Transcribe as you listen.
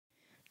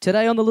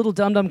Today on the Little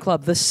Dum Dum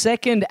Club, the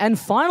second and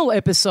final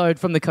episode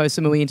from the Koh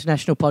Samui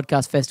International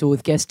Podcast Festival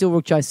with guests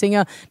Dilruk,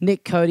 Jayasinha,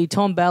 Nick Cody,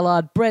 Tom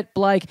Ballard, Brett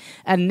Blake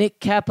and Nick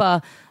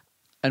Kappa.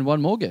 And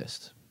one more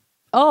guest.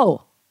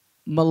 Oh,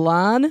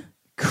 Milan,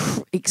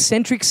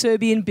 eccentric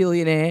Serbian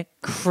billionaire,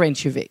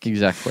 Crncevic.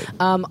 Exactly.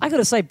 I got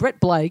to say,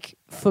 Brett Blake,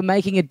 for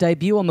making a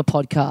debut on the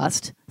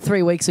podcast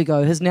 3 weeks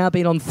ago, has now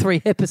been on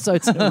 3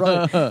 episodes in a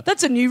row.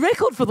 That's a new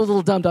record for the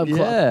Little Dum Dum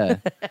Club.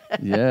 Yeah.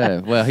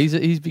 Yeah. Well,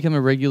 he's become a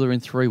regular in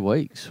 3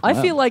 weeks. Wow.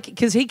 I feel like,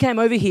 because he came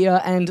over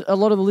here and a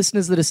lot of the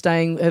listeners that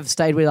have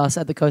stayed with us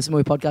at the Koh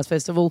Samui Podcast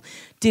Festival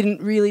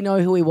didn't really know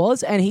who he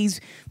was, and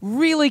he's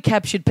really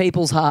captured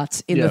people's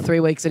hearts in the 3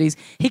 weeks that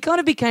he kind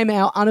of became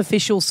our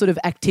unofficial sort of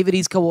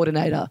activities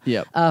coordinator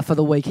for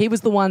the week. He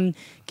was the one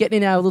getting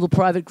in our little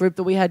private group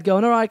that we had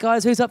going, all right,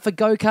 guys, who's up for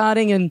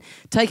go-karting, and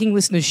taking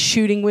listeners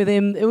shooting with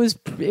him. It was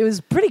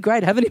pretty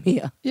great having him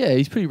here. Yeah,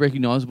 he's pretty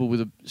recognisable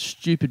with a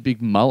stupid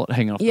big mullet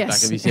hanging off the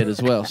back of his head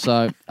as well.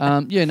 So,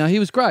 he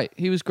was great.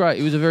 He was great.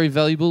 He was a very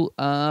valuable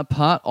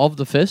part of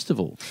the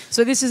festival.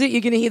 So this is it.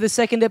 You're going to hear the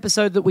second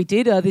episode that we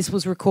did. This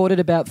was recorded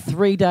about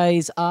 3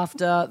 days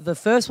after the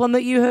first one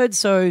that you heard.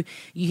 So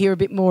you hear a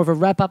bit more of a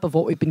wrap-up of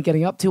what we've been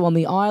getting up to on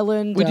the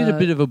island. We did a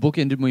bit of a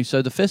bookend, didn't we?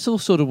 So the festival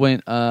sort of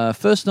went,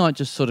 first night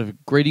just sort of a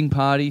greeting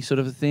party sort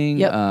of a thing.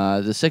 Yep.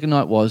 The second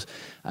night was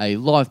a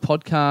live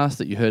podcast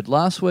that you heard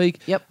last week.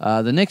 Yep.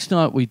 The next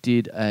night we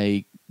did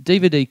a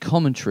DVD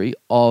commentary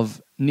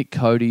of Nick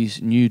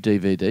Cody's new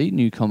DVD,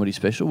 new comedy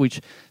special,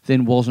 which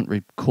then wasn't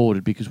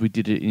recorded because we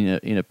did it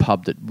in a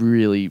pub that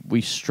really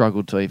we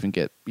struggled to even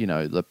get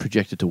the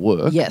projector to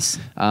work. Yes.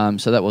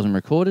 So that wasn't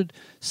recorded.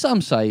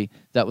 Some say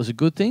that was a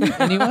good thing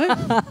anyway.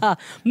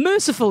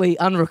 Mercifully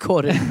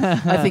unrecorded,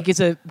 I think is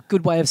a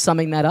good way of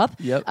summing that up.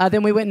 Yep.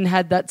 Then we went and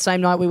had that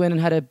same night, we went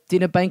and had a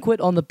dinner banquet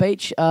on the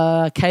beach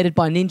catered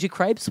by Ninja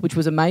Crepes, which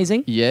was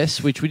amazing.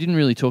 Yes, which we didn't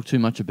really talk too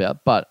much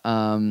about, but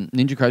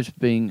Ninja Crepes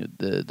being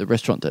the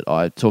restaurant that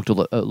I talked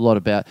a lot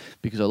about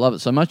because I love it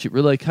so much, it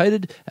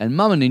relocated, and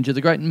Mama Ninja,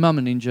 the great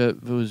Mama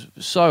Ninja, was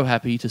so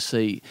happy to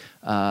see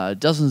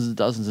dozens and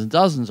dozens and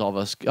dozens of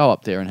us go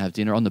up there and have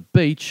dinner on the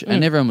beach,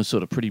 and everyone was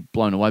sort of pretty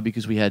blown away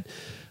because we had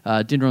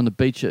dinner on the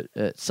beach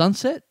at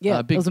sunset.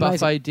 Yeah, big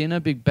buffet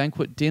dinner, big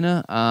banquet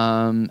dinner,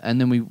 and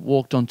then we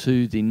walked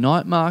onto the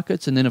night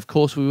markets, and then of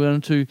course we went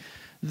onto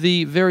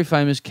the very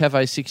famous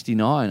Cafe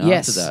 69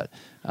 after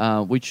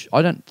that, which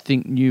I don't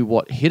think knew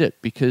what hit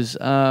it because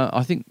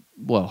I think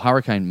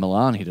Hurricane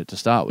Milan hit it to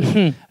start with,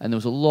 and there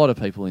was a lot of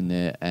people in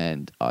there,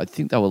 and I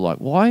think they were like,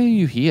 "Why are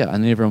you here?"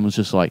 And everyone was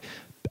just like,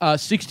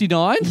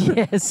 69?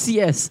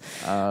 Yes.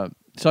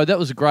 So that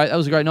was a great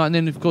night, and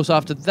then of course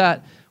after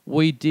that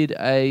we did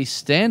a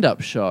stand-up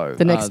show.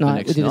 The next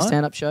night we did a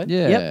stand-up show.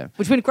 Yeah. Yep,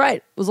 which went great.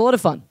 It was a lot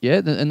of fun.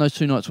 Yeah, and those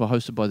 2 nights were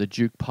hosted by the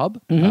Duke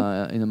Pub in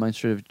the main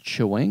street of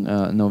Cheweng,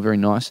 and they were very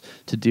nice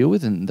to deal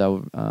with, and they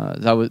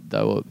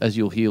were as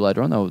you'll hear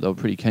later on, they were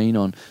pretty keen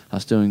on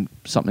us doing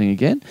something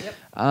again. Yep.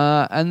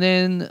 And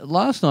then the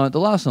last night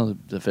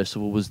of the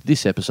festival was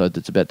this episode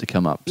that's about to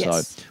come up.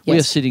 Yes. So we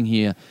are sitting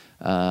here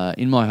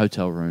in my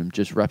hotel room,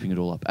 just wrapping it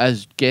all up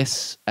as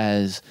guests,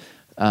 as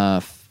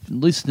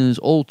listeners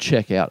all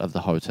check out of the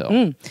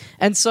hotel.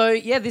 And so,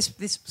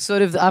 this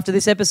sort of, after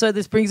this episode,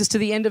 this brings us to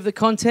the end of the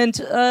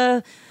content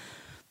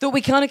that we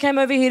kind of came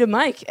over here to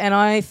make. And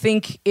I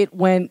think it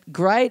went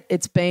great.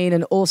 It's been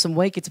an awesome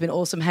week. It's been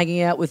awesome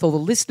hanging out with all the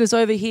listeners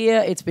over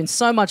here. It's been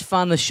so much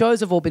fun. The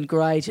shows have all been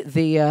great. Both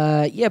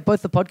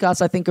the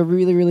podcasts I think are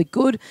really, really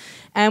good.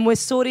 And we're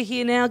sort of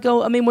here now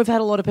we've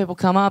had a lot of people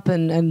come up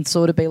and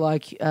sort of be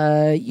like,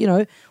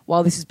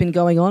 while this has been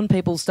going on,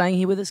 people staying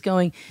here with us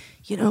going,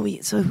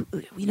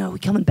 we're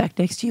coming back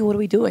next year. What are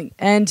we doing?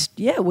 And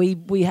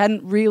we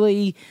hadn't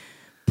really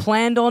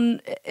planned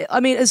on. I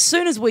mean, as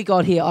soon as we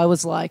got here, I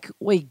was like,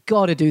 we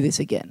got to do this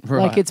again.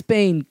 Right. Like it's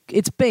been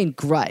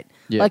great.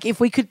 Yeah. Like if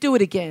we could do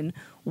it again.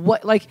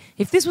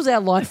 If this was our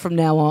life from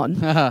now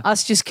on,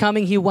 us just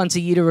coming here once a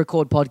year to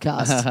record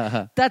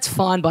podcasts, that's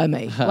fine by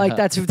me. Like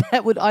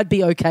I'd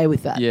be okay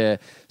with that. Yeah.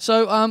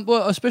 So,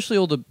 especially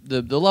all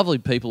the lovely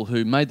people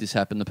who made this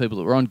happen, the people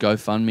that were on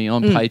GoFundMe,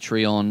 on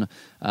Patreon,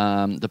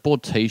 that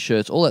bought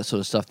T-shirts, all that sort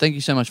of stuff. Thank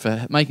you so much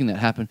for making that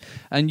happen.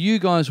 And you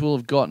guys will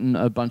have gotten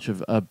a bunch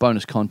of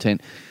bonus content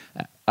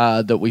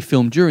that we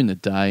filmed during the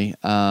day.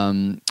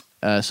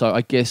 So I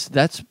guess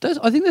that's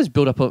I think there's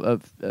built up a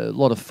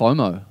lot of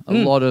FOMO, a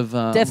lot of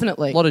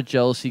definitely, a lot of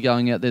jealousy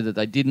going out there that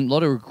they didn't, a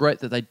lot of regret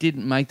that they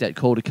didn't make that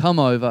call to come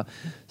over.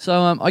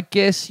 So I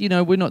guess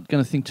we're not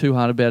going to think too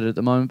hard about it at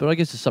the moment, but I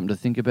guess it's something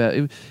to think about.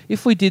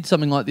 If we did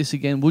something like this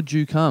again, would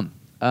you come?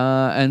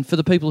 And for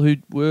the people who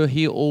were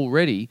here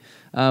already,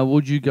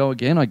 would you go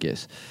again? I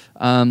guess.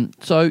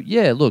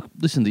 Look,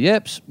 listen to the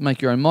apps,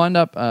 make your own mind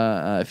up.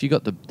 If you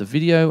got the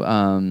video,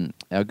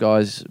 our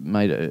guys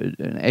did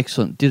an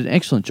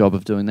excellent job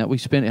of doing that. We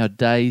spent our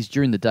days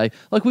during the day,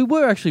 like we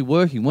were actually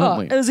working, weren't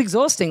we? It was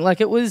exhausting. Like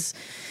it was.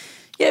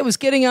 Yeah, it was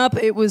getting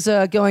up. It was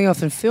going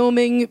off and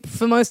filming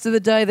for most of the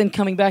day, then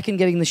coming back and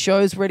getting the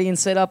shows ready and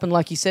set up. And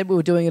like you said, we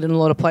were doing it in a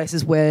lot of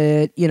places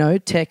where,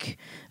 tech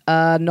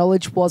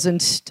knowledge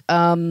wasn't,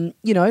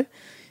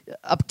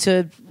 up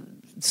to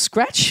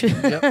scratch.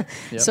 Yep.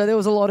 So there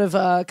was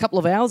a couple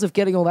of hours of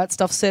getting all that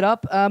stuff set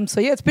up.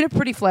 So yeah, it's been a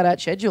pretty flat out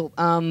schedule.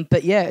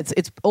 But yeah,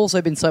 it's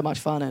also been so much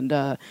fun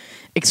and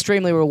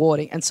extremely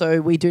rewarding. And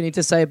so we do need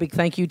to say a big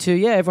thank you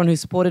to everyone who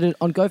supported it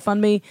on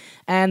GoFundMe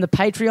and the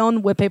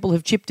Patreon, where people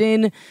have chipped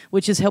in,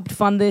 which has helped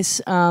fund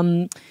this.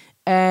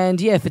 And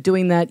yeah, for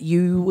doing that,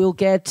 you will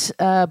get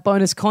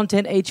bonus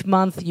content each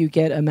month. You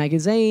get a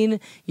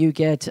magazine. You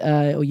get,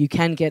 or you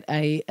can get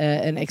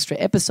an extra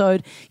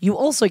episode. You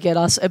also get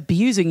us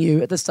abusing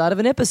you at the start of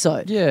an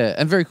episode. Yeah,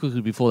 and very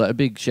quickly before that, a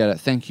big shout out,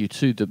 thank you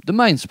to the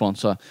main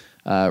sponsor,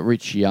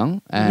 Rich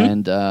Young,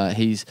 and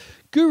his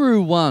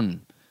Guru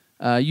One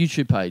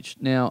YouTube page.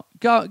 Now,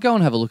 go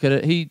and have a look at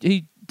it.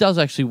 He does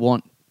actually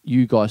want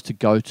you guys to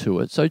go to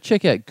it. So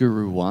check out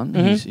Guru One,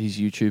 his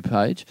YouTube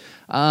page.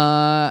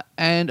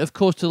 And of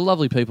course to the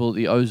lovely people at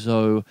the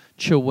Ozo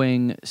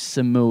Cheweng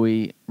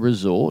Samui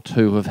Resort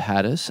who have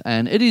had us.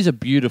 And it is a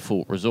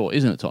beautiful resort,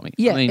 isn't it, Tommy?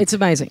 Yeah, it's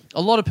amazing.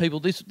 A lot of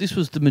people, this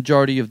was the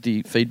majority of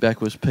the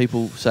feedback was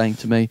people saying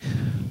to me,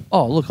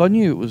 oh, look, I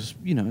knew it was,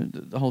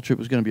 the whole trip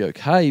was going to be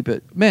okay,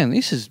 but man,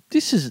 this is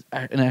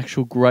an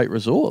actual great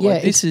resort. Yeah,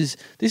 like, this is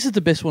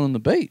the best one on the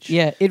beach.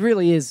 Yeah, it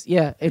really is.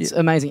 Yeah, it's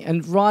amazing.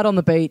 And right on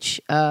the beach,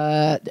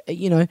 a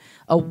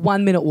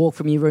 1 minute walk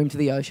from your room to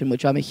the ocean,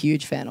 which I'm a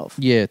huge fan of.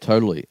 Yeah,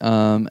 totally.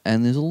 And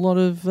there's a lot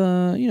of,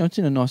 it's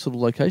in a nice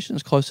little location.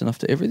 It's close enough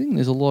to everything.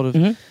 There's a lot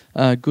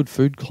of good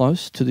food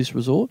close to this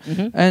resort.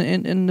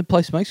 And the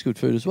place makes good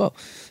food as well.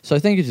 So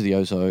thank you to the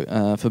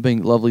Ozo for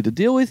being lovely to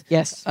deal with.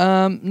 Yes.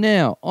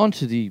 Now, on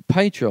to the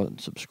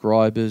Patreon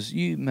subscribers,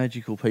 you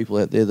magical people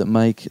out there that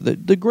make,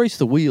 the grease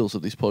the wheels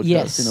of this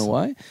podcast in a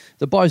way.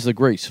 That buys the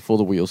grease for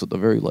the wheels at the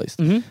very least.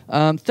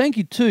 Thank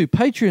you to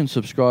Patreon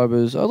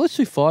subscribers. Let's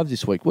do 5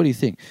 this week. What do you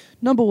think?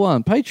 Number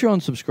 1, Patreon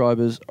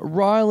subscribers,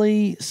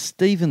 Riley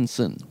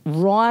Stevenson.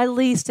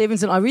 Riley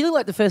Stevenson. I really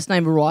like the first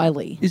name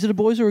Riley. Is it a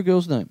boy's or a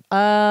girl's name?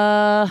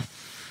 My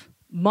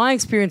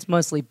experience,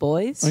 mostly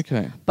boys.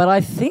 Okay. But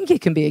I think it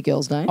can be a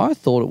girl's name. I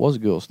thought it was a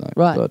girl's name.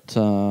 Right. But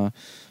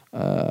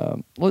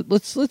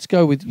let's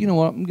go with, you know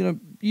what,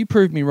 you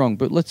proved me wrong,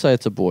 but let's say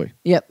it's a boy.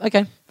 Yep,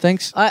 okay.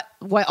 Thanks. I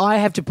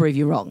have to prove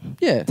you wrong.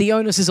 Yeah. The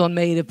onus is on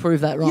me to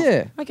prove that wrong.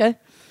 Yeah. Okay.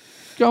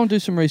 Go and do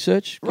some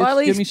research.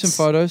 Riley, give me some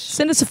photos.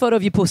 Send us a photo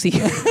of your pussy.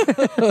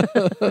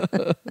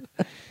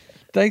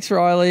 Thanks,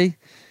 Riley.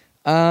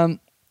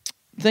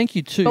 Thank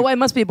you too. But wait, it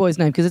must be a boy's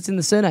name because it's in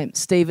the surname.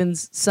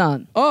 Stephen's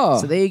son.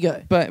 Oh. So there you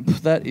go. But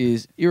that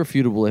is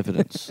irrefutable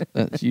evidence.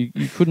 You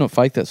could not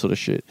fake that sort of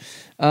shit.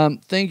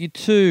 Thank you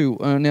too.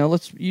 Now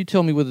you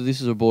tell me whether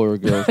this is a boy or a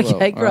girl as well.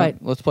 Okay, great. Right,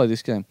 let's play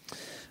this game.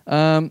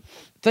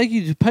 Thank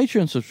you to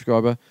Patreon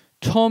subscriber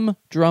Tom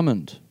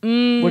Drummond.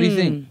 What do you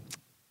think?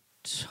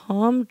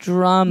 Tom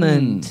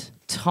Drummond.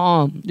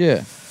 Tom.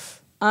 Yeah.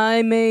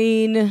 I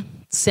mean,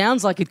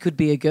 sounds like it could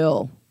be a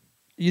girl.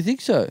 You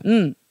think so?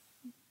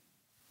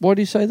 Why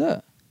do you say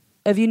that?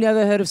 Have you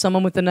never heard of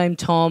someone with the name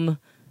Tom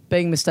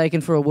being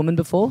mistaken for a woman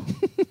before?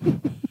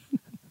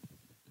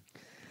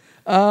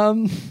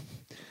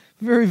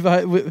 Very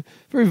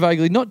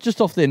vaguely. Not just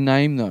off their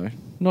name though.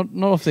 Not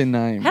off their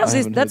name. How's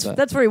this?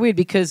 That's very weird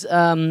because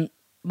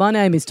my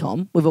name is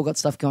Tom. We've all got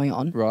stuff going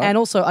on, right? And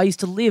also, I used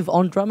to live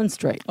on Drummond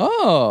Street.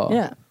 Oh,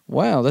 yeah.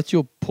 Wow, that's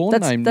your porn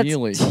name,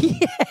 nearly.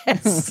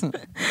 Yes. A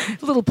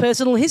little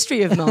personal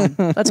history of mine.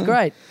 That's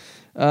great.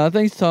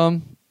 Thanks,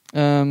 Tom.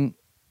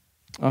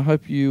 I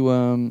hope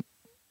you,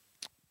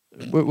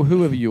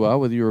 whoever you are,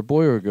 whether you're a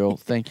boy or a girl,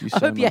 thank you so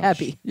much. I hope you're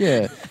happy.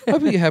 Yeah, I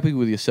hope you're happy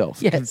with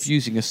yourself. Yes.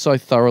 Confusing us so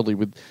thoroughly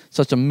with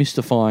such a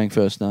mystifying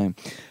first name.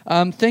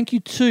 Thank you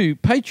to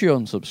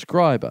Patreon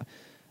subscriber,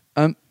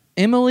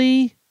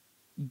 Emily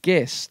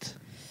Guest.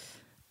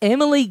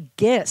 Emily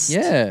Guest.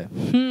 Yeah.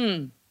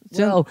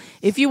 Well,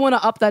 if you want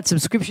to up that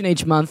subscription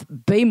each month,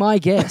 be my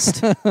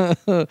guest.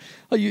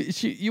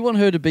 You want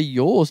her to be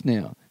yours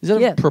now? Is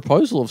that a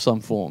proposal of some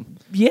form?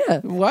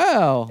 Yeah.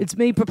 Wow. It's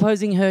me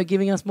proposing her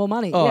giving us more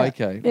money. Oh, yeah.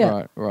 okay.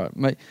 Yeah.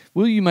 Right.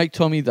 Will you make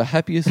Tommy the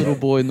happiest little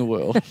boy in the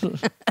world?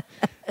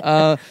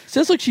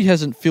 Sounds like she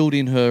hasn't filled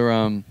in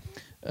her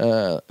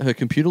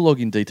computer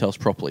login details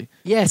properly.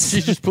 Yes.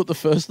 She's just put the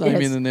first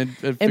name in and then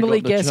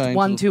Emily Guest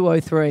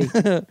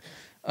 1203.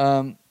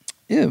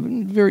 Yeah,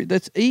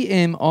 that's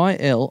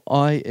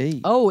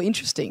Emilie. Oh,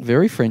 interesting.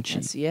 Very Frenchy.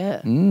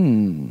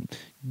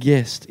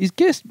 Guest. Is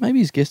Guest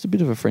a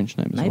bit of a French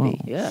name as well? Maybe,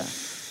 yeah.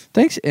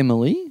 Thanks,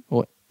 Emily.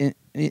 I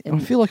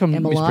feel like I'm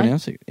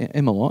mispronouncing it.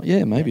 Emily.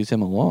 Yeah, maybe it's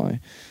Emily.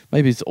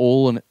 Maybe it's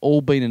all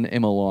been an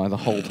Emily the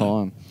whole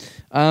time.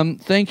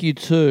 Thank you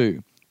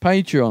to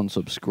Patreon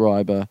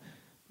subscriber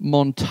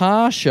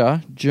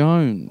Montasha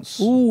Jones.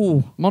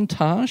 Ooh.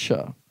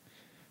 Montasha.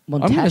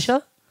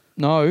 Montasha?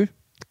 No,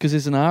 because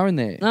there's an R in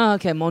there. Oh,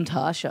 okay,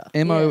 Montasha.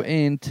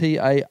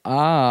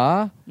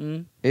 Montasha.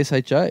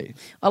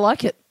 I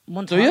like it.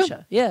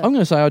 Montasha. Yeah. I'm going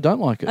to say I don't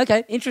like it.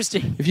 Okay,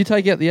 interesting. If you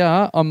take out the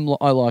R,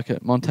 I like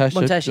it. Montasha.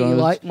 Montasha, you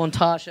like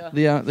Montasha.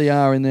 The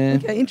R in there.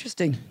 Okay,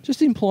 interesting.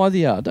 Just imply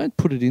the R. Don't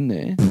put it in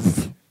there.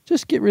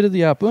 Just get rid of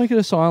the R. Make it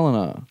a silent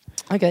R.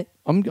 Okay.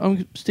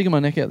 I'm sticking my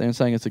neck out there and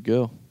saying it's a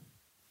girl.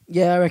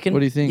 Yeah, I reckon. What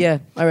do you think? Yeah,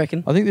 I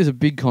reckon. I think there's a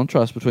big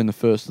contrast between the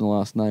first and the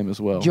last name as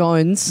well.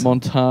 Jones.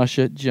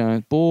 Montasha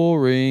Jones.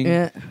 Boring.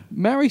 Yeah.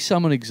 Marry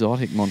someone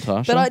exotic,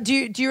 Montasha. But do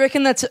you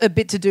reckon that's a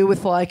bit to do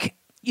with like,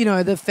 you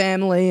know, the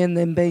family and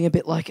them being a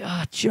bit like,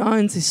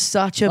 Jones is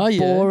such a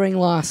boring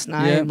last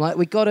name. Yeah. Like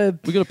we gotta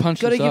punch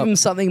this give up. him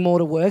something more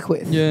to work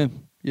with. Yeah.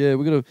 Yeah,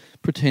 we've got to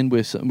pretend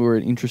we're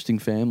an interesting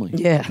family.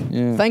 Yeah.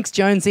 Thanks,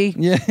 Jonesy.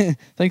 Yeah.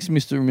 Thanks,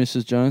 Mr. and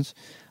Mrs. Jones.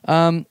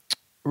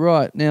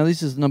 Right, now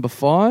this is number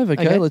 5.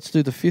 Okay, let's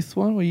do the 5th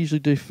one. We're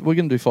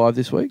going to do 5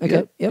 this week.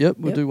 Okay. Yep.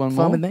 We'll do one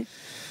more. Fine with me.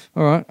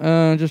 All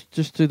right.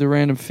 Just do the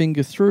random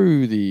finger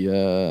through the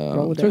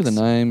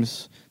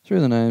names. Through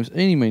the names.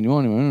 Any, mean,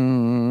 one.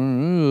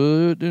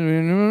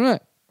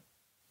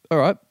 All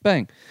right,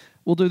 bang.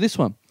 We'll do this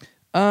one.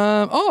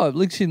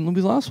 Links in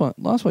with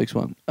last week's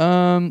one.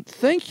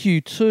 Thank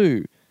you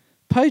to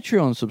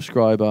Patreon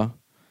subscriber.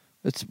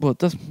 It's a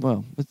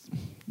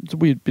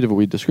bit of a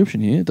weird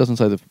description here. It doesn't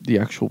say the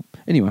actual.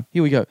 Anyway,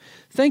 here we go.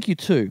 Thank you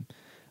to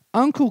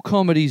Uncle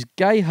Comedy's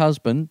gay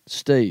husband,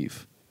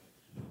 Steve.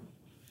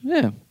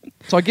 Yeah.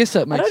 So I guess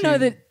that makes. I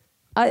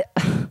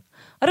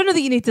don't know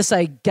that you need to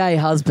say gay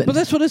husband. But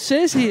that's what it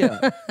says here.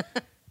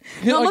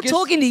 No, I'm not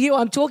talking to you.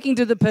 I'm talking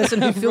to the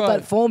person who filled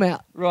that form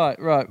out. Right.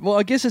 Well,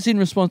 I guess it's in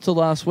response to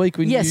last week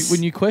when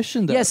you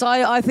questioned that. Yes,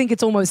 I think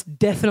it's almost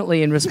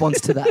definitely in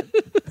response to that.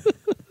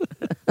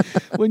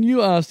 When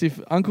you asked if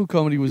Uncle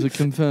Comedy was a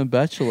confirmed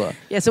bachelor.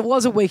 Yes, it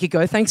was a week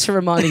ago. Thanks for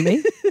reminding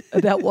me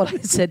about what I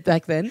said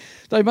back then.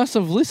 They must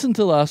have listened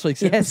to last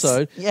week's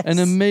episode and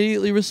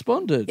immediately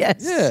responded.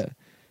 Yes. Yeah.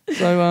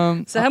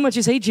 So how much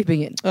is he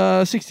chipping in?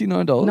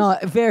 $69. No,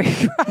 very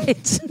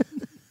great.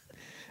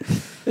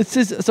 It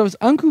says so. It's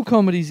Uncle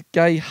Comedy's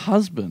gay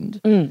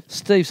husband,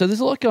 Steve. So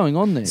there's a lot going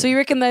on there. So you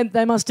reckon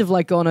they must have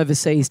like gone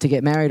overseas to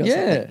get married or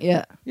something?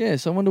 Yeah. Yeah.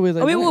 So I wonder where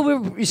they.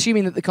 We're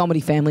assuming that the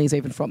comedy family is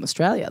even from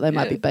Australia. They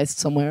might be based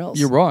somewhere else.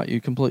 You're right. You're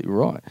completely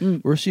right.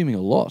 We're assuming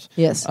a lot.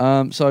 Yes.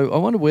 So I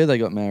wonder where they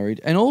got married,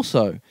 and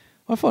also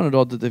I find it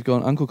odd that they've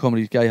gone Uncle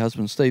Comedy's gay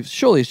husband, Steve.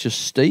 Surely it's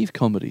just Steve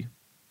Comedy.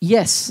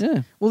 Yes.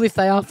 Yeah. Well, if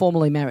they are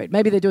formally married,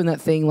 maybe they're doing that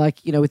thing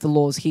like with the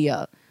laws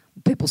here.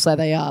 People say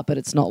they are, but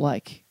it's not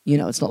like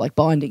it's not like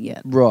binding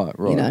yet. Right.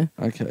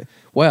 Okay.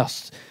 Wow.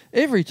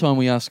 Every time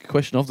we ask a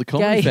question of the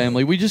comedy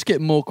family, we just get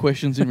more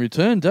questions in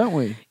return, don't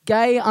we?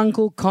 Gay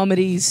Uncle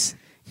Comedy's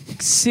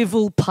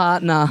civil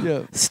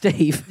partner,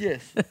 Steve.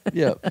 Yes.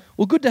 Yeah.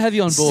 Well, good to have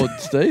you on board,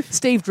 Steve.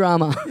 Steve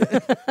Drama.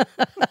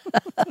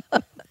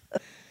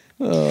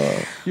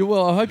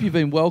 Well, I hope you've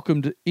been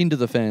welcomed into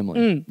the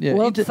family. Yeah,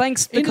 well,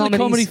 thanks the into comedies.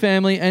 the comedy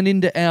family and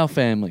into our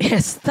family.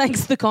 Yes,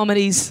 thanks the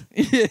comedies.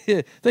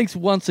 Yeah. Thanks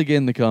once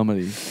again, the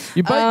comedy.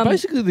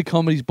 Basically, the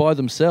comedies by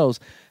themselves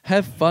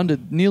have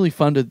nearly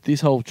funded this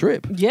whole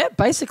trip. Yeah,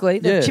 basically.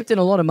 They've chipped in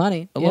a lot of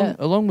money.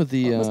 Along with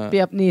the... must be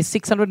up near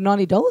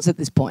 $690 at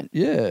this point.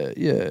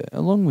 Yeah.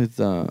 Along with,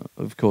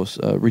 of course,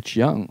 Rich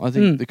Young. I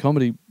think the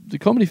comedy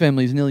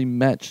family has nearly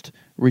matched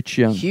Rich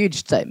Young. Huge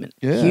statement.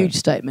 Yeah. Huge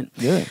statement.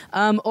 Yeah.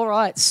 All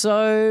right.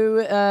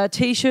 So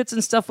T-shirts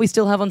and stuff we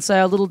still have on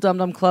sale.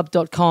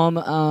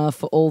 littledumdumclub.com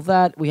for all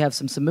that. We have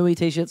some Samui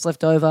T-shirts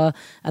left over,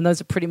 and those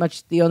are pretty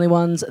much the only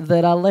ones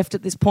that are left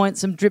at this point.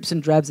 Some drips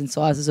and drabs in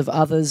sizes of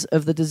others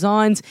of the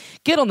designs.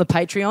 Get on the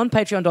Patreon,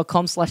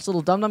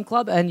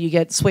 patreon.com/littledumdumclub, and you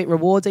get sweet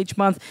rewards each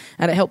month,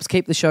 and it helps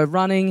keep the show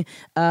running.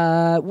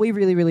 We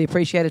really, really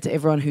appreciate it to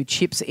everyone who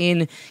chips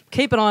in.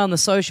 Keep an eye on the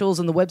socials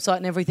and the website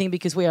and everything,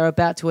 because we are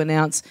about to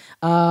announce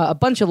a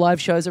bunch of live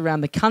shows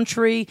around the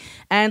country,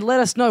 and let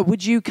us know,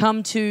 would you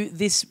come to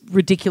this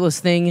ridiculous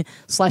thing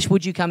 /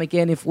 would you come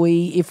again if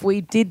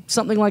we did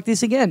something like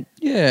this again?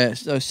 Yeah,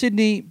 so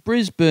Sydney,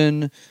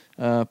 Brisbane,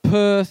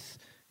 Perth,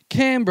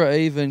 Canberra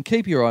even.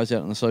 Keep your eyes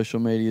out on the social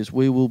medias.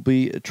 We will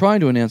be trying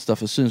to announce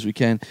stuff as soon as we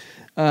can.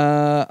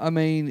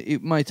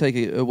 It may take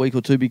a week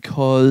or two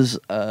because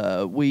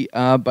we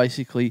are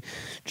basically,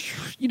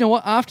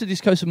 after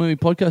this Koh Samui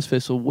Podcast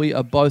Festival, we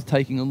are both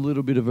taking a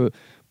little bit of a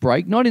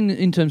break, not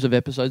in terms of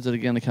episodes that are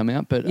going to come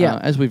out, but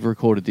as we've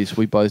recorded this,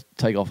 we both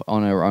take off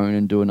on our own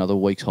and do another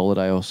week's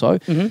holiday or so.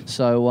 Mm-hmm.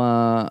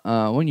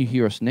 So when you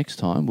hear us next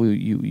time,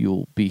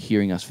 you'll be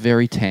hearing us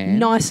very tanned.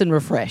 Nice and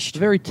refreshed.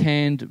 Very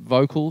tanned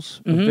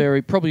vocals,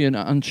 probably an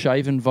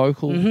unshaven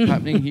vocal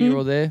happening here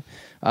or there.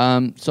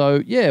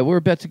 We're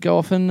about to go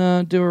off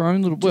and do our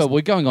own little...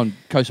 we're going on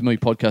Koh Samui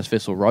Podcast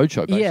Festival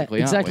Roadshow, basically,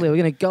 Yeah, exactly. aren't we? We're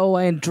going to go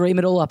away and dream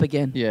it all up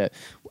again. Yeah.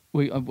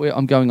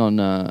 I'm going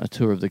on a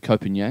tour of the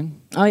Copenhagen.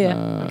 Oh,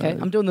 yeah. Okay.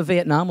 I'm doing the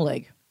Vietnam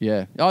leg.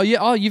 Yeah. Oh, yeah.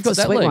 Oh, you've got It's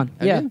a that sweet leg.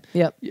 one.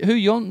 Yeah. Who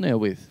you on there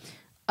with?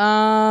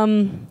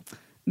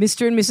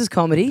 Mr. and Mrs.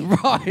 Comedy.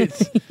 Right.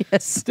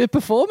 Yes. They're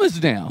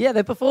performers now. Yeah,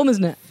 they're performers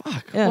now.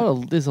 Fuck. Yeah.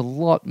 There's a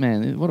lot,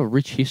 man. What a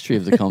rich history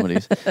of the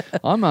comedies.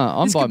 I'm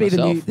This by could be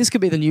myself. this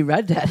could be the new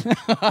Rad Dad.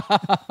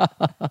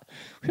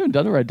 We haven't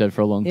done a Red Dad for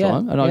a long Yeah,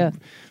 time, and yeah. I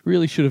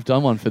really should have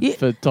done one for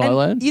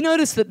Thailand. And you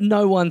notice that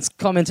no one's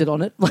commented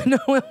on it. Like no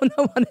one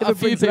ever A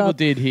few brings it people up.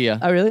 did here.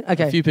 Oh, really?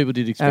 Okay. A few people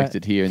did expect Alright.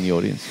 it here in the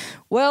audience.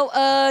 Well,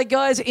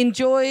 guys,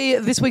 enjoy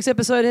this week's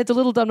episode. Head to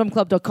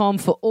littledumdumclub.com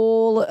for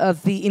all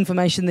of the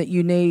information that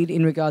you need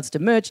in regards to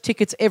merch,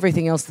 tickets,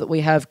 everything else that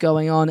we have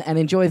going on. And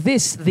enjoy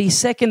this, the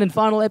second and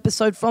final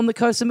episode from the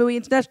Koh Samui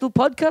International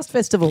Podcast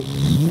Festival.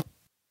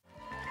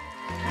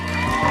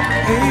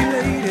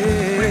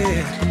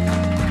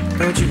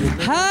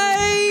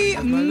 Hey,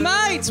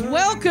 mates,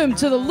 welcome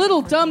to the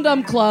Little Dum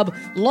Dum Club,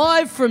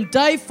 live from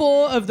day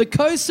 4 of the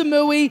Koh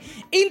Samui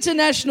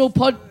International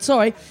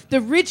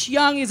the Rich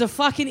Young is a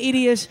fucking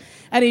idiot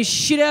and his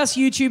shithouse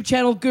YouTube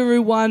channel,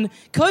 Guru One,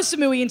 Koh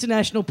Samui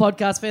International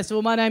Podcast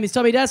Festival. My name is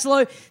Tommy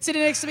Dasilo.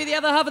 Sitting next to me, the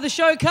other half of the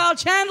show, Carl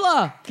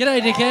Chandler.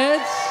 G'day,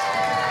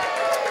 dickheads.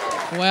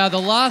 Wow, the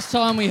last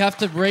time we have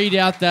to read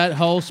out that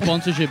whole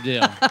sponsorship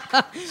deal.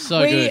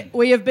 So good.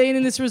 We have been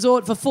in this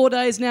resort for 4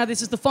 days now.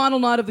 This is the final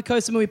night of the Koh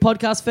Samui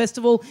Podcast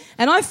Festival,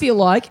 and I feel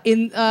like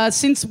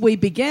since we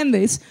began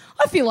this,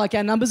 I feel like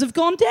our numbers have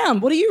gone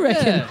down. What do you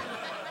reckon?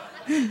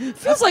 Yeah.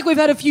 Feels like we've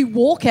had a few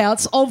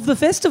walkouts of the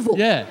festival.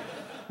 Yeah.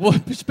 Well,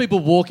 just people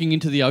walking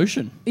into the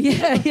ocean.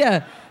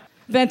 Yeah.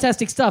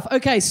 Fantastic stuff.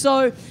 Okay,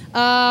 so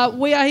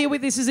we are here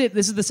with This Is It.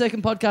 This is the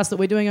second podcast that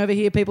we're doing over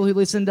here. People who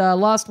listened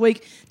last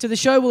week to the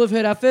show will have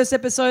heard our first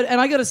episode,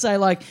 and I got to say,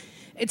 like,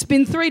 it's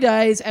been 3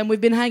 days and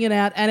we've been hanging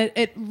out, and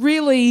it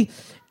really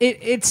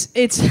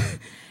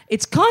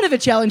it's kind of a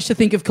challenge to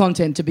think of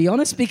content, to be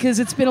honest, because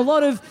it's been a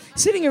lot of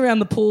sitting around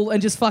the pool and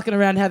just fucking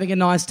around having a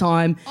nice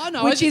time,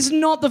 which is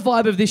not the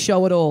vibe of this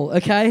show at all,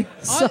 okay?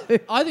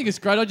 I think it's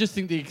great. I just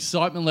think the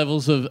excitement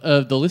levels of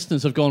the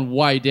listeners have gone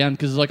way down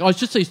because, like, I was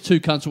just these two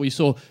cunts that we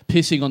saw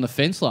pissing on the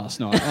fence last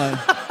night.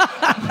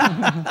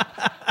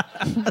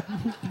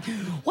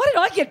 Why did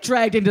I get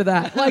dragged into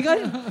that? Like, I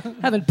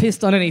haven't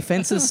pissed on any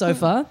fences so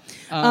far.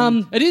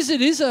 It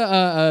is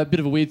a bit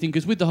of a weird thing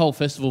because with the whole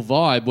festival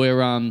vibe,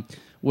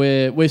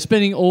 we're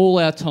spending all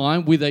our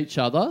time with each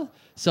other,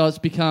 so it's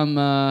become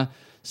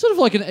sort of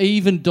like an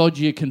even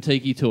dodgier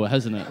Kentucky tour,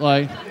 hasn't it?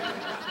 Like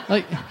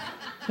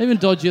even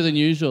dodgier than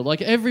usual.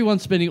 Like,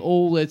 everyone's spending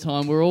all their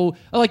time. We're all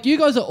like, you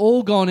guys are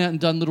all gone out and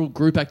done little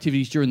group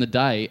activities during the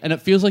day, and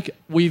it feels like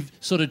we've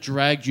sort of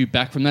dragged you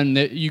back from that. And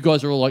you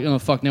guys are all like, oh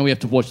fuck, now we have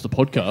to watch the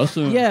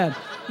podcast.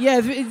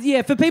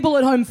 Yeah. For people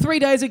at home, 3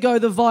 days ago,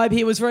 the vibe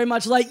here was very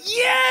much like,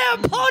 yeah,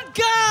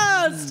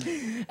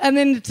 podcast! And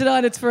then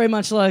tonight it's very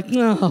much like,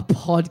 oh,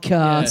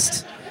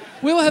 podcast. Yeah.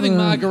 We were having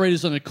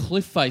margaritas on a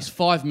cliff face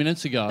 5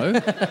 minutes ago,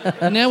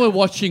 and now we're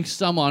watching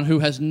someone who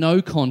has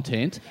no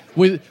content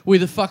with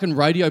a fucking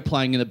radio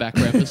playing in the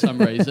background for some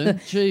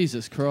reason.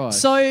 Jesus Christ.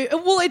 So,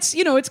 well,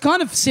 it's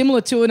kind of similar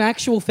to an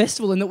actual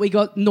festival in that we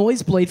got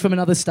nosebleed from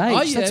another stage.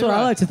 Oh, yeah, that's what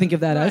I like to think of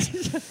that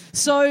as.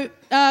 So,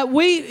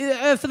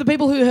 for the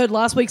people who heard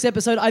last week's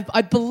episode,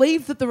 I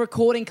believe that the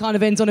recording kind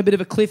of ends on a bit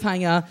of a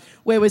cliffhanger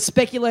where we're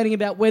speculating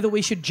about whether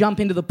we should jump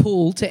into the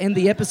pool to end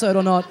the episode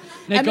or not.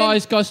 Now,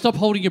 guys, stop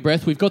holding your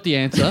breath. We've got the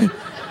answer.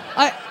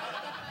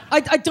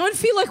 I don't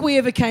feel like we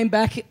ever came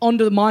back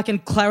onto the mic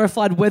and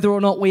clarified whether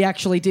or not we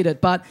actually did it,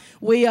 but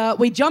we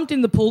jumped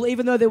in the pool,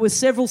 even though there were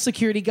several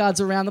security guards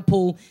around the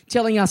pool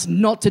telling us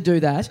not to do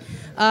that.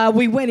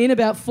 We went in,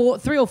 about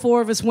 3 or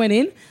 4 of us went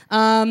in,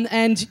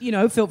 and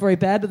felt very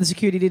bad, but the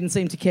security didn't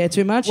seem to care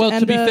too much. Well,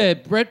 to be fair,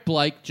 Brett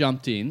Blake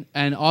jumped in,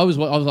 and I was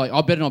like, I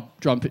better not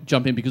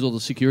jump in because all the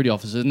security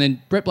officers. And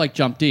then Brett Blake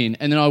jumped in,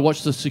 and then I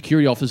watched the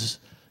security officers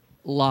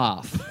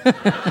laugh.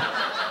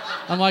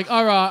 I'm like,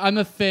 all right, I'm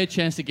a fair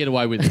chance to get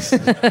away with this.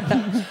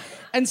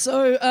 And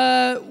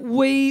so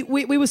we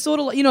were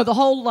sort of, the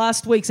whole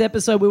last week's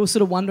episode, we were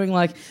sort of wondering,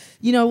 like,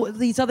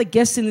 these other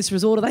guests in this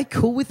resort, are they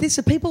cool with this?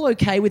 Are people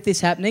okay with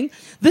this happening?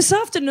 This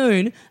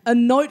afternoon, a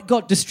note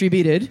got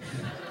distributed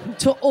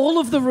to all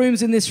of the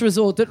rooms in this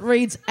resort that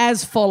reads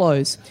as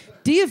follows.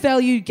 Dear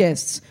valued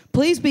guests,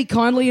 please be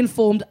kindly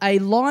informed a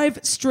live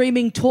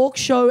streaming talk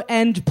show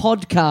and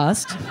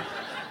podcast...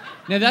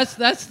 Now,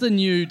 that's the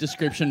new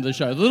description of the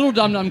show. The Little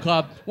Dum Dum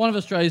Club, one of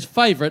Australia's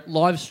favourite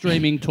live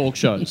streaming talk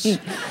shows.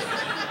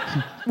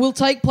 Will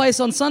take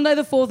place on Sunday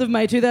the 4th of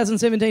May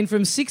 2017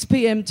 from 6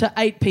 p.m. to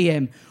 8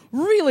 p.m.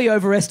 Really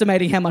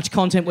overestimating how much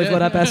content we've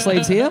got up our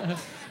sleeves here.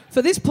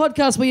 For this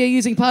podcast, we are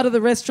using part of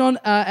the restaurant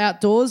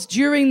outdoors.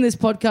 During this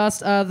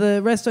podcast,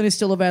 the restaurant is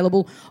still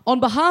available. On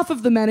behalf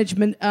of the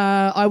management,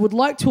 I would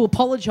like to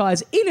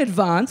apologise in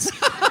advance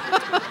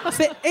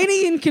for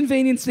any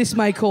inconvenience this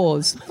may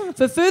cause.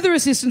 For further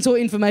assistance or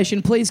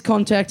information, please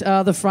contact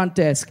the front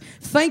desk.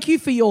 Thank you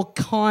for your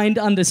kind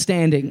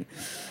understanding.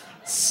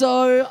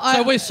 So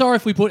we're sorry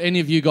if we put any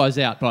of you guys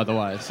out, by the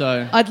way.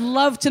 So I'd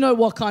love to know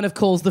what kind of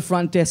calls the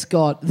front desk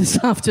got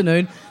this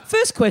afternoon.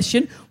 First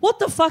question, what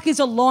the fuck is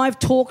a live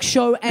talk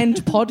show and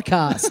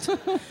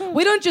podcast?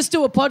 We don't just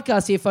do a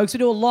podcast here, folks. We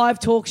do a live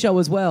talk show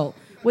as well.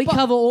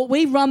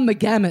 We run the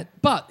gamut.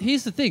 But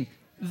here's the thing.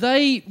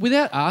 They,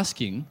 without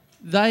asking,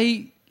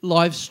 they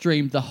live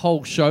streamed the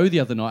whole show the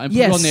other night and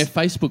put it on their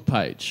Facebook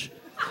page.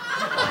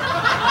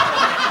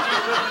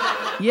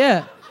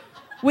 Yeah.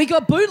 We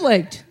got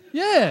bootlegged.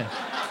 Yeah.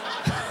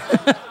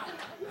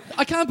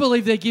 I can't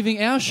believe they're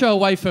giving our show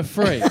away for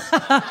free.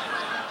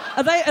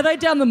 Are they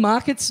down the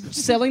markets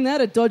selling that,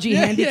 a dodgy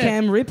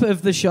handycam rip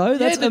of the show?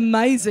 That's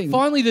amazing.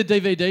 Finally, the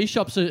DVD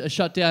shops are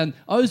shut down.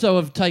 Ozo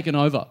have taken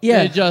over.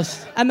 Yeah,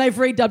 just and they've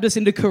redubbed us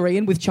into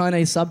Korean with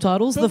Chinese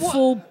subtitles. The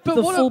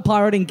full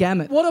pirating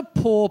gamut. What a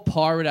poor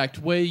pirate act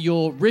where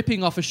you're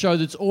ripping off a show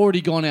that's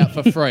already gone out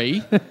for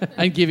free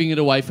and giving it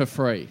away for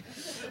free.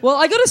 Well,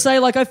 I got to say,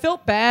 like, I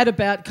felt bad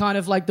about kind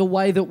of like the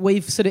way that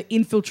we've sort of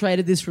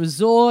infiltrated this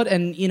resort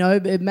and, you know,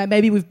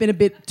 maybe we've been a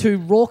bit too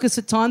raucous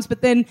at times.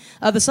 But then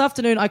this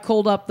afternoon I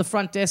called up the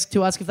front desk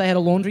to ask if they had a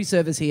laundry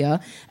service here.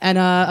 And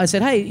I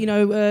said, hey, you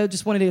know,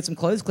 just wanted to get some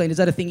clothes cleaned. Is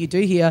that a thing you do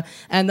here?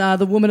 And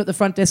the woman at the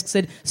front desk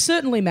said,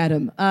 certainly,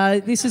 madam.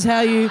 This is how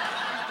you...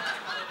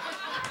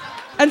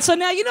 And so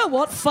now, you know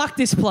what? Fuck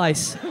this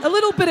place. A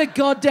little bit of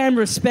goddamn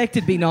respect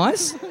would be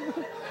nice.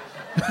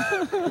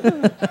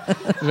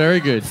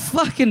 Very good.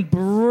 Fucking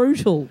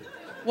brutal.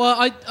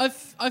 Well,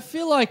 I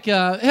feel like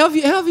how have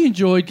you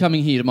enjoyed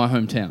coming here to my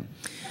hometown?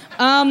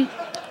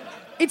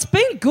 It's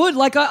been good.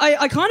 Like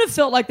I kind of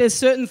felt like there's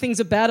certain things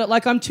about it.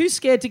 Like I'm too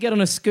scared to get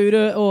on a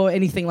scooter or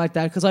anything like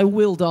that because I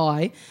will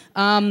die.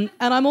 And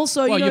I'm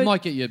also you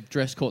might get your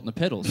dress caught in the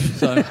pedals.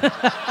 So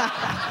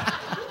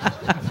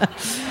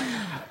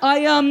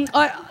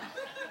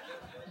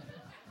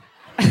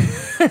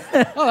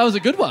Oh, that was a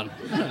good one.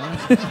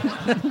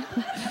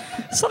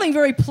 Something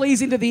very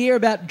pleasing to the ear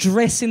about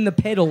dress in the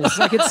pedals.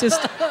 Like it's just...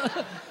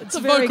 It's a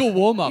vocal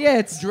warm-up. Yeah,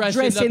 it's dress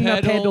in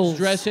the pedals.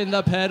 Dress in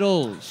the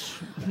pedals.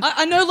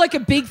 I know, like, a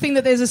big thing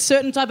that there's a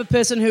certain type of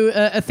person who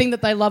a thing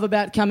that they love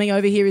about coming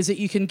over here is that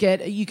you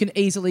can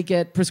easily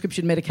get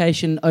prescription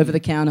medication over the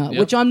counter,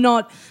 which I'm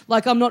not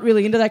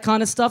really into that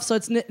kind of stuff. So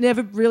it's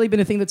never really been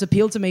a thing that's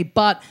appealed to me.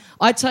 But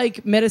I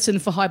take medicine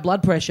for high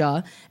blood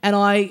pressure, and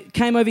I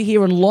came over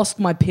here and lost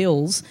my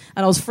pills,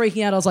 and I was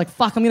freaking out. I was like,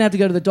 "Fuck, I'm gonna have to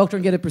go to the doctor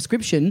and get a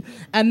prescription."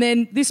 And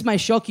then this may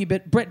shock you,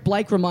 but Brett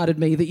Blake reminded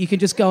me that you can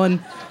just go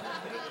and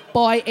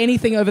buy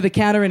anything over the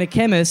counter in a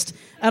chemist,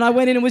 and I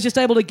went in and was just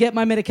able to get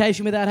my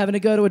medication without having to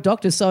go to a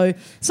doctor. So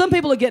some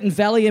people are getting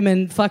Valium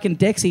and fucking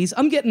Dexies.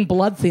 I'm getting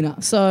blood thinner.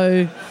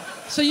 So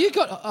you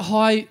got a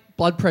high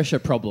blood pressure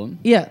problem.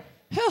 Yeah.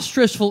 How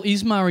stressful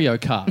is Mario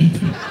Kart?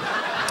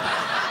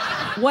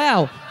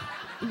 Wow.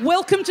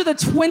 Welcome to the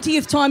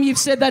 20th time you've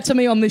said that to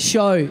me on this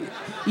show.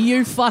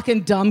 You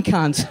fucking dumb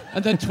cunt.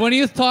 And the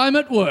 20th time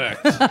it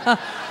worked.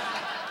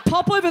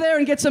 Pop over there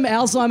and get some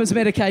Alzheimer's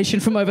medication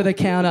from over the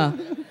counter.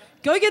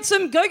 Go get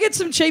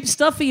some cheap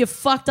stuff for your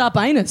fucked up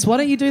anus. Why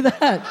don't you do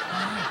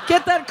that?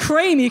 Get that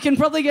cream. You can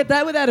probably get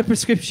that without a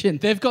prescription.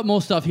 They've got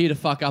more stuff here to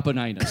fuck up an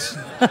anus.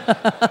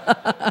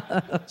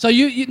 So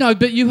you know,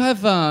 but you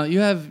have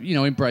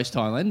embraced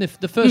Thailand.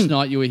 The first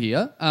night you were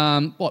here,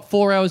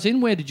 4 hours in?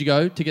 Where did you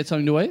go to get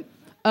something to eat?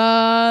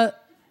 I've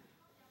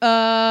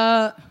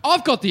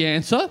got the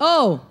answer.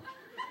 Oh,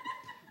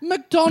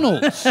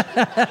 McDonald's.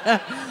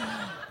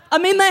 I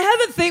mean, they have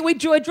a thing. We're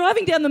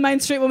driving down the main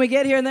street when we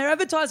get here, and they're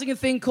advertising a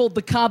thing called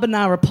the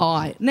carbonara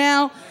pie.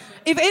 Now,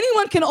 if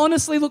anyone can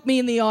honestly look me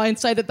in the eye and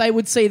say that they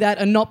would see that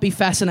and not be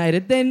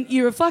fascinated, then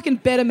you're a fucking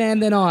better man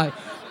than I.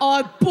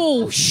 Oh,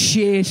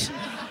 bullshit.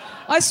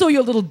 I saw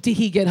your little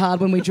dicky get hard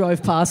when we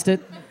drove past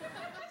it.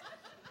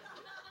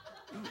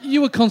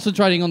 You were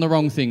concentrating on the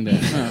wrong thing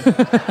there.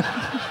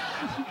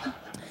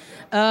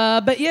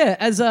 But yeah,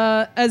 as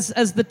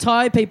the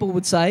Thai people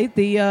would say,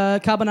 the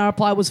carbonara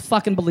pie was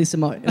fucking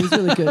bellissimo. It was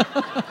really good.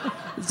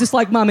 It's just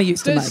like Mama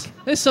used to make.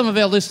 There's some of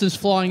our listeners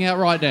flying out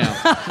right now.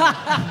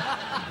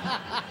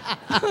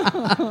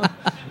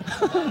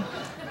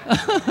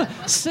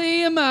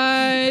 See you,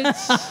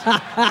 mates.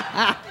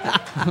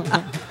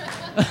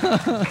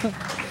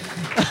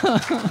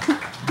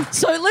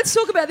 So let's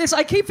talk about this.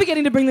 I keep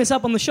forgetting to bring this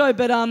up on the show,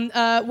 but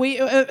we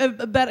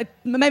about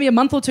maybe a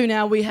month or two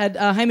now, we had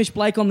Hamish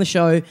Blake on the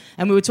show,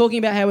 and we were talking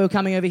about how we were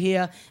coming over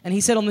here, and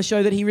he said on the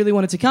show that he really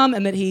wanted to come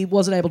and that he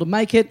wasn't able to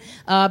make it,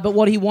 but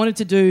what he wanted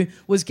to do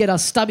was get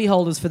us stubby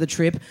holders for the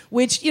trip,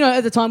 which, you know,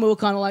 at the time we were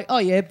kind of like, oh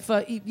yeah,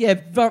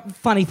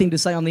 funny thing to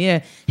say on the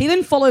air. He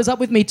then follows up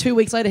with me 2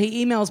 weeks later.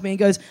 He emails me and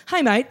goes,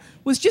 hey mate,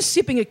 was just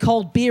sipping a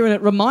cold beer and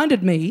it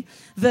reminded me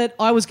that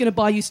I was going to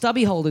buy you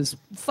stubby holders.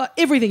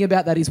 Everything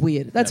about that is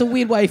weird. That's a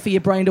weird way for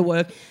your brain to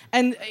work.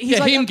 And he's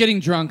like, him getting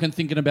drunk and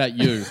thinking about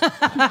you.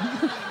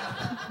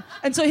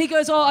 And so he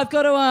goes, oh, I've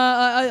got to,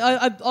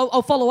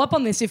 I'll follow up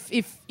on this.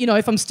 If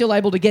if I'm still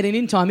able to get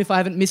in time, if I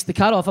haven't missed the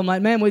cutoff, I'm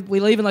like, man, we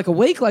leave in like a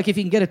week. Like, if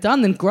you can get it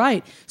done, then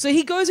great. So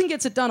he goes and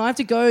gets it done. I have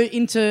to go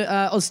into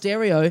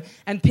Austereo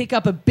and pick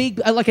up a big,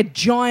 like a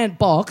giant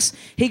box.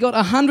 He got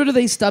 100 of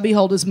these stubby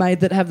holders made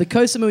that have the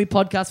Koh Samui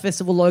Podcast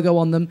Festival logo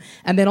on them.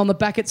 And then on the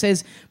back it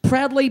says,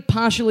 proudly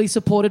partially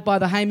supported by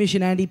the Hamish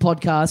and Andy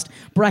podcast,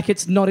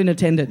 brackets not in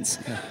attendance.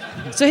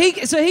 So he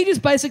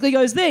just basically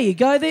goes, there you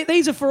go.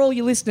 These are for all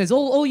your listeners.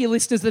 All your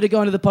listeners that are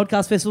going to the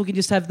podcast festival can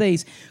just have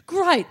these.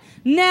 Great.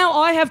 Now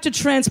I have to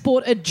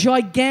transport a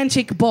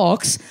gigantic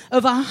box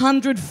of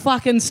 100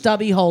 fucking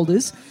stubby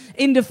holders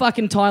into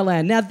fucking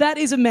Thailand. Now that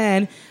is a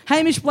man,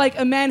 Hamish Blake,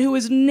 a man who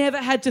has never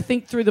had to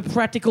think through the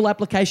practical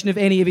application of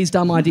any of his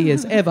dumb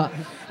ideas, ever.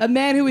 A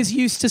man who is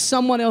used to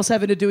someone else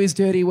having to do his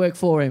dirty work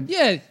for him.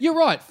 Yeah, you're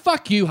right.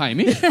 Fuck you,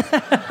 Hamish.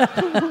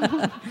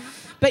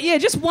 But yeah,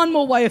 just one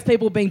more way of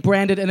people being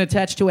branded and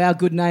attached to our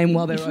good name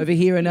while they're over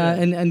here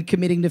and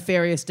committing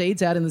nefarious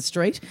deeds out in the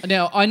street.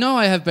 Now, I know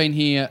I have been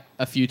here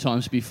a few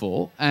times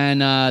before,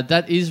 and I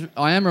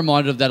am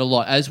reminded of that a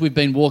lot as we've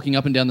been walking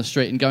up and down the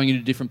street and going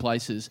into different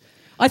places.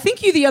 I think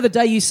the other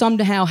day you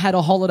somehow had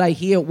a holiday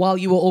here while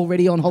you were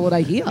already on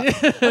holiday here.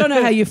 I don't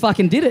know how you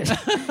fucking did it.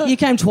 You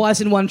came twice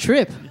in one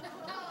trip.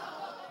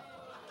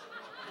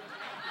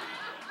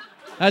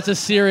 That's a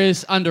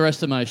serious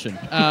underestimation.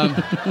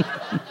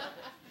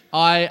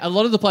 A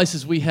lot of the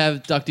places we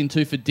have ducked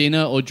into for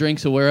dinner or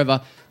drinks or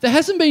wherever, there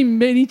hasn't been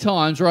many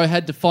times where I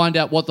had to find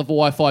out what the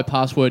Wi-Fi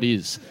password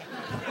is.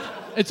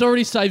 It's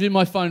already saved in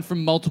my phone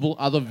from multiple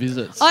other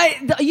visits.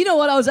 You know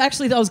what? I was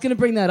going to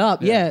bring that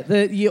up. Yeah,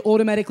 you're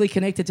automatically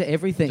connected to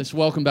everything. Just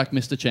welcome back,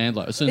 Mr.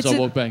 Chandler, as soon as I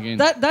walk back in.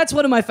 That's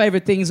one of my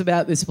favourite things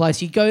about this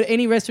place. You go to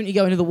any restaurant, you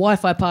go into, the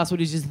Wi-Fi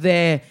password is just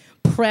there,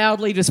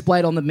 proudly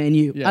displayed on the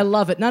menu. Yeah. I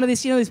love it. None of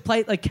this, these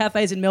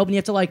cafes in Melbourne,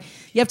 you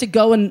have to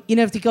go and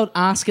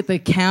ask at the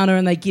counter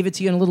and they give it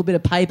to you in a little bit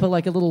of paper,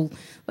 like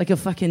a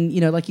fucking,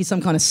 like you're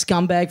some kind of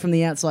scumbag from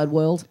the outside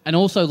world. And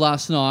also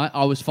last night,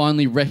 I was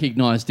finally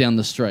recognised down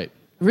the street.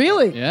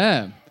 Really?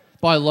 Yeah.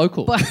 By a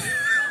local.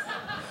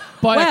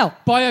 By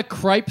a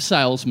crepe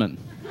salesman.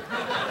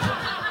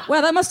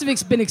 Wow, that must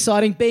have been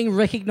exciting, being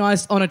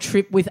recognised on a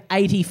trip with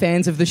 80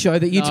 fans of the show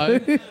that you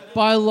do.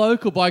 By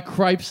a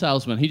crepe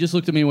salesman. He just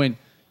looked at me and went,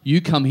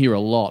 you come here a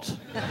lot.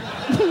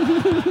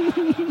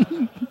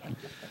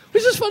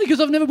 Which is funny because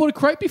I've never bought a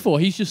crepe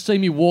before. He's just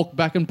seen me walk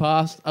back and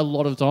past a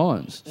lot of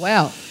times.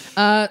 Wow.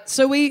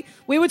 So we've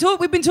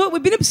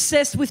been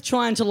obsessed with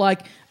trying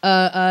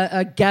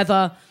to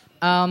gather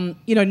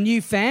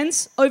new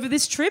fans over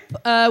this trip.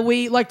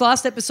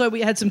 Last episode,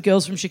 we had some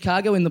girls from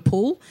Chicago in the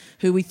pool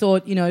who we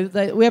thought, we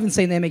haven't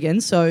seen them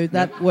again, so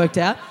that worked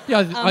out.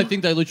 Yeah, I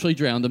think they literally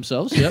drowned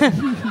themselves. Yep.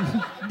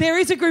 There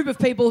is a group of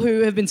people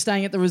who have been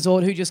staying at the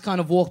resort who just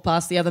kind of walked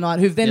past the other night,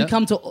 who've then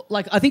come to,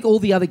 I think all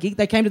the other gigs.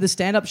 They came to the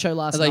stand-up show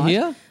last night. Are they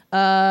here?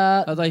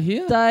 Are they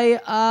here? They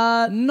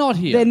are not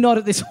here. They're not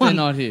at this one.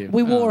 They're not here.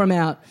 We wore them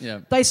out.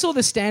 Yeah. They saw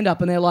the stand-up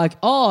and they're like,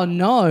 oh,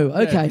 no,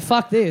 okay,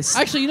 fuck this.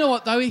 Actually, you know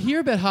what? They were here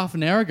about half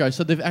an hour ago,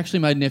 so they've actually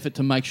made an effort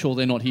to make sure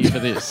they're not here for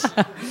this.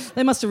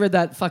 They must have read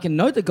that fucking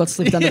note that got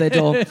slipped under their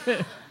door.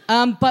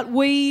 I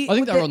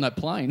think they were on that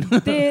plane.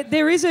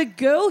 there is a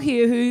girl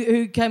here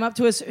who came up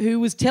to us who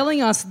was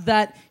telling us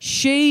that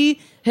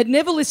she had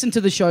never listened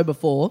to the show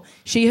before.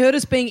 She heard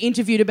us being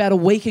interviewed about a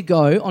week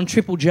ago on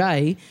Triple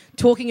J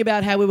talking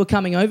about how we were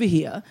coming over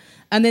here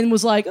and then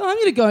was like, I'm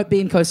going to go be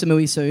in Koh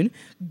Samui soon.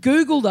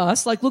 Googled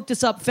us, looked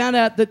us up, found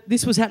out that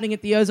this was happening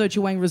at the Ozo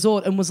Chawang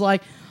Resort and was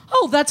like,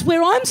 oh, that's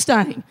where I'm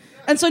staying.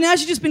 And so now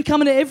she's just been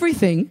coming to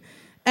everything.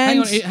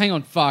 And hang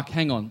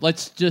on.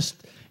 Let's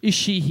just... Is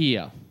she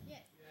here?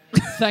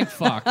 Thank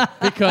fuck.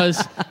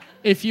 Because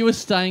if you were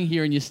staying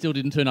here and you still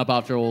didn't turn up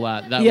after all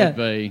that would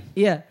be...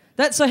 Yeah.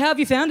 So how have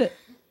you found it?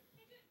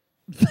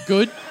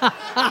 Good.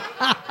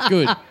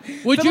 Good.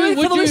 For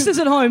the listeners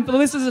at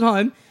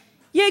home,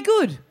 yeah,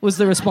 good was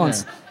the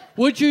response. Yeah.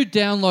 Would you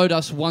download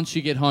us once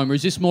you get home, or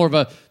is this more of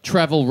a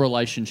travel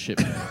relationship?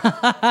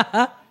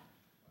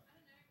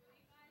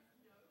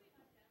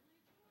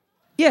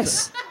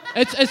 Yes.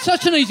 It's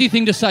such an easy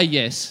thing to say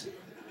yes.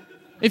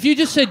 If you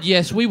just said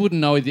yes, we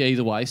wouldn't know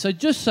either way. So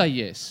just say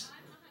yes.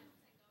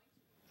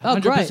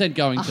 100%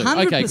 going to.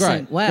 100%. Okay,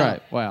 great. Wow.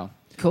 Great. Wow.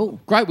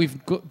 Cool. Great,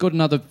 we've got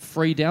another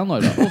free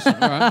downloader. Awesome.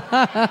 All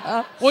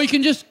right. Or you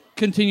can just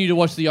continue to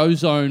watch the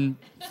Ozone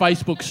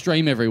Facebook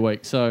stream every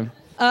week. So.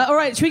 All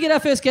right, should we get our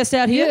first guest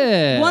out here?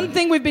 Yeah. One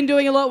thing we've been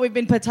doing a lot, we've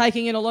been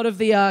partaking in a lot of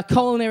the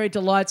culinary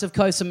delights of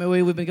Koh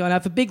Samui. We've been going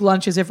out for big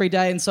lunches every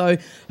day. And so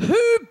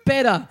who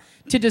better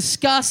to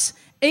discuss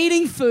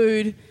eating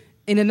food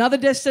in another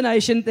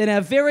destination than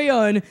our very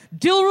own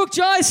Dilruk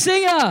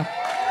Jayasinha.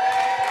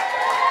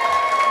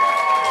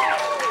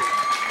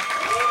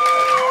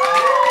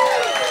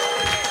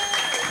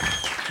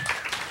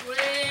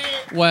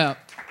 Wow.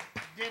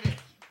 Did it.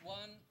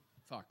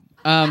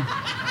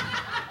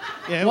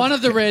 One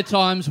of the rare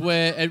times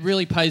where it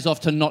really pays off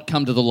to not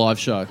come to the live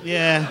show.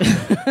 Yeah.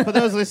 For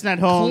those listening at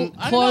home,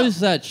 Close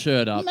that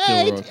shirt up,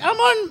 mate, Dilruk. I'm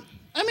on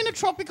I'm in a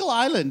tropical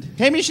island.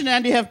 Hamish and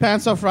Andy have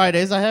pants off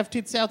Fridays. I have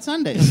tits out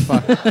Sundays.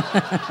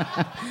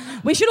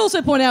 We should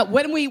also point out,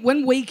 when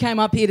we came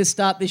up here to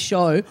start this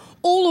show,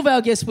 all of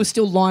our guests were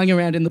still lying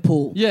around in the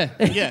pool. Yeah.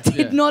 It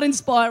did not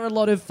inspire a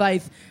lot of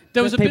faith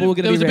There was that people were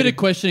going to be a bit ready. of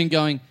questioning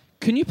going,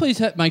 can you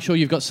please make sure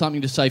you've got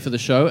something to say for the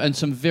show, and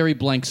some very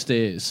blank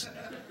stares.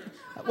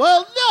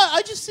 Well, no,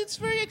 it's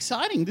very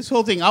exciting, this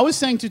whole thing. I was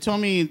saying to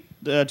Tommy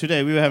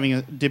today, we were having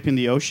a dip in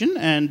the ocean,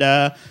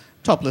 and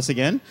topless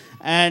again,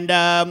 and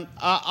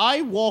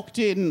I walked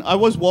in, I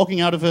was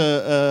walking out of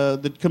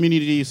the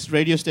community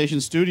radio station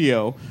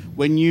studio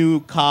when you,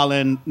 Carl,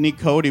 and Nick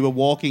Cody were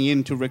walking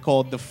in to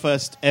record the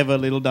first ever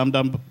Little Dum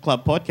Dum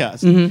Club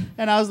podcast. Mm-hmm.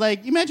 And I was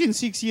like, imagine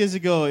 6 years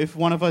ago if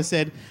one of us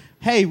said,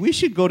 hey, we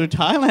should go to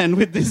Thailand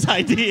with this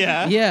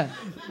idea. Yeah.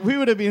 We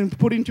would have been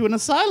put into an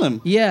asylum.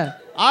 Yeah.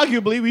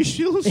 Arguably, we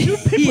should be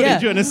put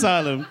into an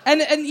asylum.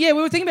 And we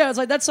were thinking about it. It's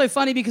like, that's so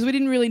funny because we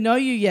didn't really know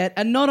you yet.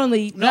 And not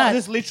only that...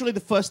 this is literally the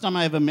first time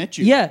I ever met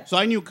you. Yeah. So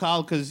I knew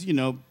Carl because,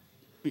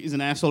 he's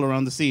an asshole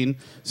around the scene.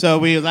 So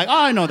we were like,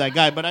 oh, I know that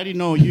guy, but I didn't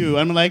know you.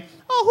 And I'm like,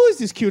 oh, who is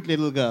this cute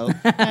little girl?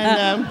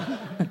 And,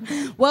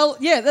 well,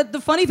 yeah,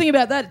 the funny thing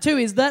about that too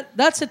is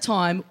that's a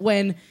time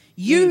when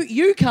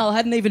you, Carl,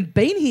 hadn't even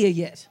been here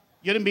yet.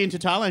 you hadn't been to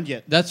Thailand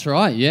yet. That's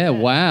right, yeah.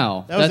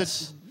 Wow.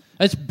 That's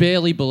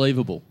barely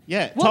believable.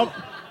 Yeah.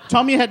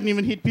 Tommy hadn't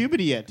even hit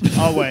puberty yet.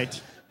 Oh,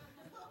 wait.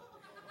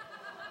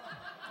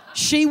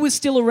 She was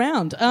still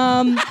around.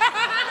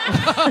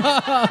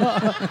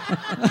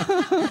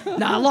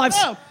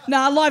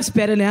 Life's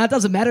better now. It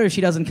doesn't matter if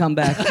she doesn't come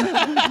back.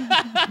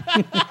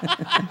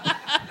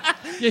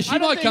 Yeah, she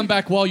might come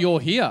back while you're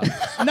here.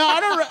 No, I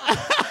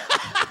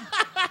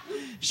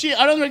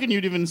don't reckon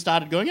you'd even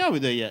started going out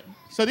with her yet.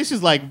 So this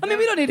is like... I mean,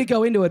 we don't need to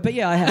go into it, but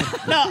yeah, I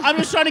have. No, I'm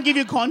just trying to give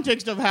you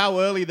context of how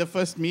early the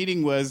first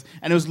meeting was,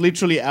 and it was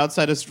literally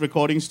outside a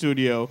recording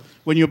studio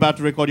when you're about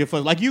to record your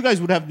first... Like, you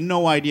guys would have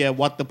no idea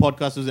what the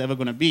podcast was ever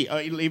going to be,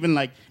 or even,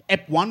 like,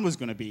 Ep 1 was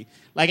going to be.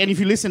 Like, and if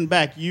you listen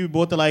back, you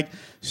both are like,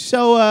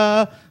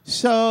 so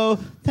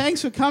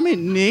thanks for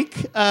coming,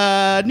 Nick.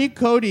 Nick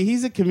Cody,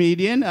 he's a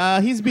comedian.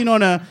 He's been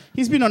on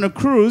a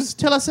cruise.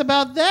 Tell us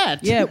about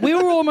that. Yeah, we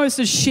were almost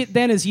as shit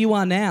then as you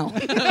are now.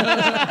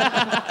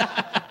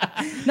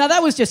 No,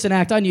 that was just an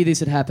act. I knew this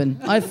had happened.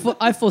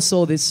 I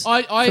foresaw this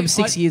from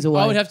 6 years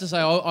away. I would have to say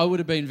I would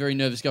have been very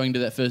nervous going to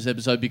that first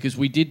episode because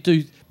we did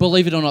do,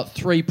 believe it or not,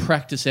 3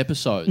 practice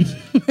episodes.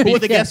 Who were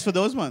the guests for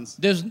those ones?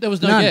 There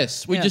was no None.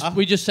 guests.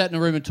 We just sat in a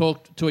room and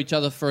talked to each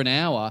other for an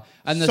hour.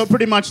 And So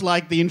pretty much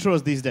like the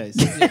intros these days.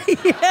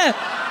 Yeah.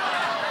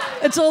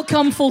 It's all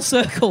come full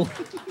circle.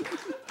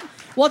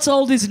 What's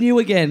old is new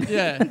again.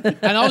 Yeah.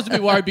 And I was a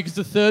bit worried because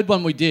the third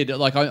one we did,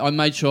 like I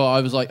made sure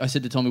I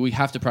said to Tommy, we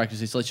have to practice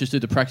this. Let's just do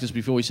the practice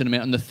before we send them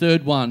out. And the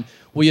third one,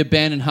 we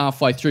abandoned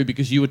halfway through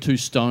because you were too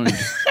stoned.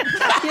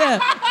 Yeah.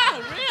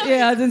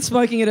 Yeah, I've been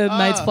smoking at a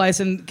mate's place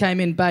and came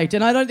in baked.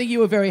 And I don't think you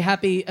were very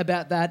happy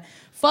about that.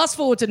 Fast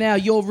forward to now,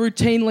 you're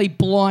routinely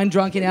blind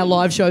drunk in our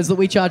live shows that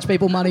we charge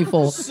people money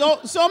for. So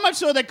much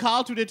so that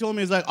Carl today told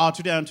me, he's like,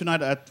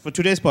 tonight for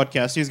today's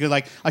podcast, he's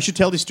like, I should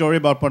tell this story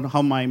about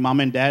how my mom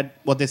and dad,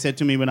 what they said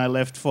to me when I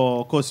left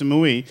for Koh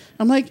Samui.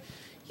 I'm like,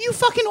 you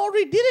fucking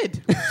already did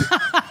it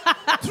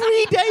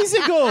 3 days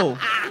ago.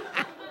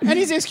 And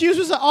his excuse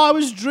was, I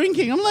was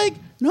drinking. I'm like,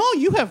 no,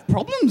 you have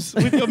problems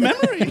with your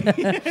memory.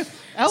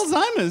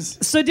 Alzheimer's.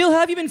 So, Dil, how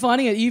have you been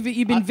finding it?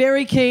 You've been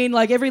very keen.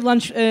 Like every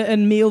lunch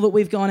and meal that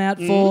we've gone out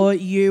for,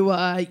 you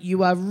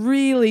are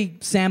really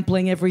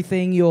sampling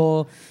everything.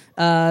 You're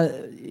what?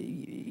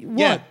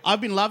 Yeah,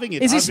 I've been loving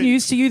it. Is this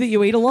news to you that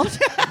you eat a lot?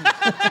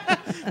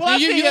 Well,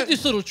 you have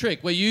this little trick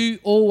where you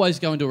always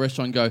go into a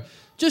restaurant and go,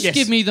 just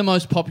give me the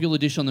most popular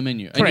dish on the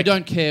menu. Correct. And you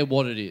don't care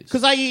what it is.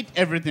 Because I eat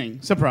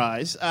everything.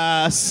 Surprise.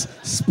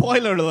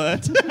 Spoiler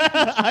alert.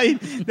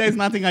 There's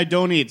nothing I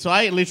don't eat. So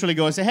I literally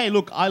go and say, hey,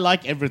 look, I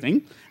like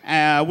everything.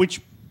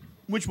 Which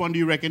one do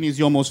you reckon is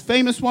your most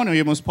famous one or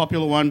your most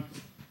popular one?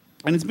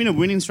 And it's been a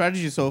winning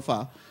strategy so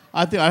far.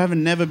 I think I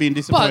haven't never been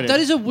disappointed. But that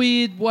is a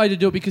weird way to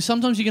do it because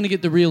sometimes you're going to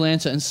get the real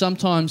answer and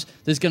sometimes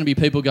there's going to be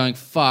people going,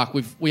 fuck,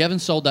 we haven't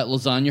sold that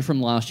lasagna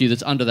from last year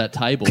that's under that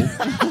table.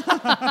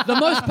 The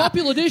most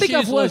popular dish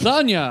is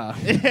lasagna.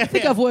 I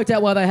think I've worked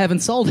out why they haven't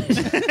sold it.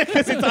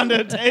 Because it's under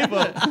a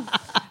table.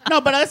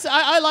 No, but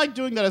I like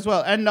doing that as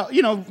well. And,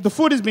 the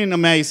food has been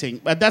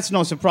amazing, but that's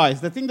no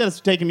surprise. The thing that's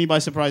taken me by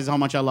surprise is how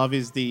much I love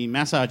is the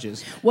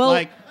massages.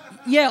 Well...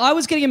 Yeah, I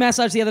was getting a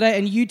massage the other day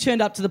and you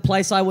turned up to the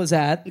place I was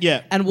at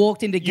and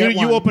walked in to get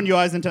one. You opened your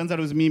eyes and turns out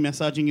it was me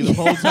massaging you the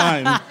whole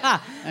time.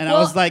 And I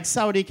was like,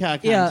 Saudi car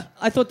cunt. Yeah,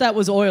 I thought that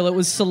was oil. It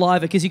was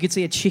saliva because you could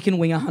see a chicken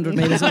wing 100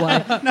 metres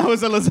away. No, it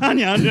was a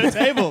lasagna under a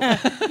table.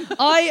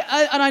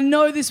 I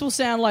know this will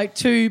sound like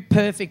too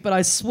perfect, but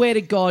I swear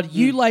to God,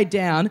 you laid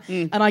down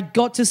and I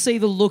got to see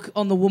the look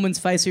on the woman's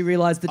face who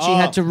realised that she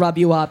had to rub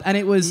you up. And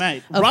it was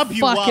you up,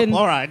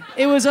 all right.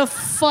 It was a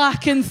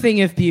fucking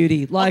thing of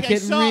beauty. Like,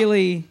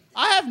 really...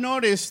 I have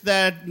noticed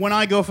that when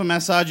I go for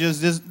massages,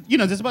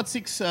 there's about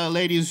 6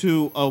 ladies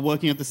who are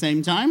working at the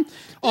same time.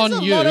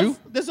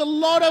 There's a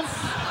lot of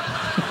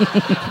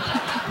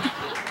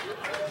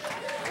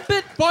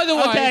By the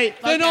way, Okay,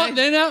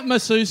 they're not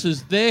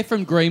masseuses. They're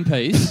from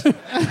Greenpeace.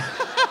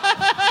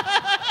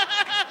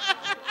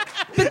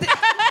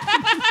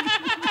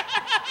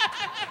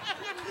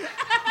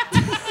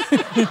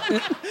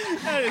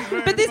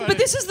 But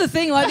this is the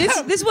thing. Like this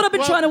is what I've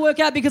been trying to work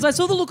out, because I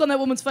saw the look on that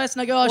woman's face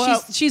and I go, oh,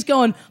 she's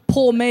going,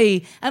 poor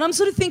me. And I'm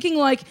sort of thinking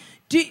like,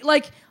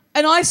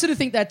 and I sort of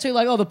think that too,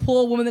 like, oh, the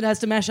poor woman that has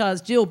to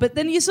massage Jill. But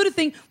then you sort of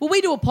think, well, we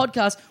do a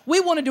podcast.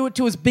 We want to do it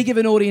to as big of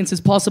an audience as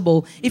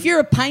possible. If you're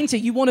a painter,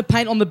 you want to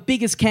paint on the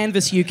biggest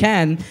canvas you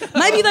can.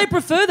 Maybe they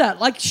prefer that.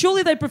 Like,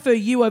 surely they prefer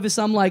you over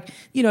some, like,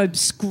 you know,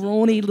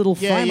 scrawny little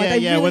frame. Like, they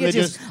really get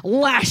just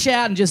lash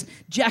out and just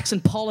Jackson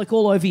Pollock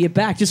all over your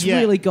back. Just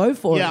really go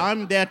for it. Yeah,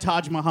 I'm their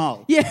Taj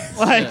Mahal.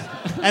 Yeah.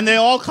 And they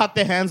all cut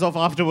their hands off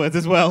afterwards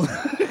as well.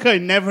 Okay,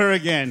 never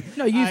again.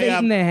 No, you've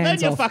eaten their hands off. Learn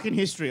your off. fucking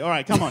history. All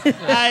right, come on.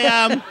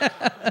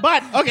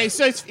 But, okay,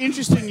 so it's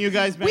interesting you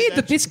guys made Weird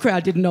that this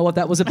crowd didn't know what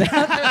that was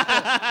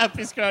about.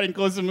 Piss crowd in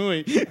Koh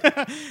Samui.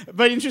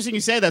 But interesting you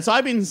say that. So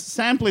I've been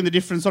sampling the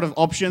different sort of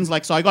options.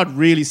 Like, so I got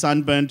really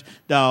sunburnt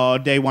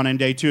day 1 and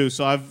day 2.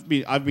 So I've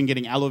been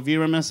getting aloe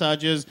vera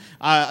massages.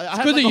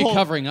 It's good that you're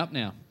covering up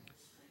now.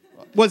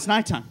 Well, it's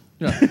nighttime.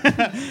 Yeah.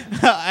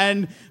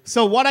 And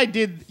so what I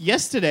did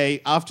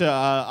yesterday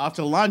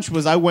after lunch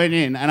was I went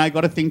in and I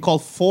got a thing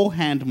called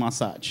forehand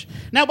massage.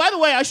 Now, by the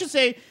way, I should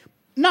say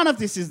none of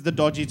this is the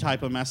dodgy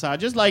type of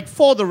massages. Like,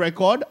 for the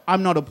record,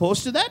 I'm not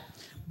opposed to that.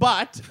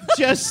 But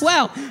just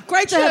wow,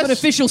 great to have an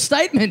official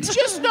statement.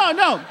 Just no.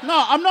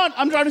 I'm not.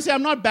 I'm trying to say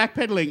I'm not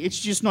backpedaling. It's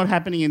just not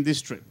happening in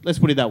this trip. Let's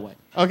put it that way.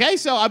 Okay,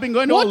 so I've been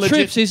going to all legit. What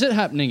trips is it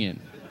happening in?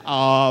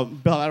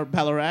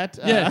 Ballarat.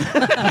 Yeah.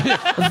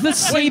 The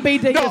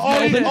CBD of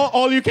Melbourne.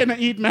 All you can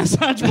eat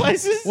massage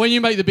places. When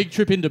you make the big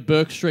trip into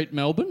Burke Street,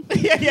 Melbourne.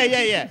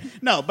 Yeah.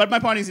 No, but my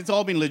point is, it's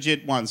all been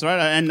legit ones, right?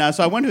 And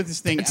so I went with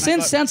this thing. It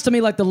sounds to me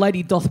like the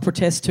lady doth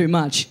protest too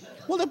much.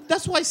 Well,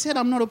 that's why I said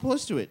I'm not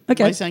opposed to it.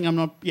 Okay. By saying I'm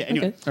not. Yeah.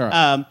 Anyway. Okay. All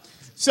right.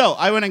 So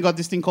I went and got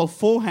this thing called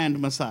forehand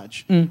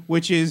massage,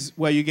 which is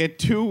where you get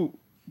two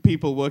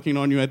people working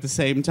on you at the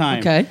same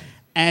time. Okay.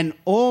 And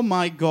oh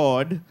my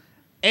God,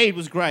 it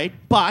was great,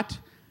 but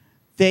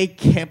they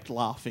kept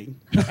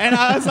laughing. And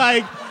I was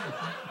like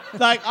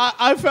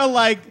I felt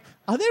like,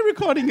 are they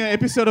recording an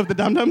episode of the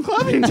Dum Dum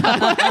Club in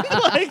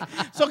Thailand?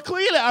 So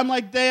clearly, I'm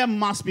like, they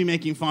must be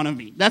making fun of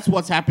me. That's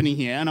what's happening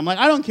here. And I'm like,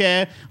 I don't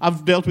care.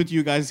 I've dealt with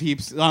you guys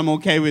heaps. I'm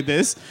okay with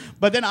this.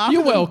 But then after...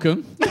 You're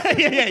welcome.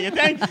 Yeah.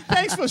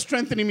 Thanks for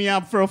strengthening me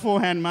up for a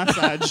forehand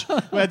massage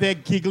where they're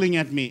giggling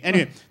at me.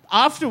 Anyway,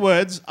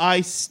 afterwards, I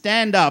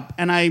stand up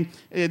and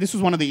this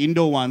was one of the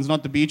indoor ones,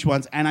 not the beach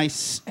ones, and I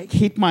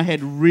hit my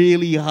head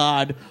really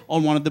hard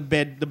on one of the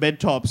bed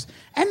tops.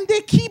 And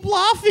they keep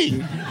laughing,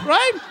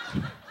 right?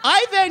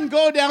 I then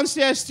go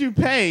downstairs to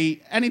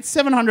pay, and it's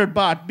 700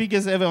 baht,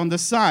 biggest ever on the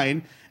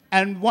sign.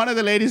 And one of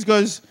the ladies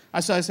goes,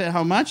 so I said,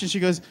 how much? And she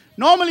goes,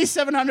 normally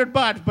 700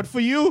 baht, but for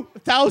you,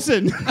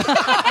 1,000.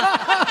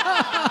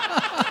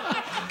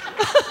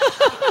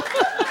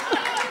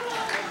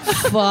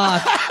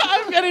 Fuck.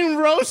 I'm getting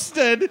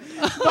roasted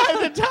by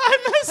the time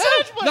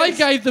massage place. They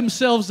gave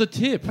themselves a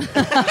tip. No,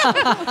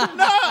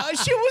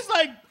 she was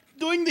like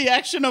doing the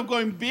action of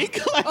going big.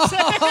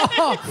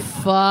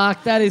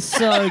 Fuck, that is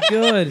so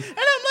good. And I'm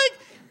like,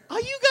 are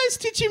you guys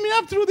stitching me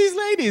up through these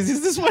ladies?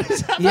 Is this what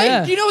is happening?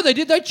 Yeah. Do you know what they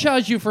did? They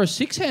charged you for a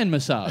 6-hand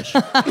massage.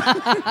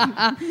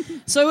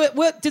 So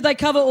did they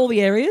cover all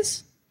the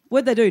areas?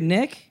 What'd they do?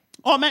 Neck?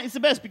 Oh, man, it's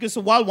the best because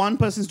so while one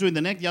person's doing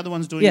the neck, the other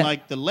one's doing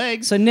like the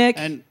legs. So neck.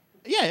 And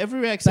yeah,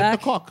 everywhere except back.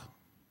 the cock.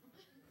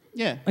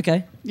 Yeah.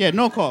 Okay. Yeah,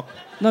 no cock.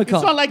 No cock.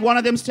 It's not like one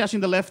of them's touching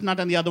the left nut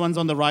and the other one's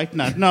on the right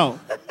nut. No.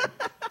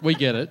 We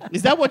get it.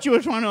 Is that what you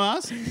were trying to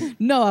ask?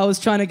 No, I was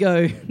trying to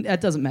go,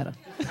 it doesn't matter.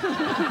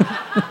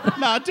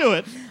 No, do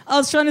it. I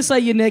was trying to say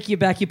your neck, your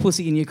back, your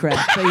pussy, and your crack.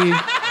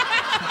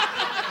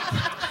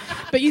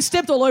 But you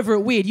stepped all over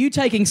it weird. You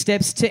taking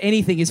steps to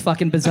anything is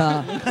fucking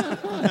bizarre.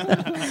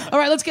 All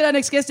right, let's get our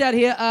next guest out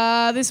here.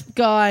 This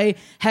guy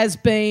has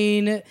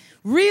been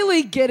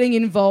really getting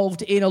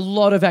involved in a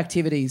lot of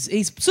activities.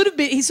 He's sort of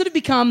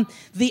become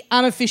the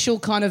unofficial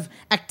kind of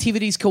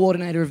activities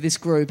coordinator of this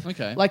group.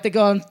 Okay. Like the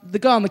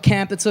guy on the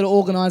camp that's sort of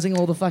organising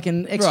all the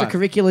fucking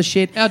extracurricular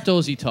shit.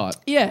 Outdoorsy type.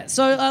 Yeah,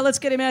 so let's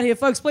get him out here,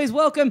 folks. Please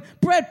welcome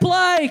Brett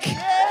Blake.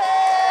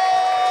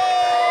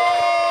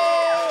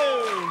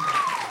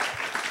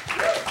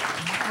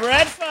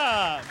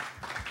 Bradford.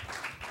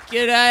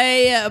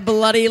 G'day,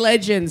 bloody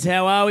legends.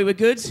 How are we? We're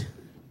good?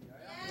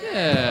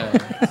 Yeah.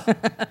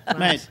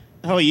 Mate,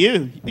 how are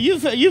you?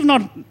 You've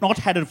not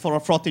had it for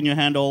a froth in your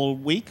hand all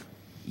week?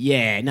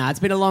 Yeah, it's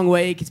been a long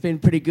week. It's been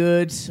pretty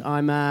good.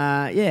 I've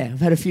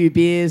had a few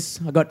beers.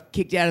 I got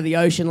kicked out of the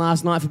ocean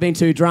last night for being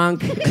too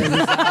drunk.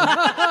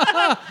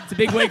 It's a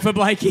big week for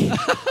Blakey.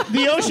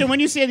 The ocean, when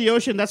you say the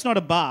ocean, that's not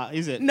a bar,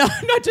 is it? No,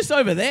 not just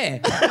over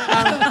there.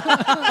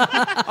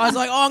 I was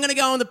like, I'm going to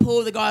go in the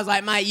pool. The guy's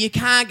like, mate, you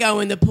can't go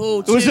in the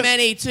pool. Too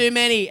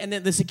many. And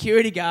then the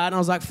security guard, and I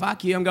was like,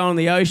 fuck you, I'm going in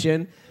the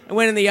ocean. I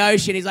went in the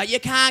ocean. He's like, you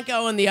can't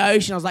go in the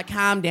ocean. I was like,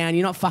 calm down.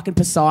 You're not fucking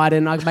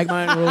Poseidon. I can make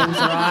my own rules,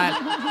 all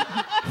right?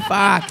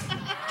 Fuck.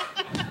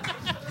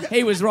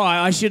 He was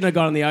right. I shouldn't have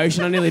got in the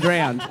ocean. I nearly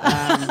drowned.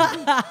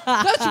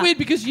 That's weird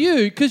because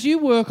you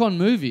work on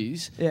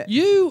movies. Yeah.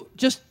 You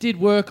just did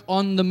work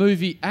on the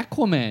movie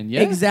Aquaman,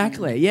 yeah?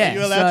 Exactly, yeah. Are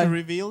you allowed to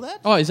reveal that?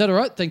 Oh, is that all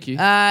right? Thank you.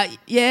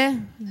 Yeah.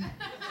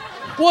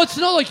 Well, it's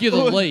not like you're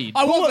the lead.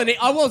 I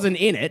wasn't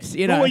in it,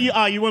 you know. Who were you?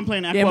 You weren't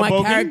playing Aqua Yeah, my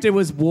Bogan? character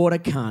was water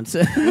cunt.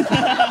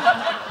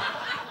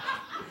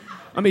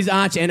 I'm his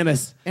arch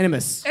enemies.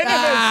 Enemies!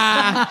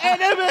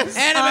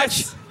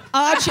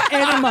 Arch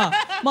enema.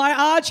 My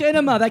arch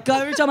enema. That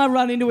guy, every time I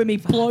run into him, he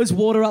blows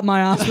water up my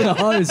ass with a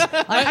hose.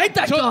 I hate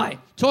that guy.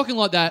 Talking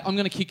like that, I'm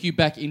going to kick you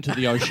back into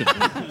the ocean.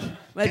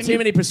 I had too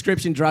many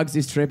prescription drugs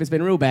this trip. It's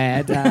been real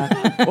bad.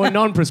 Or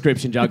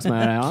non-prescription drugs, may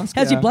I ask.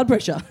 How's your blood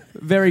pressure?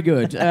 Very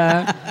good.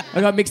 I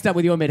got mixed up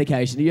with your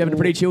medication. Are you having a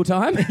pretty chill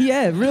time?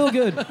 Yeah, real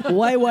good.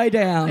 Way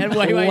down. And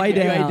way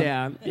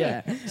down.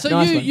 Yeah. So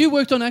Nice one. you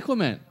worked on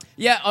Aquaman.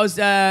 Yeah, I was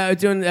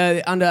doing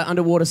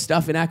underwater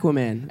stuff in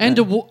Aquaman.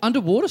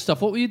 Underwater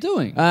stuff, what were you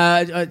doing?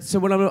 So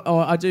when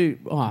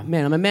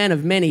I'm a man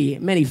of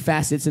many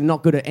facets and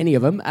not good at any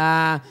of them.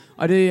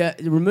 I do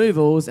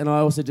removals and I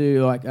also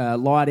do like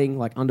lighting,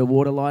 like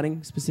underwater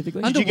lighting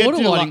specifically. Did you get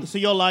Underwater to, lighting. so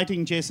you're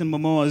lighting Jason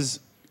Momoa's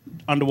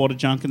underwater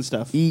junk and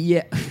stuff?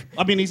 Yeah.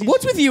 I mean, he's...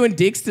 What's with you and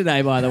dicks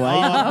today, by the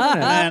way?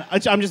 Man,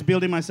 I'm just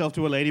building myself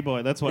to a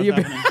ladyboy. That's what's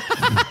happening.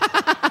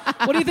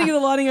 What do you think of the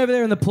lighting over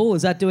there in the pool?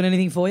 Is that doing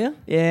anything for you?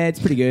 Yeah, it's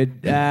pretty good.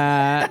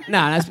 Yes,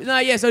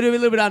 I do a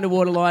little bit of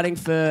underwater lighting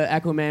for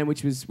Aquaman,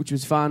 which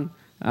was fun.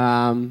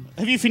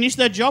 Have you finished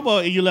that job, or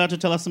are you allowed to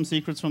tell us some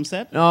secrets from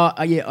set?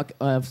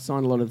 I've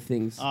signed a lot of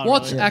things. Oh,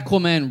 What's really?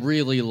 Aquaman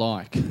really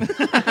like?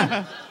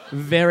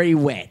 Very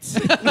wet.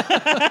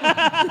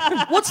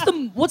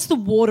 What's the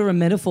water a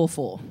metaphor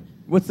for?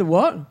 What's the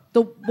what?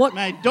 The what?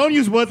 Mate, don't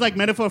use words like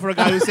metaphor for a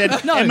guy who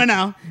said No. Emma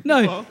now.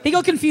 No, he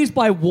got confused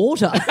by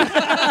water. One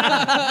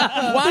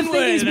the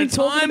thing he's been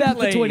talking about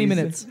for 20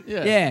 minutes.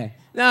 Yeah.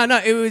 No,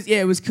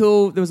 it was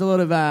cool. There was a lot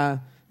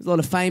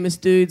of famous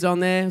dudes on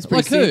there. It was pretty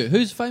Like sick. who?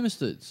 Who's famous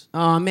dudes?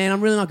 Oh man, I'm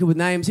really not good with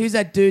names. Who's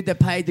that dude that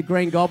paid the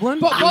Green Goblin?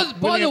 By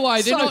the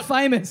way, they're So not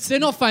famous. They're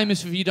not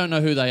famous if you don't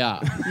know who they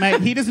are.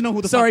 Mate, he doesn't know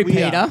who the Sorry, fuck we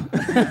Peter.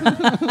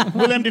 are.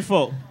 Willem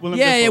Dafoe.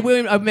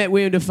 I've met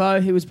William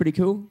Dafoe. He was pretty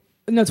cool.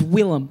 No, it's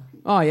Willem.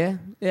 Oh yeah.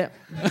 Yeah,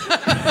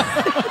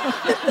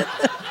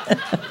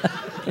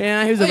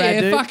 he was a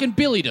bad dude. Fucking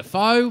Billy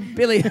Defoe.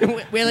 Billy.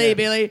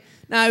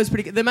 No, it was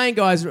pretty good. The main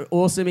guy's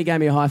awesome. He gave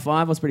me a high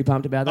five. I was pretty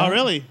pumped about that. Oh,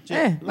 really?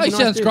 Yeah. He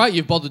sounds great.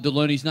 You've bothered to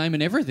learn his name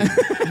and everything.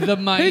 The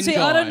main Who's he?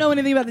 guy. I don't know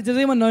anything about this. Does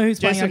anyone know who's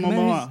Jason playing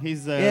Aquaman? Momoa.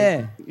 He's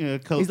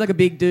He's like a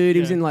big dude. He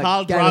was in like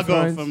Khal Game of Drago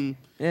Thrones. from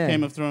Yeah.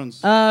 Game of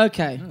Thrones.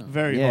 Okay.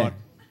 Very Yeah. hot.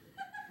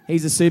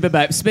 He's a super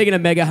babe. Speaking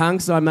of mega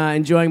hunks, I'm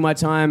enjoying my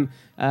time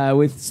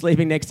with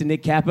sleeping next to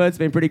Nick Capper. It's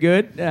been pretty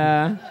good.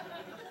 I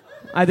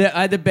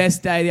had the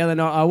best day the other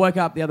night. I woke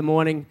up the other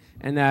morning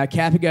and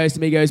Capper goes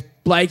to me,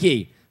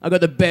 Blakey, I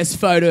got the best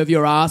photo of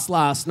your ass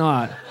last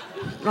night.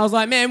 And I was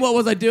like, man, what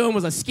was I doing?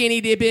 Was I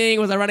skinny dipping?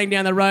 Was I running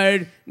down the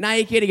road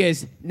naked? He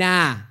goes,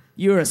 nah,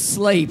 you were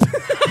asleep.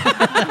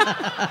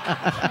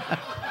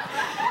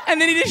 And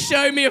then he just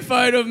showed me a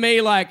photo of me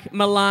like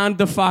Milan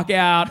the fuck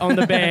out on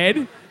the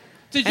bed.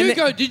 Did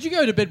you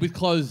go to bed with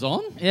clothes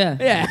on? Yeah.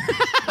 Yeah.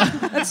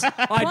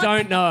 I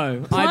don't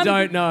know.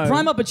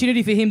 Prime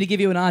opportunity for him to give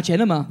you an arch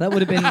enema. That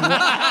would have been.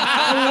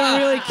 That would have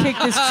really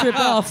kicked this trip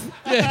off.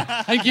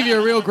 Yeah, and give you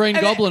a real green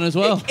goblin as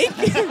well.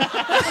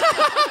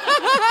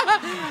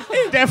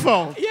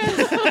 Defo.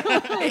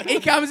 He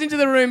comes into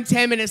the room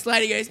 10 minutes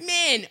later. He goes,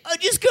 man, I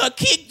just got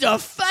kicked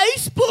off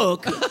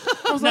Facebook.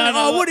 I was like,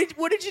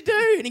 what did you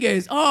do? And he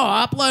goes,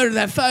 I uploaded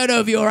that photo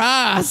of your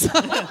ass.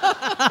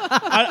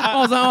 I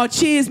was like,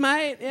 cheers,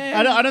 mate. Yeah.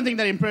 I don't think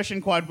that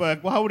impression quite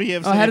worked. Well, how would he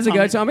have said How does it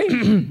go,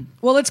 Tommy?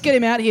 Well, let's get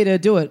him out here to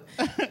do it.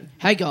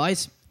 Hey,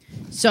 guys.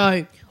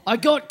 So, I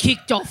got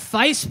kicked off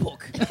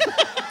Facebook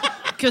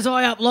because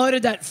I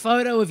uploaded that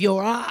photo of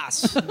your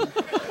ass.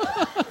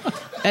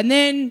 And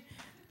then,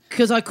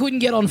 because I couldn't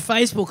get on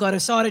Facebook, I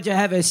decided to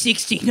have a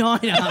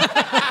 69er.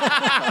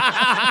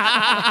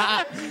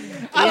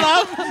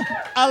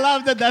 I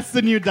love that that's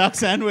the new duck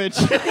sandwich.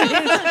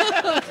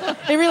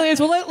 It really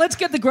is. Well, let's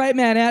get the great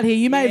man out here.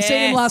 You may have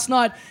seen him last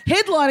night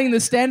headlining the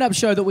stand-up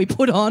show that we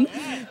put on.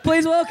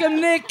 Please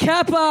welcome Nick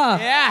Capper.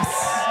 Yes.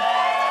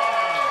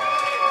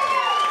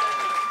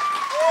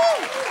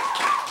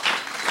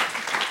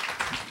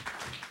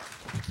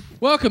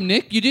 Welcome,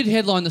 Nick. You did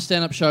headline the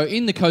stand-up show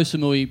in the Koh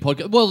Samui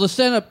podcast. Well, the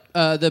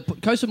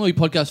Koh Samui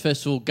Podcast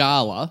Festival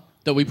gala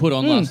that we put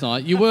on last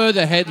night. You were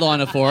the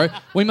headliner for it.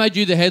 We made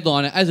you the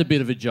headliner as a bit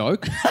of a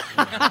joke.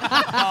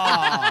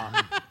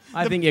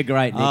 I think you're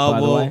great, Nick, by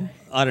the way.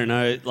 I don't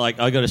know. Like,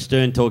 I got a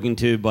stern talking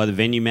to by the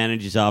venue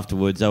managers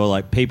afterwards. They were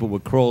like, people were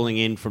crawling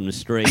in from the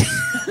streets.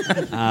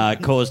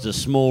 Caused a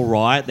small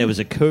riot. There was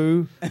a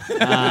coup. They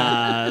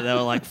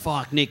were like,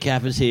 fuck, Nick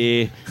Capper's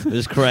here. It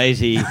was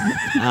crazy.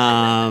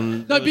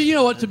 No, but you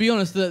know what? To be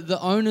honest, the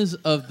owners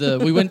of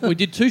we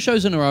did 2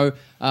 shows in a row.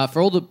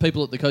 for all the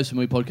people at the Koh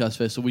Samui Podcast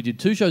Festival, we did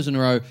 2 shows in a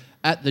row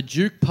at the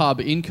Duke Pub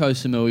in Koh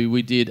Samui.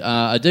 We did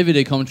a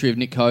DVD commentary of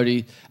Nick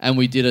Cody, and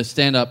we did a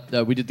stand-up.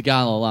 We did the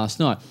gala last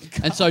night,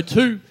 and so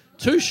two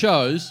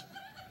shows.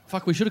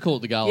 Fuck, we should have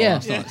called it the gala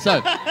last night.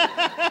 So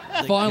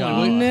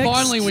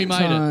finally we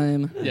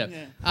made it.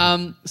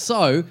 Yeah.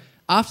 So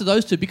after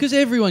those 2, because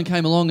everyone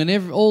came along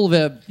and all of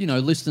our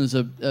listeners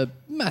are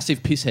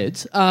massive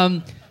pissheads.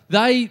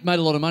 They made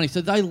a lot of money,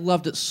 so they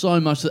loved it so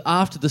much that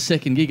after the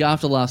second gig,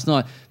 after last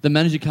night, the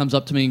manager comes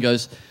up to me and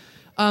goes,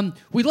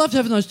 "We loved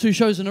having those 2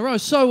 shows in a row.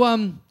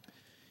 So,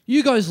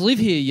 you guys live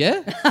here,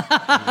 yeah?"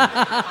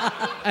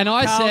 and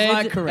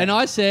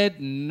I said,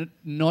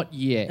 "Not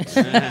yet."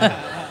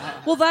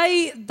 Well,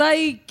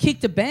 they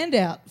kicked a band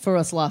out for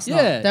us last night.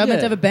 Yeah, They were meant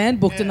to have a band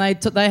booked, and they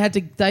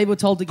were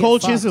told to get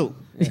Cold fucked. Chisel.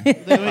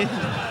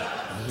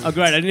 Oh,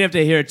 great. I didn't have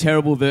to hear a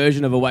terrible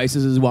version of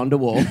Oasis's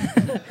Wonderwall.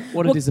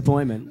 What a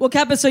disappointment. Well,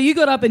 Kappa, so you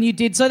got up and you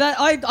did. So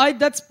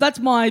that's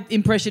my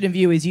impression of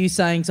you, is you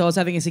saying, so I was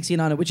having a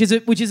 69er, which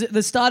is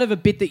the start of a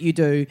bit that you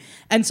do.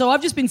 And so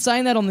I've just been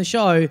saying that on the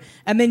show,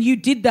 and then you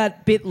did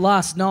that bit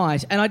last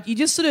night, and you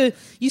just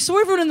you saw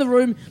everyone in the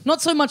room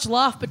not so much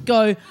laugh, but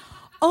go,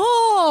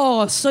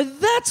 "Oh, so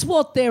that's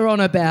what they're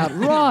on about,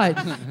 right?"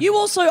 You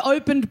also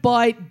opened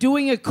by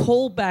doing a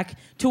callback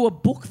to a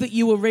book that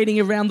you were reading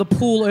around the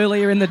pool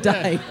earlier in the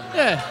day.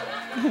 Yeah.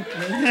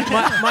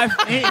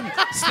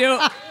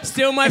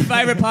 Still my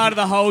favourite part of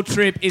the whole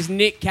trip is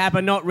Nick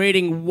Kappa not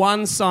reading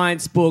one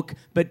science book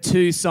but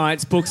 2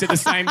 science books at the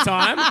same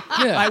time.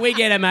 Yeah. Like, we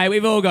get it, mate.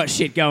 We've all got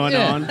shit going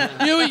on.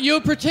 You were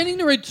pretending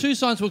to read 2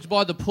 science books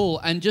by the pool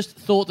and just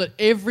thought that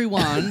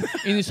everyone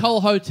in this whole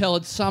hotel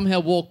had somehow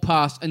walked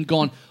past and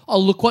gone, "Oh,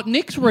 look what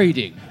Nick's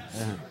reading."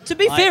 To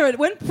be fair, it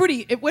went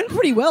pretty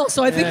well,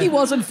 so I think he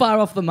wasn't far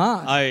off the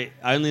mark. I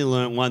only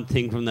learnt one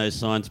thing from those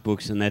science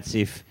books, and that's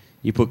if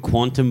you put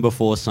quantum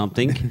before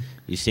something,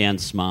 you sound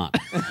smart.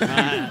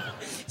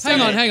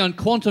 Hang on.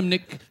 Quantum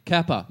Nick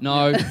Kappa.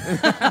 No.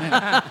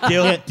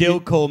 Dill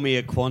called me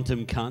a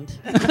quantum cunt.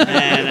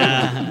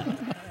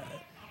 And,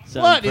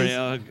 so What I'm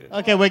is...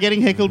 Okay, we're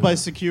getting heckled by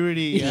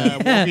security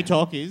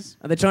walkie-talkies.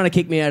 Are they trying to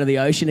kick me out of the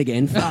ocean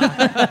again?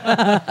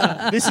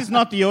 Fuck. This is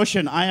not the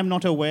ocean. I am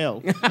not a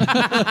whale.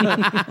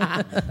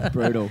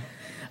 Brutal.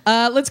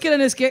 Let's get our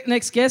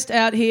next guest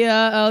out here.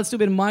 Let's do a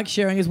bit of mic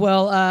sharing as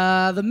well.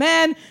 The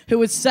man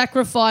who has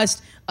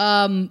sacrificed,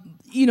 the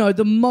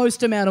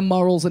most amount of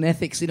morals and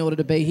ethics in order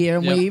to be here,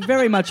 and we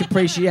very much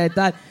appreciate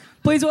that.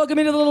 Please welcome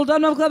into the Little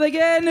Dum Dum Club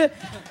again, Nick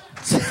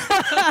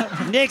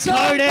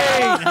Cody!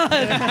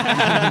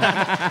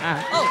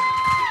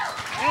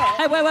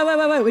 Hey,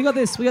 wait. We got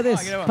this.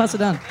 Pass it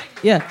down.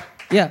 Yeah.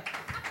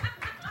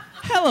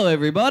 Hello,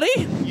 everybody.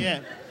 Yeah.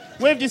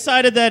 We've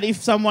decided that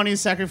if someone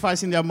is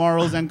sacrificing their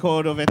morals and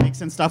code of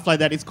ethics and stuff like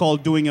that, it's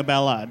called doing a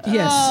ballad.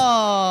 Yes.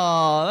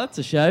 Oh, that's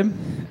a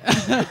shame.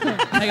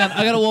 Hang on,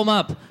 I gotta warm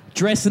up.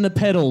 Dress in the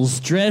pedals.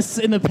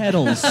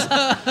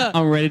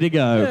 I'm ready to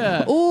go.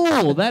 Yeah.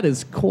 Oh, that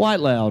is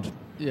quite loud.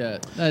 Yeah,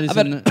 that is.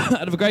 I've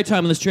had a great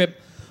time on this trip.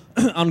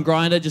 On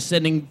Grindr, just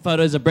sending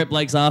photos of Brett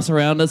Blake's ass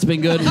around. That's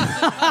been good.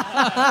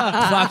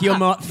 Fuck, your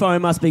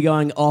phone must be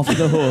going off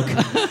the hook.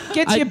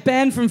 Gets you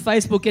banned from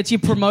Facebook, gets you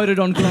promoted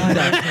on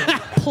Grindr.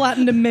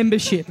 Platinum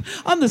membership.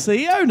 I'm the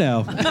CEO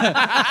now.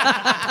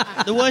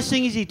 The worst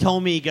thing is he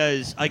told me, he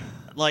goes,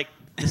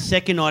 the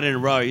second night in a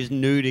row, he's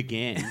nude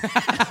again.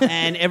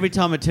 And every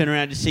time I turn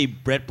around to see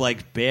Brett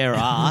Blake's bare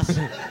ass,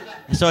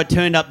 so I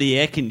turned up the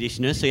air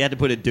conditioner, so he had to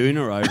put a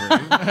doona over him.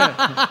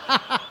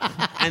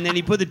 And then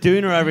he put the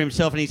doona over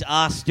himself, and his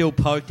ass still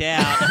poked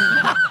out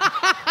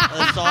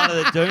the side of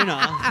the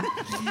doona.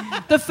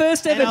 The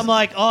first ever. And I'm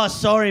like, "Oh,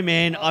 sorry,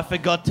 man, I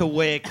forgot to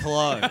wear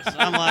clothes."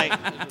 I'm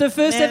like, the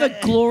first ever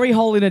glory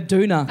hole in a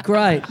doona.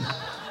 Great.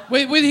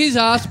 With his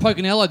ass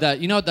poking out like that,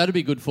 you know what that'd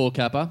be good for,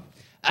 Kappa?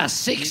 A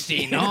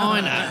 69er.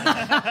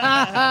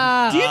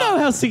 Do you know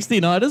how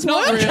 69ers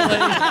Not work? really.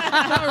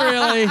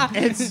 Not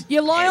really.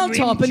 You lie on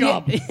top and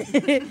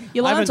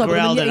you lie I on top haven't and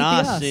growled then an you eat the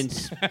ass ass.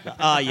 since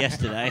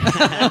yesterday.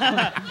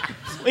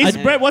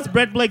 What's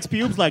Brett Blake's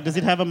pubes like? Does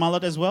it have a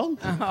mullet as well?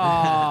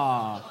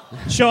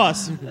 Show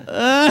us.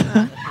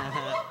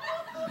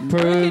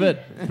 Prove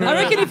it. I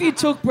reckon if you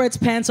took Brett's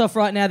pants off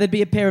right now, there'd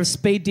be a pair of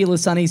speed dealer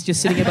sunnies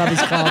just sitting above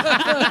his cock.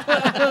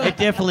 It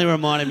definitely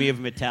reminded me of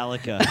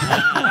Metallica.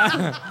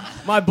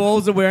 My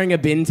balls are wearing a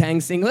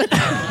Bintang singlet.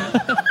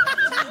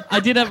 I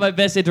did have my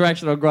best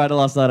interaction on Grindr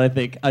last night, I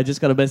think. I just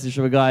got a message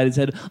from a guy and he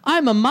said,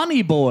 "I'm a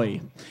money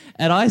boy."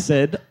 And I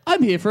said,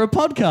 "I'm here for a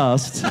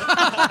podcast."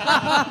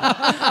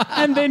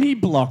 And then he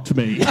blocked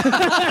me.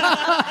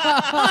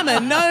 I'm a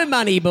no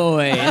money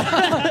boy.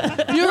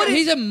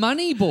 He's a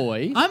money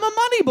boy. I'm a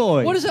money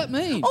boy. What does that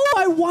mean? Oh,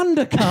 I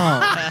wonder,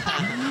 Carl.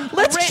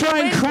 Let's try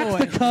and crack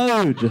the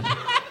code.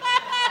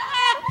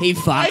 He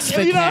fucks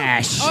for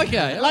cash.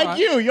 Okay, all Like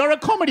right. you're a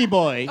comedy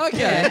boy.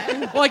 Okay.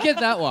 Well, I get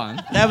that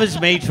one. That was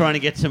me trying to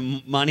get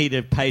some money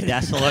to pay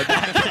Dassolo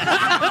back.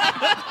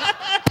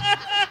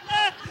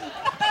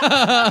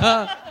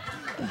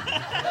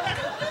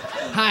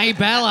 Hey,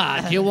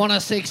 Ballard, you want a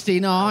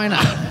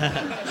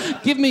 69er?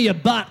 Give me your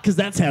butt, because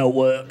that's how it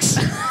works.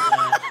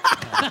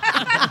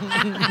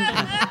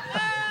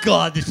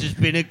 God, this has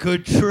been a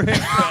good trip.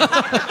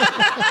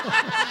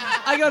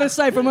 I got to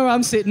say, from where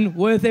I'm sitting,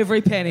 worth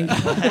every penny.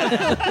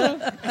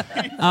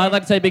 I'd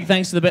like to say big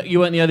thanks to You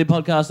Weren't the Only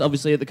podcast,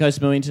 obviously, at the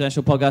Coast Mill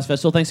International Podcast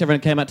Festival. Thanks to everyone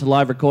who came out to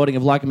live recording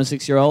of Like I'm a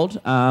 6-Year-Old.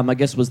 I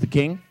guess was the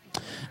king.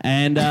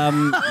 And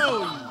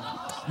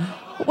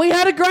we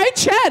had a great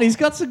chat. He's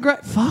got some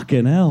great...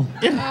 Fucking hell.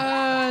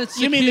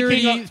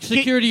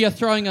 Security are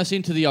throwing us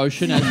into the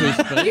ocean as we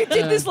speak. You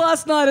did this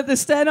last night at the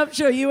stand-up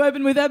show. You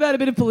opened with about a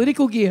bit of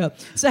political gear.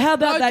 So how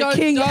about that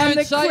king and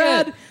the say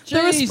crowd? it.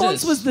 The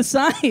response Jesus. was the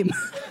same.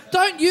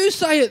 Don't you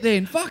say it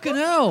then. Fucking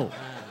hell.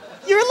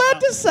 You're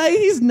allowed to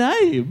say his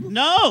name.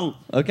 No.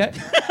 Okay.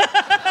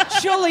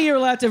 Surely you're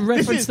allowed to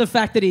reference the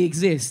fact that he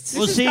exists.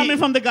 This is coming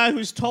from the guy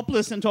who's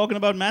topless and talking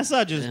about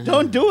massages.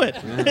 Don't do it.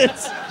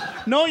 It's,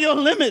 know your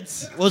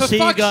limits. We'll For see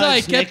you fuck's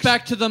guys sake, get next.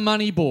 back to the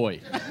money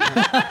boy.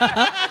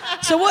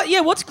 So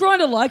what's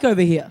Grindr like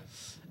over here?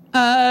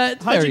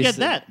 How'd you get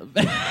that?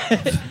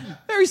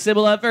 Very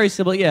similar.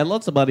 Yeah,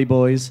 lots of money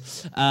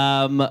boys.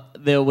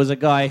 There was a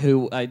guy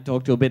who I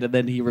talked to a bit, and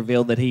then he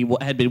revealed that he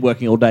had been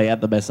working all day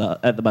at the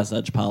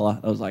massage parlour.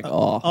 I was like,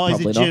 Oh, is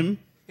probably it not. Jim?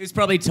 He was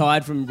probably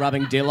tired from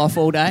rubbing dill off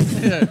all day.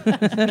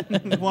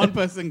 One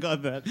person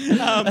got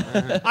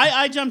that.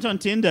 I jumped on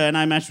Tinder and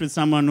I matched with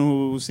someone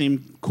who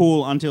seemed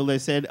cool until they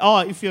said, "Oh,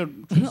 if you're..."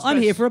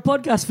 I'm here for a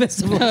podcast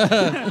festival.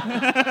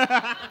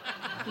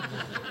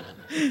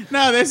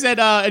 No, they said,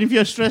 and if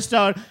you're stressed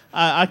out,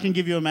 I can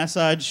give you a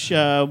massage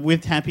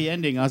with happy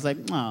ending. I was like,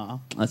 "Aw."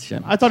 That's a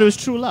shame. I thought it was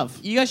true love.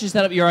 You guys should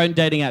set up your own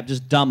dating app,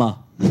 just dumber.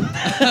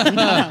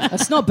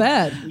 That's not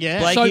bad.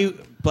 Yeah.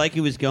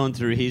 Blakey was going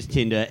through his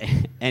Tinder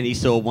and he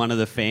saw one of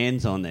the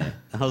fans on there.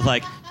 I was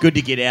like, good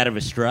to get out of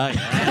Australia.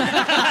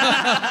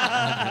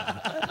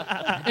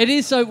 It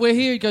is. So we're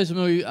here at Goes to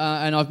Moo,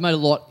 and I've made a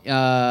lot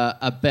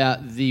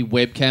about the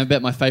webcam,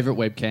 about my favourite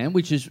webcam,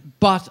 which is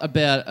but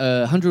about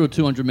 100 or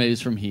 200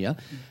 metres from here.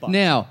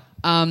 Now,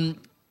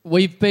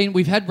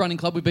 we've had Running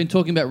Club. We've been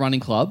talking about Running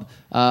Club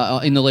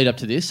in the lead up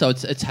to this, so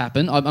it's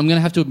happened. I'm going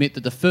to have to admit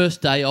that the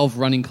first day of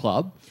Running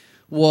Club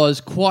was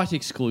quite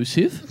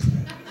exclusive.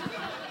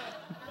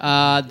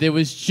 There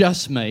was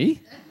just me,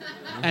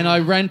 and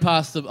I went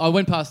past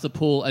the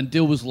pool, and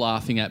Dill was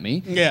laughing at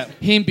me. Yeah.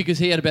 Him because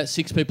he had about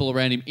 6 people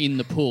around him in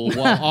the pool,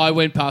 while I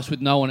went past with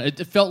no one.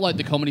 It felt like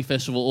the comedy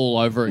festival all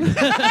over again.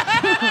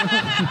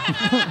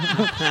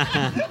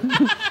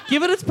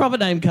 Give it its proper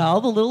name,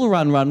 Carl. The Little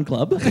Run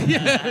Club.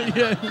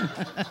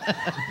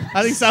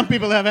 I think some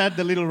people have had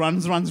the little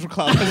runs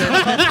club.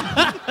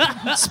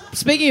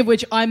 Speaking of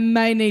which, I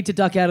may need to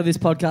duck out of this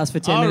podcast for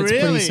 10 Oh, minutes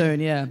really? pretty soon,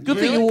 yeah. Good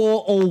thing you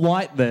wore all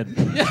white then.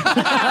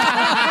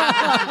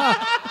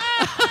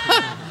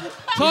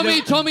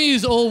 Tommy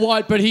is all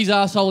white, but his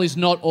arsehole is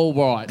not all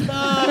white.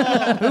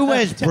 Who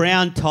wears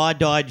brown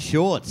tie-dyed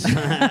shorts?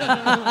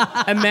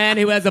 A man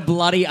who has a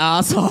bloody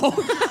asshole.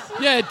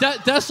 Yeah,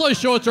 Daslow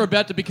shorts are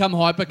about to become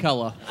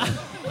hypercolour.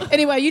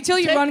 Anyway, you tell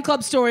your Run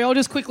Club story. I'll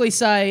just quickly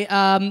say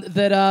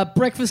that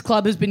Breakfast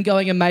Club has been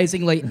going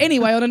amazingly.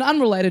 Anyway, on an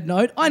unrelated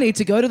note, I need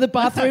to go to the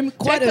bathroom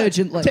quite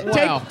urgently.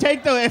 Wow.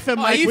 Take the FM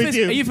mic with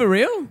you. Are you for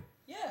real?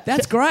 Yeah.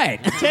 That's great.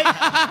 Hang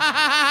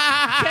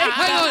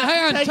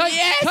on.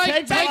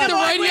 Take the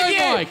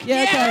radio mic.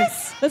 Yeah, okay.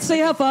 Let's see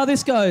how far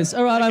this goes.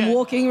 All right, I'm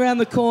walking around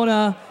the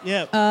corner.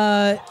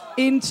 Yeah.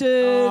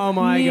 Into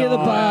my near the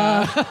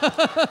bar.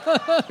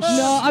 God.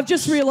 No, I've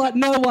just realised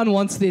no one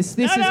wants this.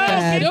 This is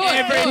bad.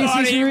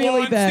 This is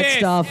really bad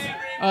stuff.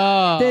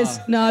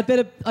 I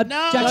better.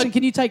 Jackson,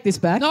 can you take this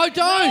back? No,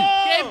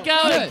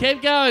 don't.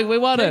 Keep going. We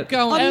want it.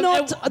 I'm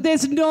not. I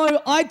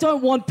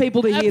don't want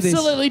people to hear this.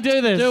 Absolutely do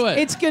this. Do it.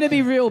 It's going to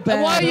be real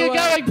bad. Why are you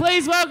going?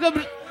 Please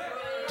welcome.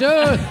 Do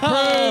it.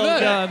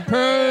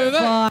 Prove it.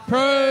 Fuck.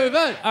 Prove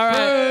it. All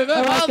right. Prove it.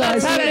 All right,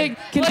 guys. happening.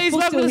 Can Please people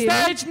welcome to the still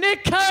hear? stage,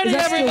 Nick Cody, Is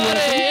that still everybody.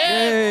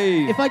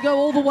 working? Yeah. If I go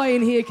all the way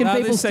in here, can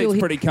people still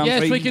hear?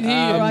 Yes, we can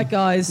hear you. All right,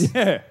 guys.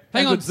 Yeah.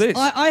 Hang on.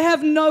 I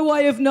have no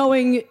way of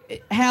knowing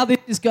how this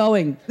is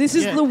going. This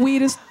is the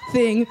weirdest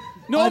thing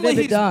I've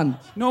ever done.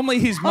 Normally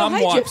his Oh, mum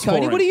hey, Jeff wipes for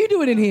Cody, him. what are you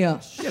doing in here?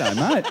 G'day,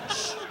 mate.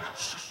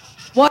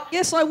 What?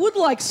 Yes, I would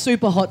like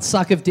super hot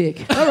suck of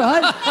dick. All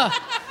right.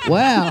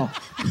 Wow.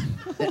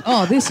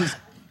 Oh, this is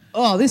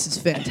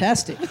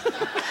fantastic.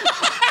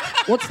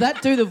 What's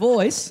that? Do the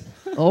voice.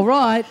 All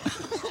right.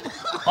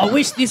 I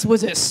wish this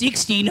was a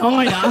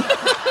 69er.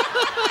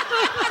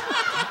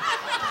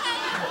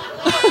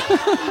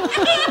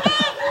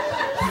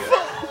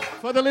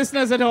 For the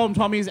listeners at home,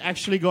 Tommy's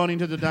actually gone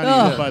into the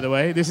dining room, by the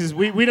way. This is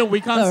we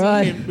can't All see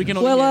right. him. We can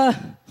only hear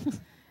him.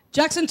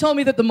 Jackson told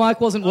me that the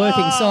mic wasn't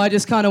working, so I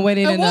just kind of went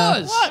in It and...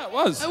 was. It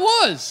was. It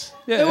was.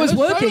 It was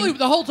working. Totally,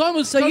 the whole time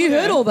was. So you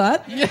heard all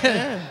that?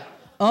 Yeah.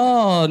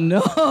 Oh,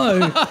 no.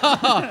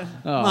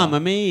 Mamma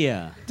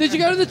mia. Did you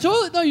go to the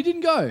toilet? No, you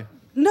didn't go.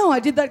 No, I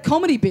did that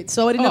comedy bit,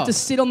 so I didn't have to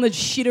sit on the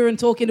shitter and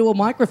talk into a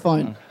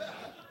microphone.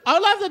 I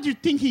love that you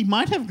think he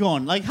might have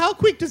gone. Like, how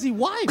quick does he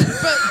wipe?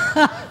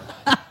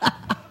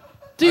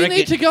 Do you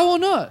need to go or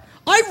not?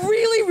 I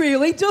really,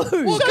 really do.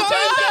 Well, go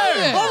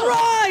there. All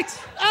right.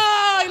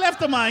 I left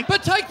the mic.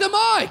 But take the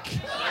mic.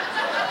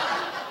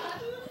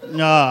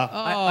 No.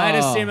 I had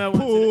a simmer.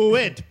 Poo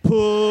it.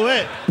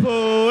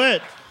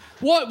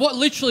 What?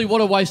 Literally,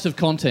 what a waste of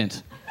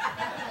content.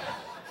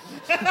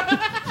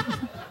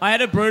 I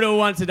had a brutal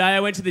one today. I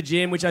went to the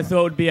gym, which I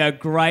thought would be a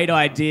great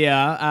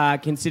idea,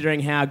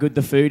 considering how good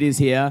the food is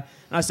here.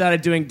 And I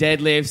started doing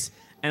deadlifts,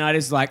 and I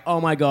just like,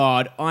 oh my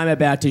God, I'm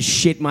about to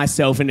shit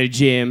myself in a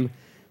gym.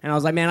 And I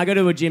was like, man, I go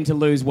to a gym to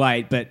lose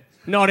weight, but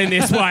not in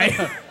this way.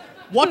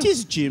 What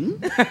is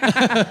gym?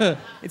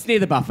 It's near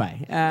the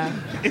buffet.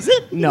 Is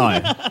it? No.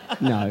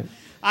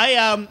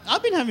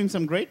 I've been having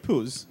some great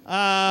poos.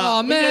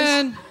 Oh,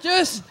 man.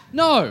 Just,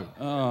 no.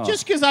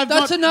 Just because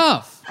That's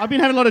enough. I've been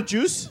having a lot of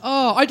juice.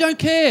 Oh, I don't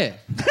care.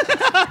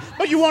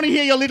 But you want to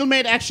hear your little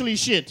mate actually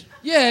shit.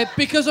 Yeah,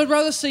 because I'd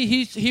rather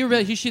hear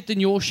about his shit than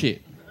your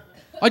shit.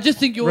 I just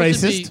think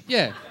yours would be... Racist?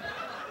 Yeah.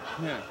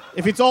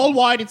 If it's all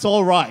white, it's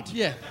all right.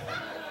 Yeah.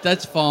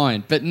 That's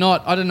fine, but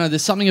not... I don't know,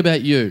 there's something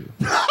about you.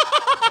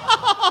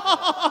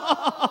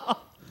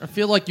 I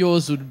feel like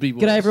yours would be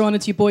worse. G'day, everyone.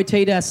 It's your boy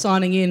T-Das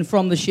signing in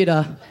from the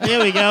shitter.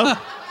 There we go.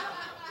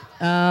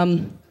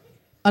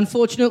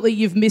 Unfortunately,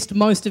 you've missed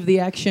most of the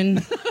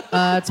action.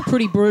 It's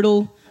pretty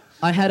brutal.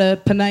 I had a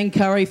Penang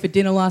curry for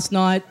dinner last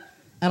night,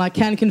 and I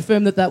can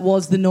confirm that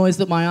was the noise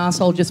that my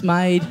asshole just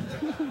made.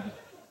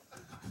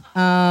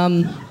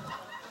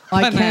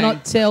 I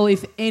cannot tell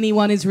if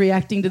anyone is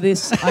reacting to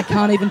this. I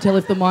can't even tell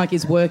if the mic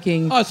is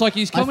working. Oh, it's like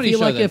his comedy I feel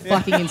show like then. a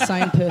fucking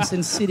insane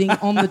person sitting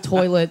on the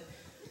toilet,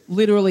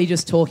 literally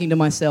just talking to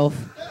myself.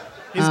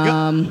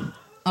 I'm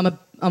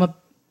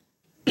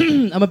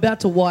about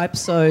to wipe,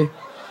 so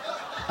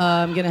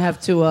I'm gonna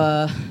have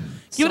to.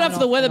 Give it up for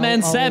the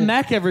weatherman, Sam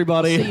Mack,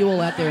 everybody. See you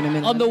all out there in a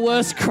minute. On the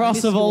worst cross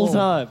Miss of you all all.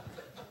 time.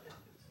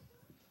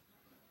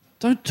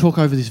 Don't talk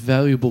over this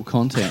valuable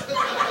content.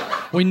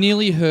 We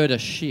nearly heard a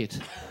shit.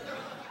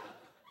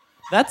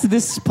 That's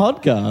this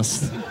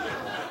podcast.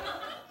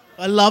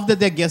 I love that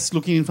they're guests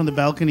looking in from the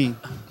balcony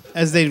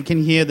as they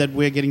can hear that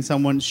we're getting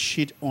someone's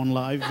shit on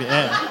live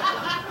air.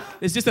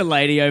 There's just a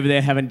lady over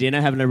there having dinner,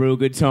 having a real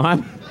good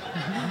time.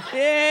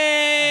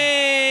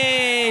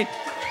 Yay!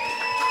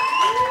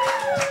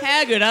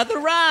 How good are the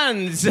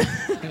runs?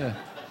 Yeah.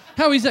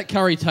 How is that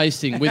curry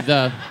tasting with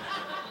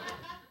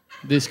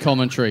this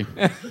commentary?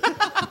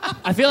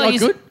 I feel like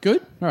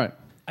Good? All right.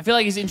 I feel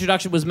like his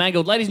introduction was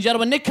mangled. Ladies and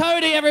gentlemen, Nick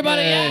Cody,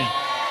 everybody. Yeah.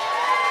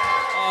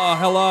 Oh,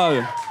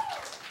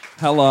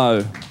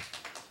 hello.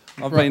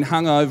 I've been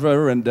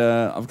hungover and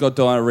I've got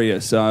diarrhea,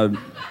 so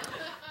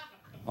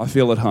I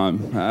feel at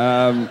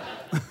home.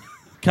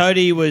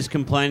 Cody was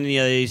complaining the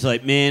other day. He's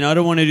like, man, I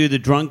don't want to do the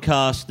drunk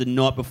cast the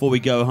night before we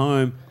go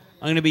home.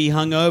 I'm going to be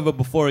hungover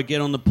before I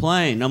get on the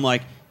plane. I'm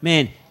like,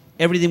 man,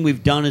 everything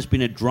we've done has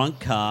been a drunk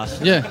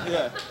cast.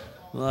 Yeah.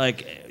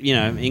 Like, you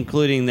know,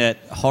 including that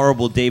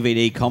horrible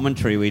DVD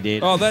commentary we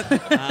did. Oh, that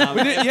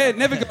we did, yeah, it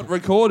never got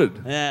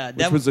recorded. Yeah,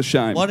 which was a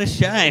shame. What a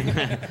shame.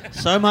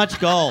 So much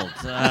gold.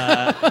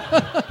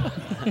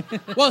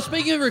 Well,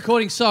 speaking of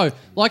recording, so,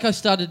 like I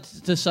started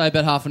to say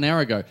about half an hour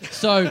ago,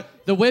 so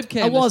the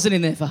webcam... I wasn't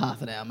in there for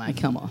half an hour, mate.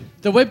 Come on.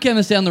 The webcam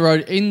is down the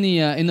road in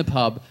the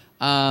pub,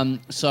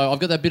 so I've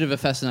got that bit of a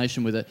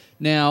fascination with it.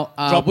 Now...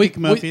 Dropkick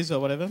Murphys or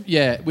whatever?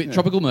 Yeah, with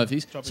Tropical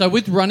Murphys. So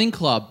with Running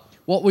Club...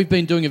 What we've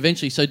been doing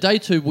eventually, so day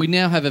 2, we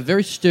now have a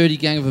very sturdy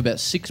gang of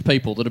about 6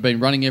 people that have been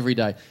running every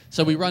day.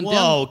 So we run down...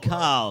 Whoa,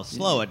 Carl,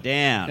 slow it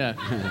down. Yeah.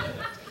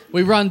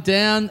 We run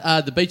down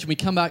the beach and we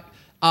come back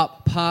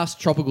up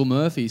past Tropical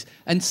Murphys.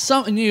 And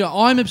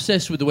I'm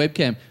obsessed with the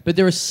webcam, but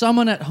there is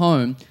someone at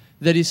home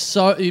that is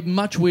so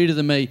much weirder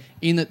than me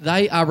in that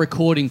they are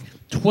recording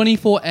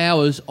 24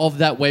 hours of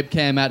that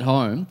webcam at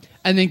home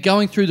and then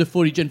going through the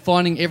footage and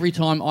finding every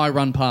time I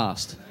run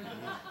past.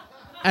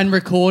 And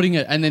recording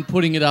it and then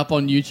putting it up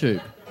on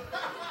YouTube.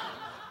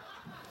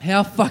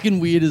 How fucking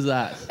weird is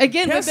that?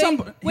 Again,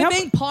 we're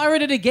being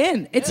pirated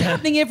again. It's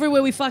happening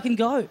everywhere we fucking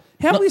go.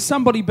 How is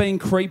somebody being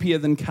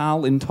creepier than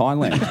Carl in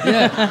Thailand?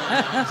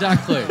 Yeah,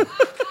 exactly.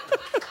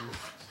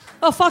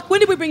 Oh, fuck,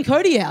 when did we bring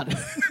Cody out?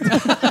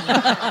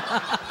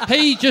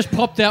 He just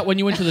popped out when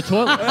you went to the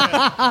toilet.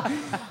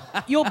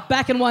 You're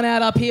backing one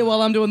out up here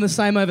while I'm doing the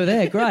same over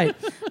there. Great.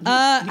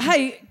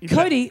 Hey,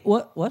 Cody,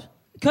 what?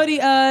 Cody,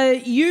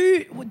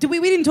 we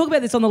didn't talk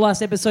about this on the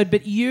last episode,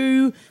 but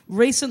you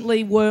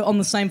recently were on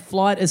the same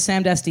flight as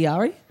Sam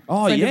Dastiari.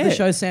 Oh, Friend yeah. of the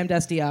show, Sam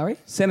Dastiari.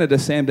 Senator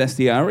Sam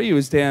Dastiari, he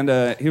was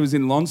he was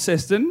in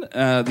Launceston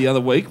the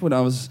other week when I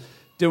was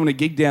doing a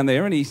gig down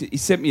there, and he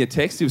sent me a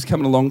text. He was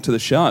coming along to the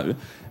show,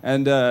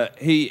 and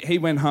he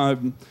went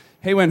home.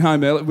 He went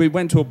home early. We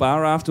went to a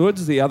bar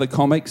afterwards, the other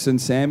comics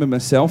and Sam and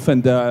myself,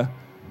 and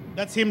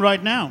That's him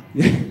right now.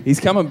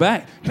 he's coming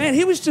back. Man,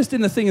 he was just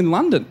in the thing in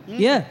London.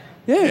 Yeah.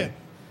 Yeah.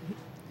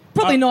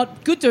 Probably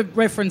not good to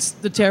reference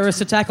the terrorist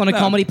attack on a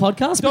comedy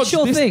podcast, but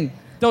sure thing.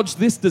 Dodge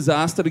this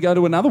disaster to go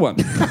to another one.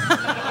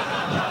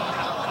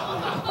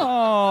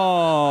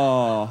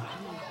 Oh.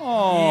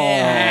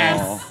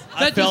 Yes.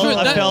 I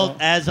I felt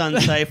as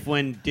unsafe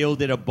when Dill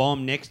did a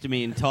bomb next to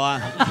me in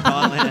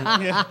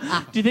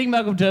Thailand. Do you think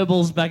Malcolm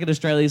Turnbull's back in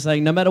Australia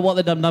saying, no matter what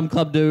the Dum Dum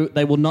Club do,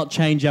 they will not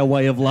change our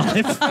way of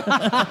life?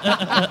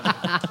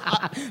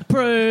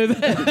 Prove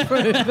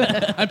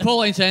it. And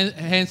Pauline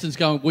Hanson's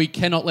going, we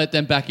cannot let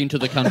them back into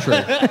the country.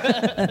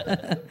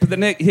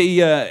 But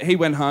he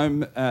went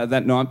home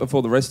that night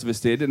before the rest of us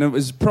did, and it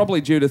was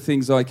probably due to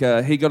things like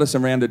he got us a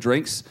round of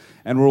drinks,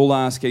 and we're all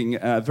asking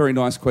very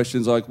nice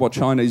questions like, what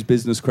Chinese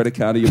business credit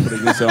card are you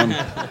putting this on?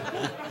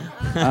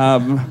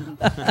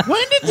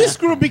 When did this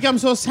group become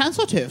so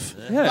sensitive?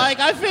 Yeah. Like,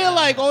 I feel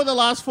like over the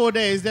last 4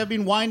 days, they've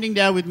been winding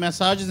down with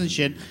massages and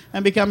shit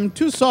and becoming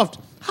too soft.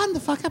 Hand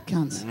the fuck up,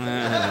 cunts.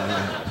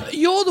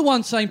 You're the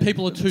one saying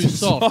people are too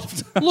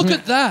soft. Look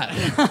at that.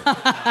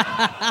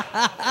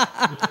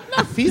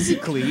 Not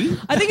physically.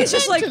 I think it's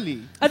just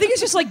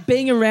like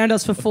being around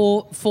us for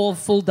four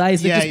full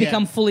days. They've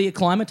become fully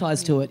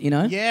acclimatized to it, you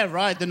know? Yeah,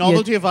 right. The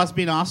novelty of us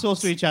being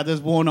arseholes to each other is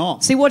worn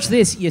off. See, watch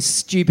this, you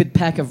stupid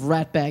pack of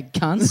ratbag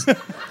cunts.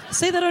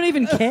 See, they don't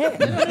even care.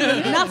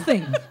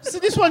 Nothing. So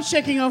this one's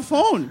checking her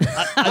phone.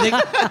 I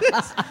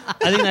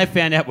think they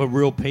found out we're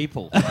real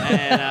people.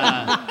 And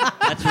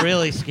that's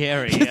really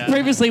scary.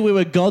 Previously, we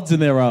were gods in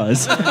their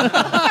eyes.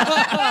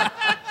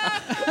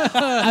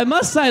 I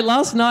must say,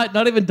 last night,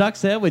 not even duck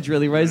sandwich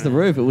really raised the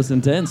roof. It was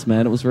intense,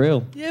 man. It was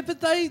real. Yeah,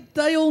 but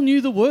they all knew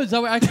the words. They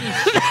were actually...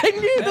 They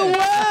knew the words!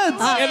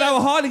 Yeah, they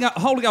were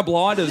holding up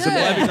lighters and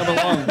waving them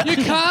along. You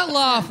can't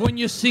laugh when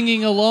you're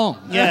singing along.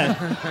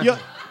 Yeah.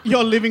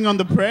 You're living on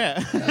the prayer.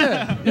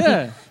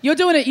 Yeah. You're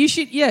doing it. You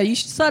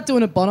should start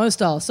doing it Bono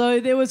style. So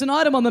there was an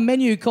item on the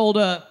menu called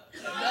They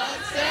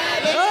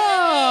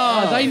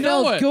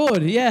know felt it.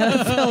 good. Yeah,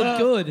 that felt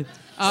good.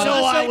 So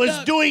I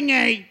was doing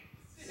a...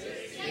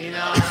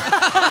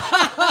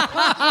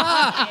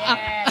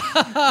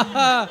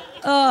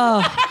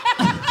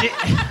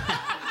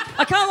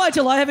 I can't wait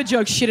till I have a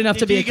joke shit enough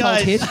to be a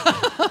cult hit.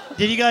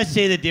 Did you guys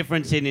see the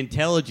difference in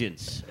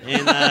intelligence? By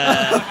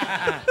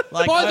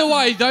the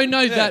way, they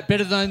know that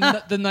better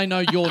than they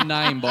know your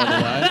name, by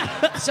the way.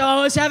 So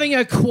I was having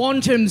a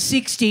quantum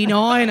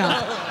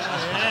 69er.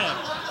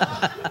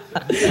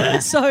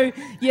 So,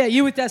 yeah,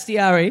 you with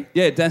Dastiari.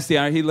 Yeah,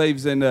 Dastiari, he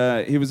leaves and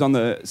he was on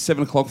the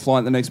 7 o'clock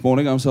flight the next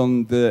morning. I was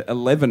on the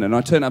 11 and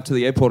I turn up to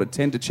the airport at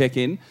 10 to check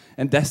in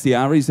and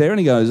Dastiari's there and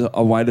he goes,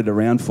 I waited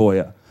around for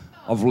you.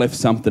 I've left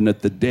something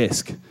at the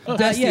desk.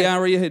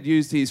 Dastiari had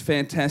used his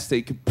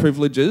fantastic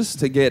privileges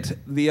to get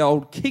the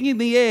old king in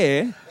the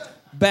air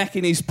back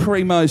in his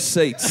primo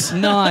seats.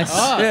 Nice.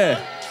 Yeah.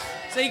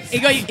 So he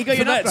got your For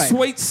that upgrade.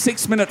 sweet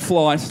 6-minute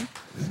flight,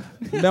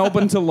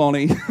 Melbourne to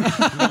Lonnie.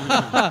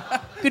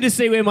 Good to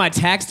see where my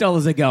tax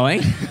dollars are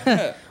going. Who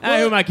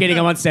am I kidding?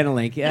 I'm on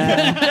Centrelink.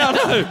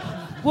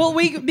 Well,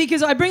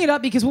 because I bring it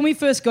up because when we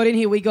first got in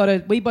here, we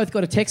both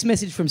got a text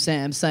message from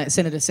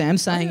Senator Sam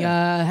saying,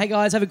 "Hey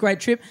guys, have a great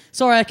trip.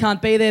 Sorry I can't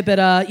be there, but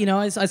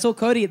I saw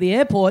Cody at the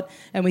airport,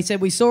 and we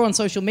said we saw on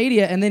social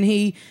media, and then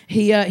he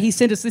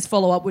sent us this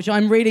follow up, which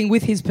I'm reading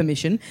with his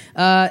permission.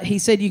 He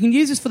said you can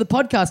use this for the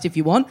podcast if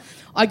you want.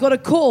 I got a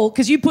call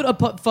because you put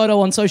a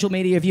photo on social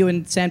media of you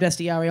and Sam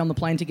Dastiari on the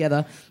plane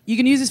together. You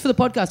can use this for the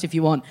podcast if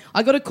you want.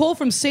 I got a call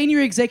from senior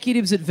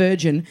executives at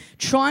Virgin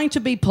trying to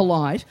be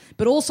polite,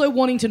 but also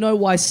wanting to know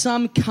why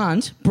some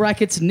cunt,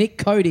 brackets Nick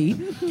Cody,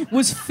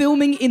 was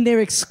filming in their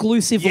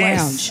exclusive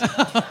lounge.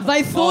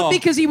 They thought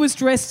because he was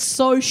dressed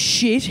so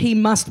shit, he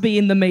must be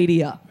in the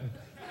media.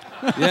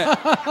 Yeah.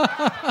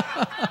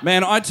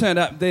 Man, I turned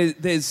up.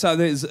 There's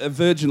a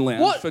Virgin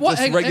Lounge for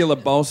just regular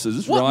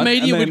bosses, right? What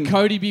media would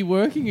Cody be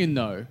working in,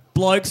 though?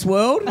 Bloke's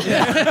World.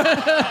 Check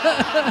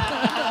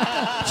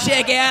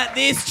out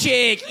this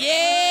chick.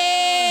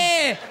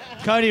 Yeah.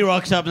 Cody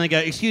rocks up and they go,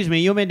 excuse me,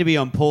 you're meant to be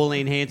on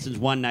Pauline Hanson's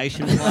One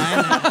Nation plane.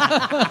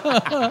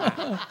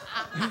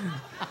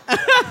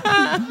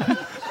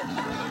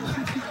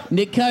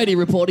 Nick Cody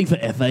reporting for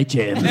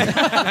FHM.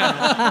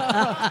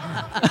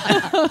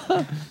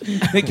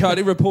 Nick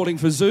Cody reporting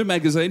for Zoo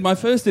magazine. My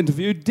first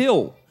interview,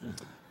 Dill.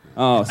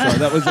 Oh, sorry,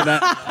 that was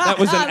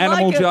an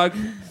animal joke.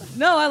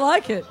 No, I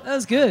like it. That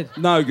was good.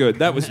 No good.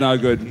 That was no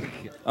good.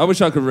 I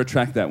wish I could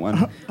retract that one.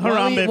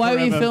 Why were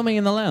you filming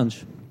in the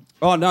lounge?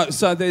 Oh no!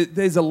 So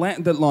there's a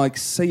lounge that like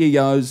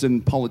CEOs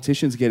and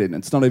politicians get in.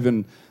 It's not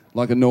even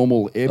like a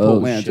normal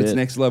airport lounge. Shit. It's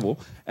next level.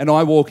 And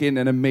I walk in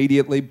and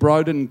immediately,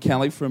 Broden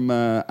Kelly from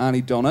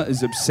Arnie Donna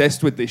is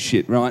obsessed with this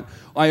shit, right?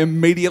 I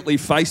immediately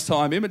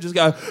FaceTime him and just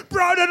go,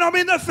 Broden, I'm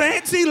in the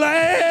fancy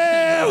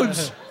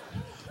lounge.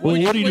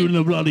 Well, what are you doing in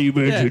the bloody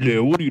Virgin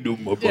there? What are you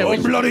doing, my boy?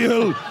 Bloody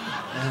hell.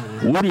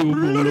 What are you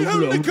Bloody hell,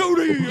 Nick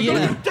Cody.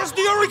 Yeah. Just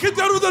the hurricane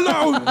out of the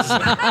lounge.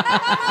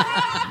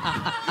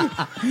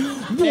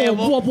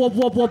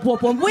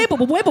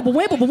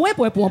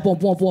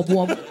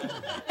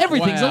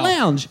 Everything's a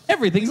lounge.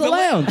 Everything's a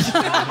lounge.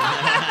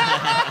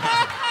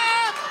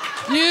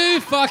 You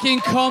fucking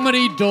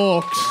comedy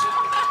dorks.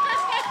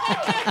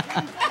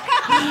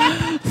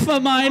 For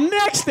my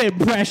next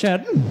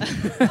impression.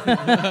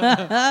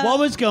 What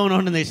was going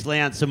on in this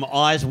lounge? Some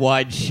eyes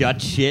wide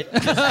shut shit.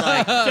 Just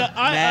like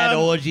mad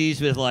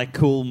orgies with like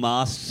cool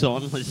masks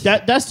on.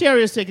 Dusty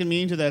has taken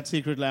me into that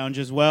secret lounge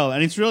as well,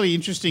 and it's really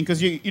interesting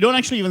because you don't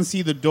actually even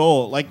see the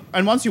door. Like,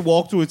 and once you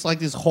walk through, it's like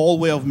this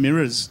hallway of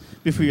mirrors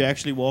before you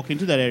actually walk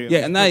into that area.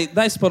 Yeah, and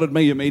they spotted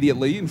me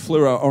immediately in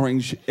fluoro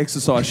orange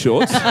exercise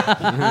shorts.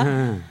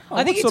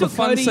 I think what sort of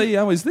fun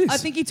CEO is this? I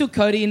think he took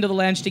Cody into the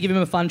lounge to give him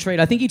a fun treat.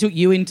 I think he took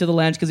you into the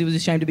lounge because he was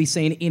ashamed to be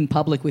seen in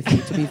public with you,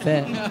 to be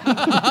fair.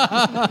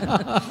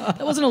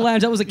 That wasn't a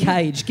lounge, that was a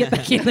cage. Get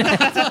back in there.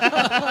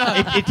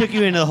 It took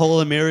you into the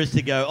hall of mirrors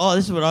to go, oh,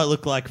 this is what I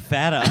look like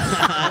fatter.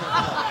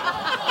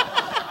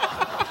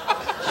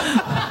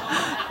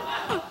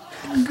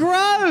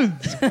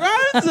 Groans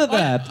at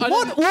that.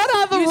 What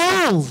are the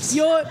rules?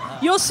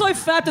 You're so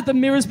fat that the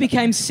mirrors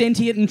became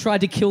sentient and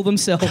tried to kill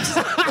themselves.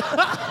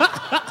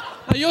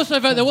 You're so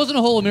fat, there wasn't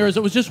a hall of mirrors,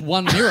 it was just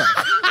one mirror.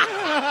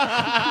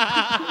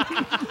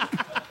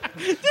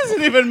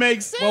 Doesn't even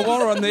make sense. Well, while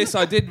we're on this,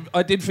 I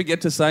did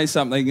forget to say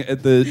something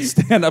at the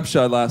stand-up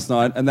show last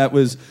night, and that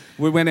was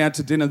we went out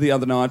to dinner the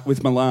other night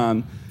with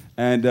Milan,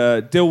 and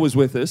Dill was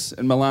with us,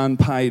 and Milan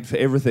paid for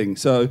everything.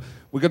 So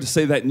we got to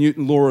see that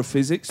Newton law of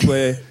physics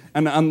where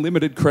an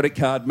unlimited credit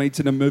card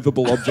meets an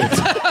immovable object.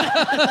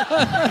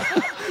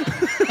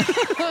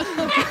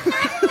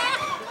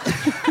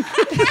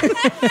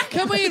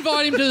 Can we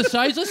invite him to the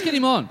stage? Let's get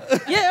him on.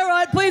 Yeah, all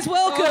right, please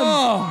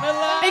welcome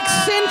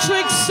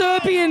eccentric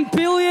Serbian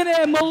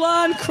billionaire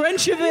Milan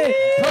Crncevic.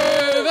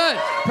 Prove it!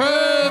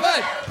 Prove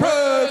it!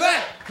 Prove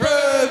it!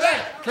 Prove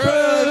it!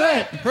 Prove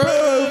it!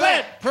 Prove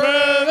it!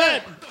 Prove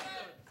it!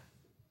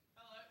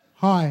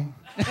 Hi.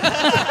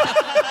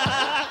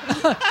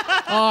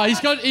 Oh,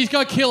 he's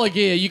got killer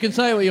gear. You can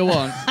say what you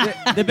want.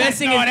 The best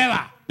thing is...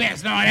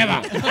 Best night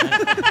ever.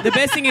 The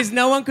best thing is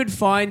no one could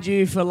find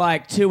you for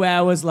like 2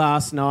 hours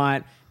last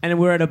night, and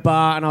we're at a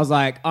bar, and I was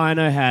like, I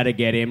know how to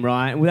get him,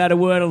 right? And without a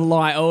word of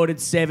lie, I ordered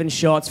 7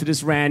 shots for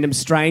just random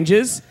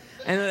strangers,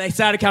 and then they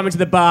started coming to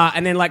the bar,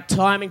 and then like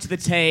timing to the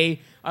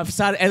tee, as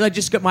I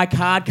just got my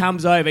card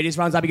comes over, he just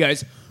runs up, he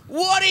goes,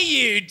 "What are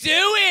you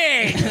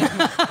doing?"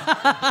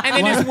 And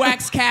then just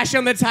whacks cash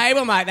on the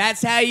table. I'm like,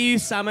 that's how you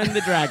summon the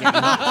dragon.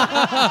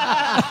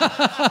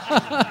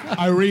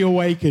 I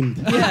reawakened.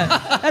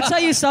 Yeah, that's how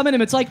you summon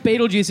him. It's like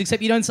Beetlejuice,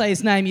 except you don't say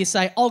his name. You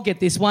say, I'll get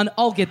this one,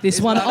 I'll get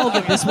this one, I'll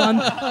get this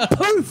one.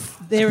 Poof!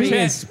 There he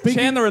is.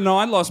 Chandler and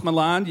I lost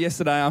Milan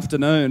yesterday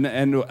afternoon,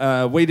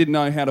 and we didn't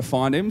know how to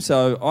find him,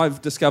 so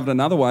I've discovered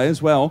another way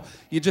as well.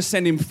 You just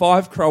send him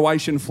 5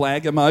 Croatian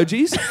flag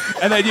emojis,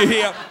 and then you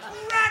hear...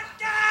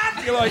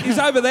 You're like, he's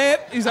over there,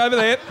 he's over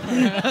there.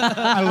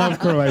 I love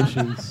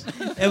Croatians.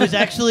 It was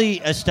actually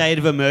a state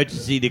of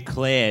emergency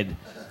declared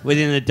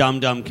within the Dum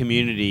Dum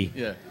community.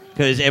 Yeah.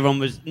 Because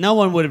no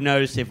one would have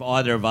noticed if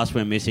either of us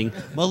went missing.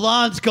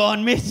 Milan's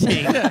gone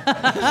missing.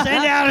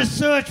 Send out a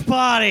search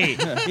party.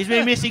 He's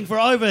been missing for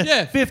over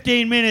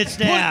 15 minutes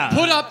now.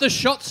 Put up the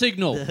shot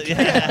signal.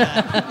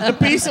 The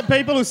piece of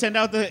people who sent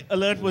out the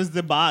alert was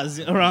the bars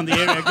around the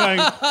area going,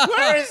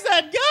 where is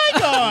that guy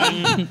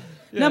gone?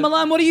 Now,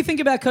 Milan, what do you think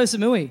about Koh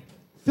Samui?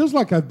 Feels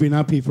like I've been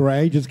up here for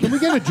ages. Can we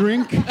get a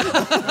drink?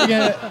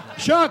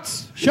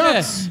 Shots!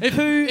 Shots! Yeah.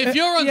 If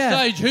you're on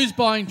stage, who's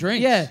buying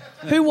drinks? Yeah.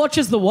 Who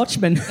watches The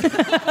Watchmen?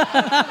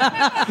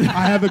 I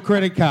have a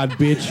credit card,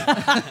 bitch.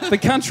 The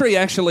country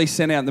actually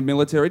sent out the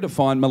military to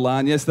find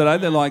Milan yesterday.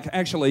 They're like,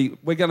 actually,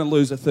 we're going to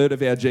lose 1/3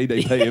 of our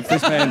GDP if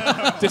this man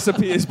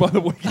disappears by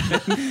the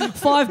weekend.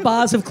 5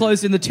 bars have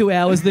closed in the 2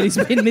 hours that he's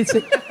been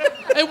missing.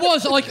 It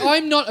was like,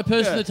 I'm not a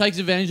person that takes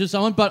advantage of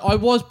someone, but I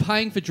was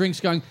paying for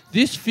drinks going,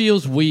 this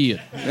feels weird.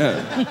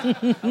 Yeah.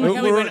 We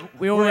all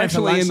we're went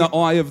actually in for the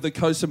eye of the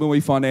Koh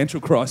Samui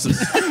financial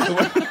crisis.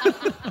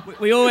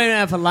 We all went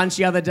out for lunch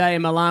the other day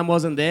and Milan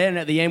wasn't there, and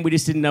at the end we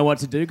just didn't know what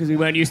to do because we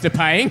weren't used to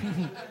paying.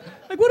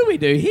 Like, what do we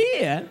do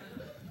here?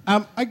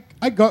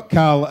 I got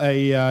Carl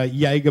a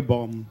Jaeger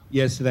bomb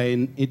yesterday,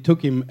 and it took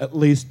him at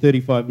least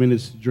 35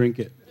 minutes to drink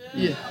it.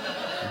 Yeah.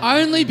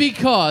 Only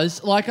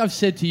because, like I've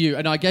said to you,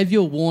 and I gave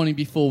you a warning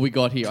before we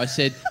got here, I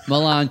said,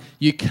 Milan,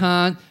 you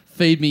can't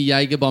feed me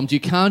Jaeger bombs. You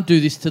can't do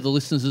this to the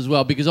listeners as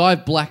well, because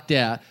I've blacked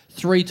out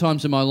 3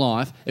 times in my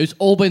life. It's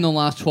all been the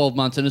last 12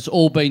 months, and it's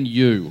all been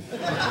you.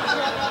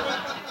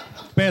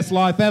 Best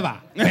life ever.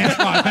 Best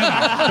life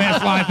ever.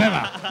 Best life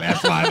ever.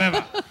 Best life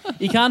ever.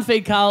 You can't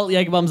feed Carl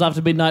Jaeger bombs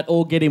after midnight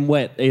or get him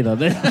wet either.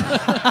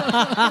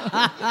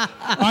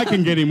 I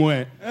can get him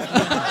wet.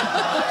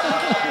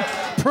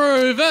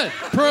 Prove it!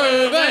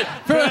 Prove it!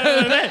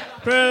 Prove it!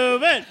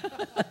 Prove it.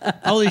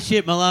 Holy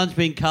shit, Milan's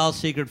been Carl's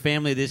secret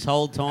family this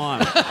whole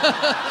time.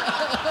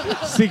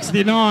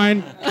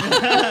 69.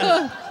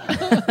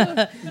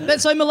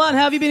 So, Milan, how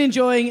have you been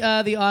enjoying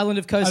the island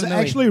of Koh Samui? I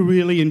actually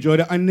really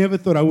enjoyed it. I never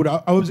thought I would.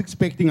 I was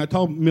expecting, I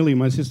told Millie,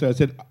 my sister, I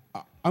said,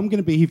 I'm going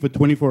to be here for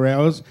 24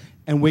 hours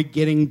and we're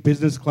getting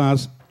business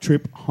class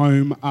trip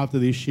home after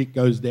this shit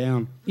goes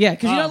down. Yeah,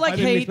 because you don't like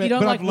heat, you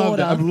don't like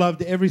water. I've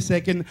loved every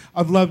second.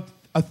 I've loved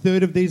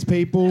 1/3 of these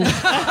people.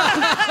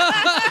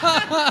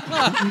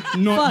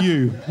 Not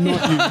you.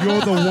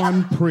 You're the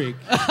one prick.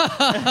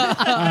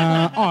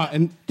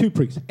 And 2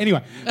 pricks.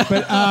 Anyway,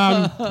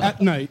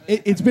 but no,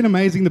 it's been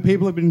amazing. The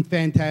people have been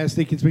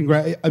fantastic. It's been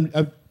great.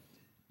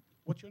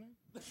 What's your name?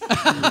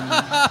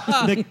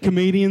 The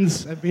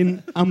comedians have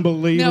been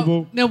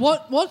unbelievable. Now,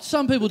 what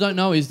some people don't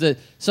know is that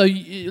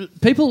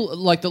people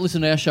like that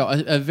listen to our show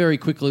are very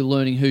quickly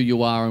learning who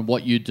you are and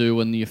what you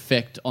do and the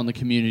effect on the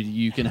community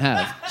you can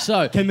have.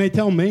 So can they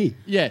tell me?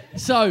 Yeah.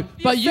 So,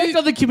 but The effect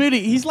on the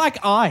community, he's like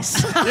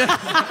ice.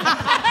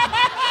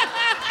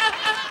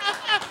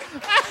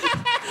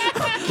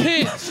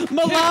 Kids,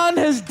 Milan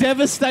has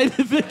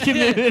devastated the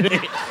community.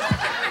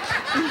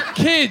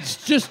 kids,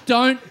 just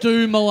don't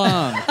do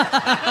Milan.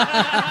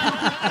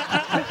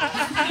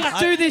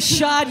 Do this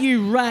shard,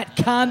 you rat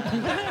cunt.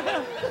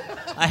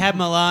 I had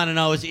Milan and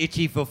I was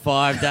itchy for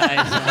 5 days.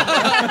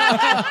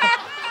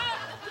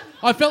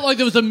 I felt like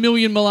there was a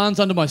million Milans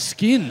under my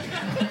skin.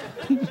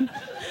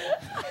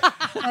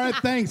 All right,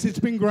 thanks. It's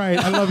been great.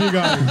 I love you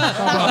guys.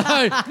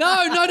 Bye-bye.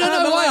 No.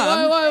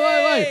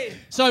 Wait.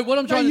 So what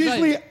I'm trying to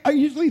say...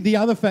 Usually the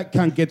other fat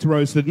cunt gets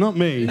roasted, not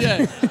me.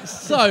 Yeah.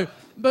 So,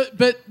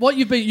 but what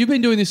you've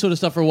been doing this sort of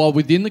stuff for a while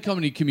within the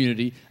comedy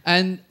community,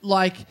 and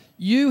like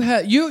you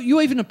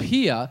even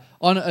appear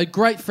on a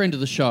great friend of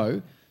the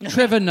show,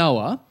 Trevor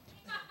Noah.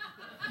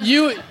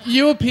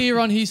 You appear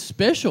on his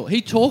special.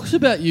 He talks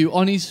about you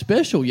on his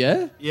special,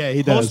 yeah? Yeah,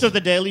 he does. Host of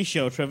The Daily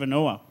Show, Trevor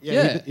Noah.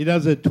 Yeah. He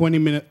does a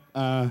 20-minute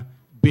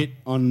bit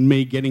on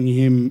me getting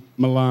him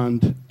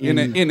Milaned In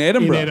Edinburgh. In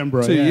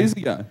Edinburgh, 2 years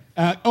ago.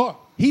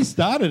 He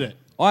started it.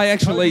 I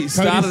actually Cody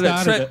started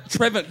started it.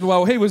 Trevor,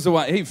 well, he was the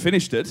one. He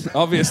finished it,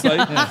 obviously.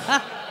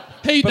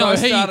 He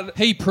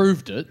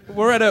proved it.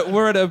 We're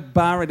at a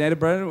bar in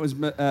Edinburgh. It was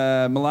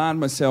Milan,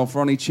 myself,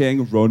 Ronnie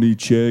Cheng,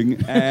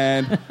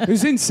 and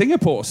who's in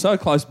Singapore, so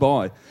close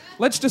by.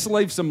 Let's just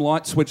leave some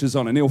light switches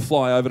on, and he'll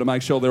fly over to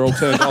make sure they're all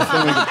turned off.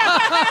 Then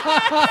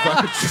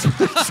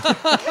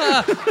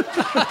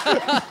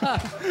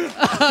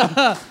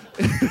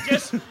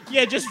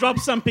we just drop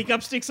some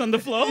pickup sticks on the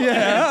floor.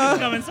 Yeah.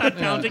 Come and start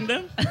counting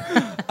them.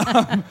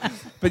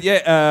 But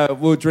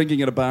we were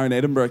drinking at a bar in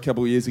Edinburgh a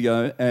couple of years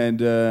ago, and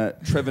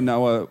Trevor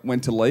Noah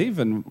went to leave,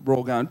 and we're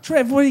all going,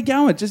 Trev, where are you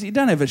going? You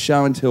don't have a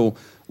show until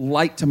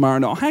late tomorrow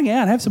night. Hang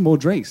out, have some more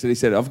drinks. And he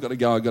said, I've got to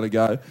go.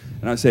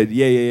 And I said,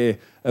 yeah,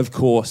 of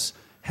course.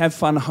 Have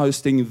fun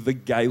hosting The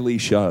Gaily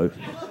Show.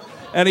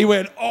 And he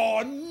went,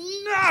 oh,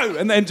 no!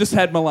 And then just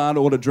had Milan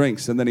order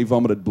drinks, and then he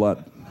vomited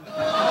blood.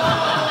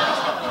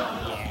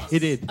 He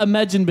did.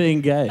 Imagine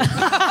being gay.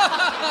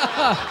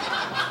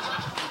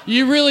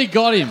 You really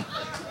got him.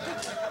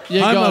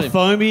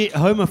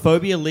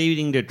 Homophobia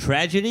leading to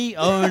tragedy?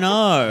 Oh,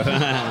 no.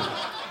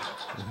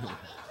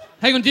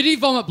 Hang on, did he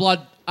vomit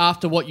blood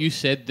after what you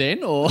said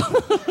then, or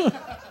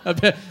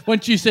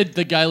once you said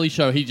The Gaily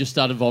Show, he just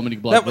started vomiting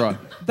blood, right?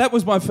 That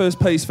was my first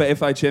piece for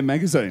FHM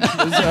magazine.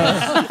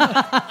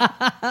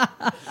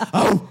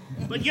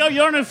 But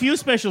you're on a few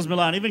specials,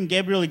 Milan. Even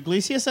Gabriel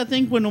Iglesias, I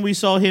think, when we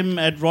saw him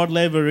at Rod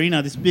Laver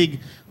Arena, this big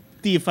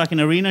fucking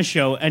arena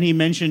show, and he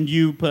mentioned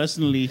you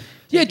personally.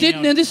 Yeah,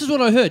 now this is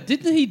what I heard.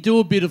 Didn't he do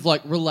a bit of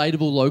like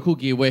relatable local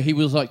gear where he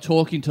was like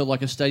talking to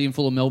like a stadium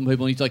full of Melbourne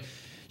people, and he's like,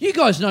 "You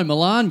guys know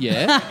Milan,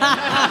 yeah?"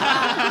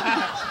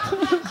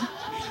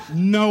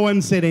 No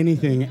one said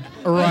anything.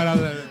 Right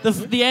other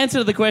The answer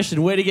to the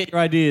question, where to get your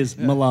ideas?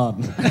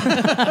 Milan.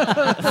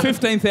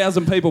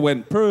 15,000 people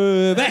went,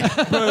 prove it.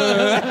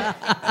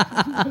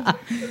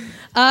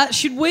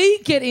 Should we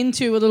get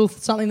into a little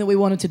something that we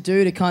wanted to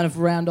do to kind of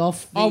round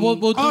off? We'll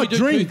do two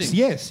drinks. things.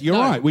 Yes, you're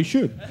right. We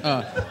should.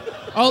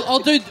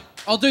 I'll do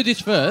this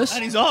first.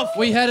 And he's off.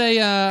 We had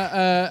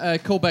a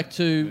callback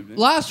to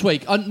last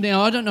week.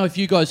 Now I don't know if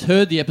you guys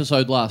heard the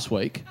episode last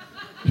week,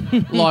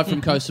 live from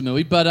Koh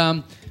Samui, but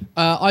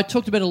I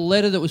talked about a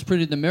letter that was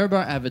printed in the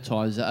Maryborough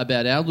Advertiser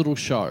about our little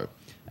show,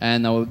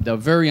 and they were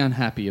very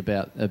unhappy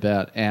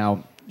about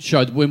our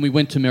show when we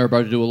went to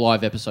Maryborough to do a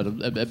live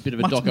episode, a bit of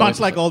a doco. Much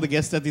like all the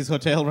guests at this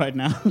hotel right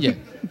now. Yeah.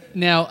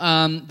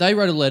 Now they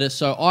wrote a letter,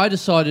 so I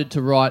decided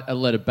to write a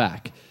letter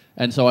back,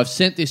 and so I've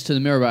sent this to the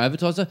Maryborough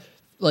Advertiser.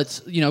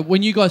 Let's,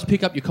 when you guys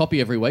pick up your copy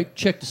every week,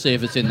 check to see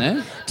if it's in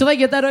there. Do they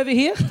get that over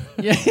here?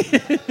 Yeah.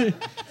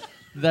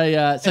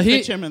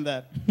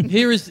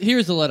 Here is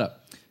the letter.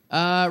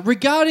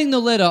 Regarding the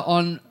letter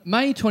on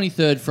May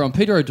 23rd from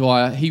Peter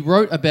O'Dwyer, he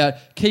wrote about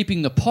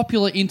keeping the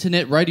popular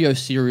internet radio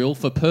serial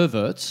for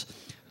perverts,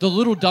 The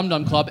Little Dum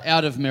Dum Club,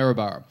 out of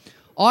Maryborough.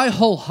 I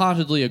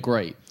wholeheartedly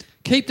agree.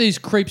 Keep these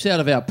creeps out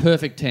of our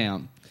perfect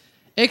town.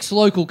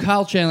 Ex-local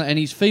Carl Chandler and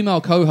his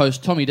female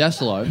co-host Tommy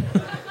Dasilo,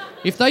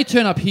 if they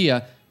turn up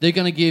here, they're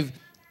going to give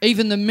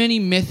even the many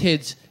meth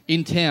heads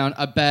in town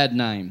a bad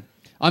name.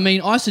 I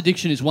mean, ice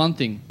addiction is one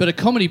thing, but a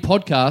comedy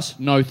podcast,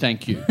 no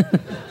thank you.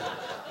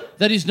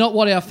 That is not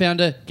what our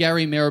founder,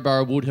 Gary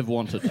Maryborough, would have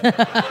wanted.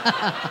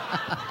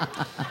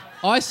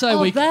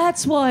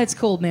 That's why it's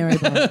called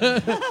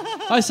Maryborough.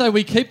 I say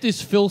we keep this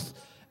filth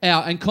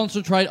out and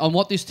concentrate on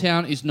what this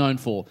town is known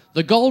for.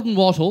 The golden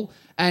wattle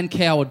and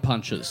coward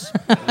punches.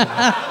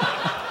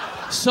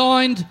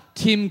 Signed,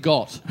 Tim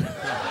Gott.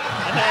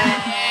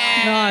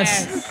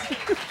 Nice.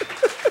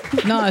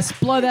 Nice.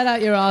 Blow that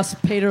out your ass,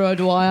 Peter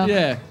O'Dwyer.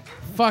 Yeah,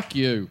 fuck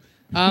you.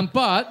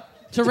 But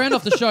to round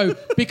off the show,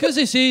 because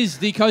this is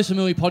the Koh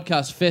Samui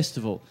Podcast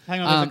Festival.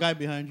 Hang on, there's a guy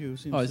behind you.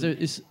 Oh,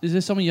 is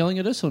there someone yelling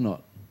at us or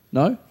not?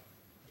 No?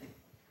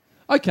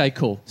 Okay,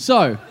 cool.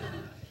 So,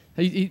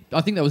 I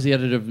think that was the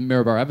editor of the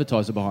Maryborough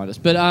Advertiser behind us.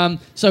 But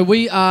so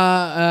we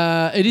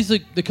are. It is the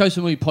Koh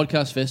Samui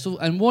Podcast Festival,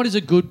 and what is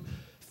a good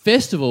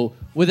festival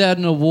without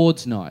an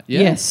awards night?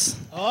 Yeah? Yes.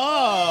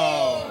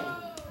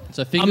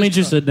 So I'm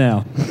interested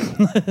now.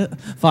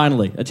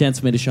 Finally, a chance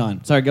for me to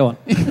shine. Sorry, go on.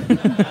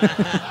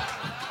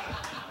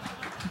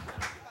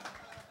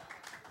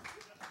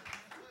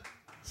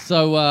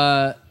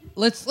 So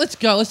let's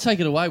go. Let's take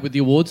it away with the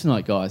awards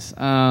night, guys.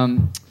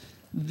 Oh,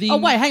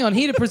 wait, hang on.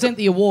 Here to present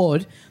the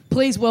award,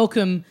 please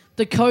welcome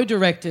the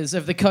co-directors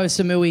of the Koh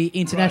Samui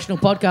International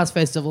Podcast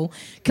Festival,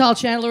 Carl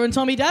Chandler and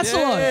Tommy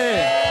Dassolo.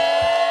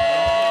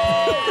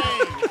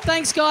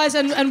 Thanks, guys,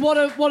 and what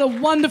a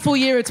wonderful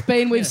year it's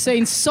been. We've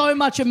seen so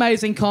much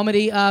amazing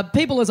comedy.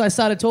 People, as I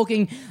started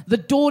talking, the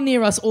door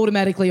near us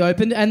automatically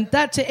opened, and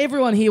that to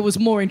everyone here was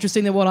more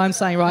interesting than what I'm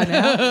saying right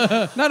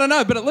now.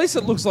 No, but at least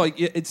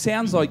it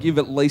sounds like you've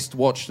at least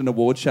watched an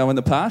award show in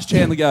the past.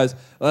 Chandler goes,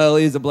 well,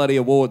 here's the bloody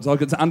awards,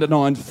 like it's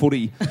under-9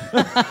 footy.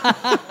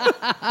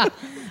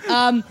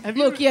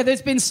 Look,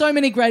 there's been so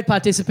many great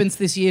participants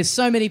this year,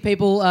 so many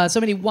people, so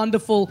many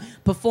wonderful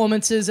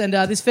performances, and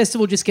this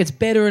festival just gets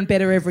better and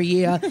better every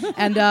year.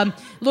 And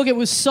look, it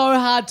was so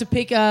hard to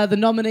pick the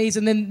nominees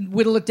and then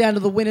whittle it down to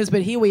the winners,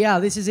 but here we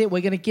are. This is it.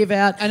 We're going to give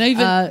out. And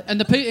even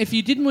if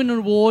you didn't win an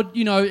award,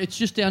 it's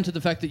just down to the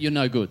fact that you're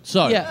no good.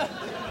 So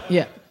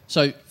yeah.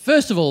 So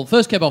first of all,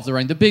 first cab off the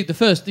rank,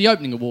 the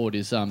opening award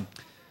is the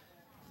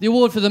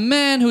award for the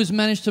man who has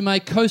managed to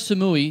make Koh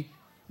Samui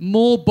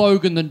more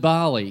bogan than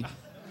Bali.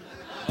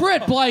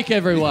 Brett Blake,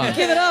 everyone.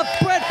 Give it up,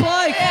 Brett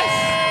Blake.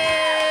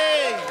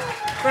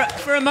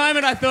 For a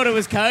moment, I thought it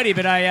was Cody,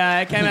 but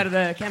I came out of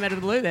the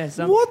blue there.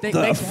 So What the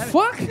thanks for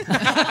having me.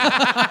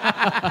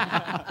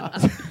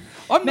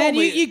 fuck? Man,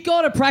 you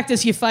got to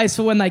practice your face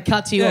for when they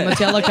cut to you on the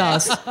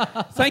telecast.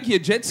 Thank you,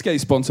 jet ski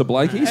sponsor,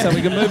 Blakey, so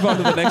we can move on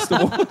to the next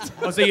award.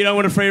 Oh, so you don't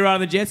want a free ride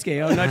on the jet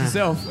ski? Oh, note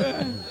yourself.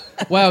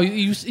 Wow,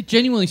 you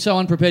genuinely so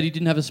unprepared he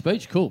didn't have a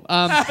speech. Cool.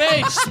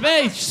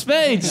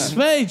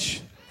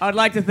 Speech. I'd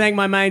like to thank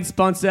my main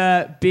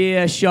sponsor,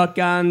 beer,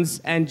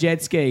 shotguns, and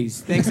jet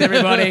skis. Thanks,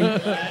 everybody.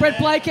 Brett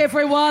Blake,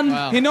 everyone.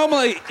 Wow. He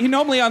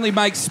normally only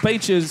makes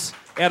speeches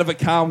out of a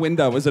car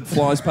window as it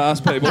flies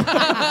past people.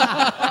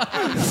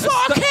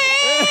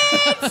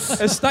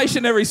 A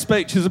stationary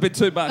speech is a bit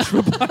too much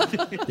for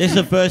Blakey. This is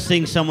the first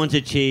thing someone's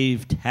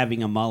achieved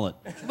having a mullet.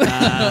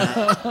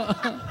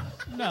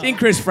 Didn't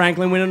Chris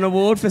Franklin win an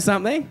award for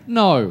something?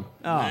 No.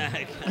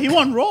 He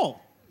won Raw.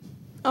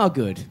 Oh,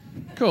 good.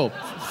 Cool.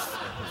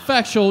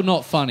 Factual,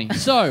 not funny.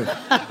 So,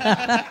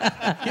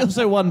 He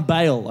also won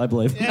bail, I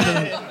believe.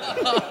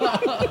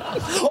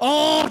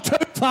 Oh, too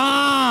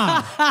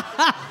far!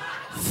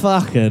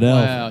 Fucking hell.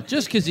 wow,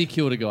 just because he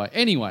killed a guy.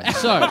 Anyway,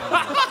 so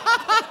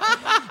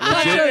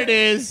There it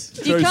is.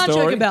 You True can't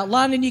story. joke about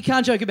London, you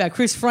can't joke about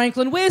Chris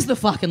Franklin. Where's the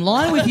fucking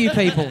line with you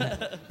people?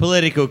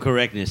 Political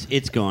correctness.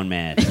 It's gone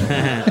mad.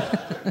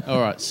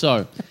 all right.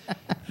 So,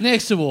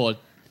 next award.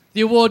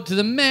 The award to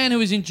the man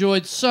who has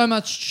enjoyed so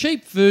much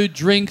cheap food,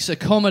 drinks,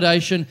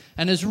 accommodation,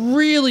 and has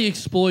really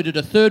exploited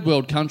a third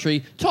world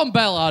country. Tom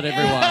Ballard,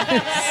 everyone.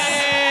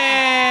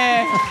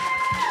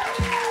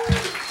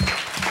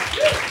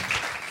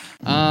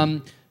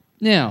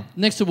 Now,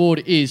 next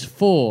award is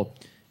for...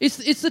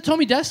 It's the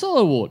Tommy Dassolo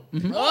Award.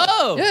 Mm-hmm.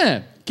 Oh!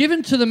 Yeah.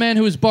 Given to the man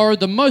who has borrowed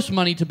the most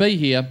money to be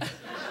here.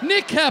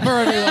 Nick Capper,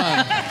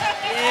 everyone.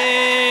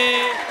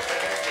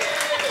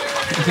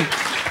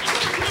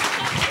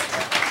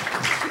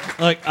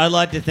 Look, I'd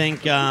like to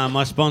thank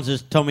my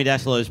sponsors, Tommy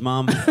Dassolo's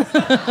mum.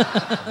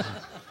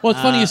 Well,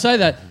 it's funny you say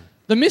that.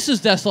 The Mrs.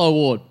 Dassolo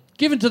Award,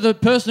 given to the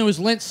person who has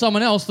lent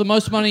someone else the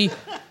most money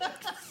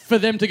for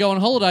them to go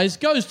on holidays,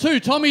 goes to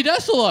Tommy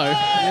Dassolo.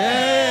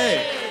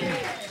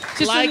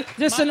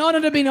 Just an honour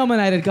to be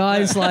nominated,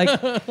 guys.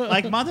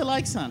 Like mother,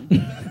 like son.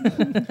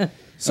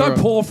 So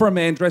poor for a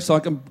man dressed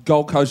like a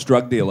Gold Coast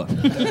drug dealer.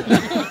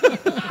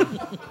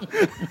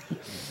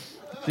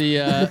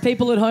 The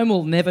people at home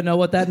will never know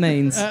what that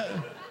means.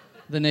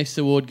 The next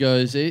award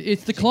goes...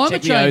 It's the climate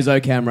Check the change...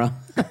 Ozo camera.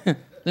 The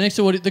next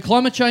award, the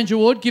Climate Change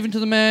Award, given to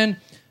the man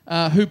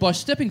who, by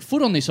stepping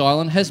foot on this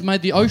island, has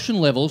made the ocean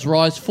levels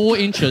rise 4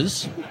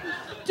 inches.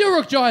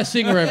 Dilruk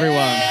Jayasinha,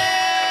 everyone.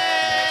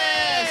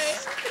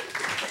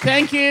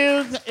 Thank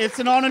you. It's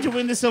an honor to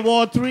win this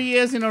award 3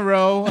 years in a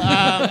row.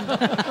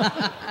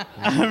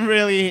 I'm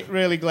really,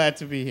 really glad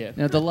to be here.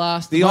 Now, the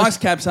last... The ice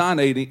caps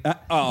aren't eating.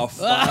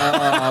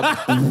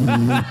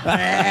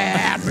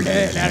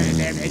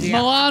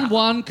 Milan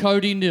 1,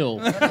 Cody 0.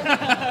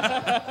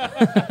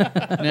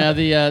 Now,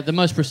 the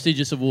most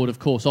prestigious award, of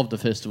course, of the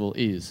festival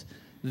is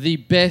the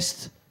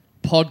best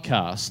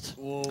podcast.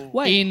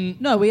 Wait,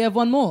 no, we have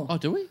one more. Oh,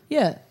 do we?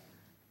 Yeah.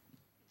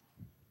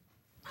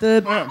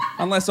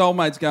 Unless old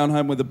mate's going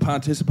home with a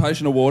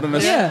participation award and a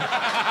No,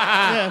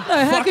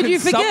 how could you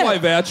forget? Subway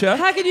voucher.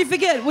 How could you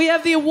forget? We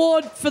have the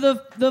award for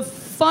the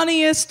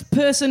funniest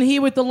person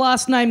here with the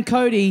last name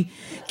Cody.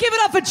 Give it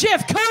up for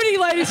Jeff Cody,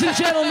 ladies and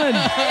gentlemen.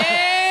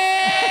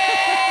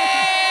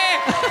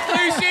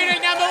 Blue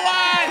shooting number 1.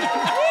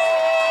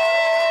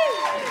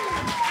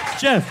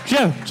 Jeff.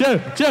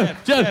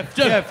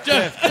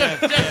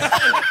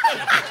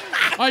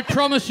 I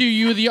promise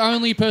you were the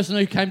only person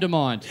who came to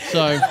mind.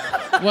 So,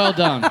 well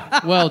done,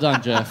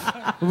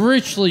 Jeff.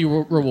 Richly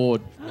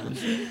reward.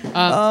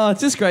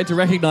 It's just great to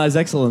recognise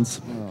excellence.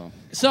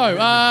 So,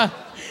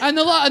 and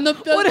the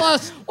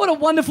last, What a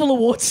wonderful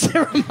award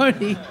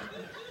ceremony.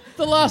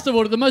 the last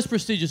award, the most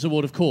prestigious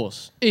award, of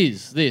course,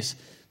 is this.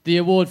 The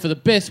award for the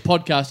best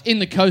podcast in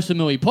the Koh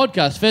Samui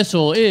Podcast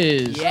Festival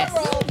is... Yes.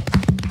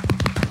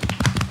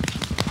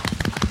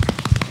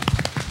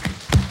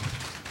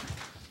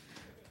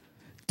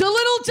 The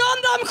Little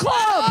Dum Dum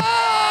Club.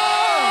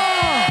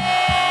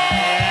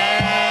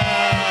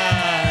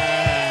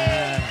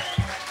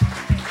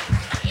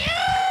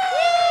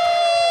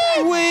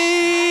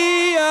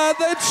 We are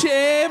the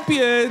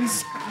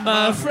champions,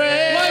 my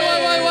friend.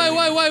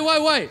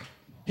 Wait.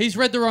 He's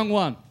read the wrong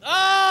one.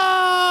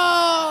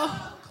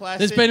 Classic.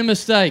 There's been a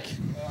mistake.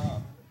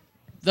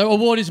 The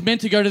award is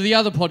meant to go to the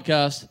other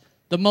podcast,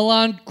 the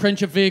Milan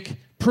Crncevic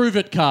Prove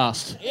It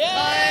Cast.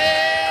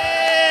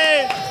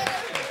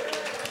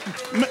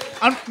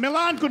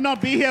 Milan could not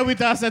be here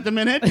with us at the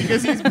minute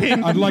because he's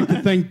been... I'd like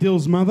to thank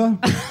Dill's mother.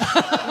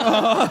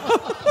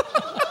 Oh,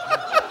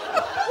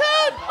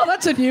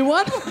 that's a new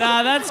one.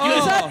 Nah, that's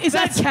good. Is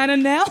that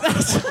canon now?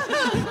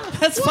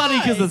 That's funny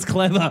because it's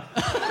clever.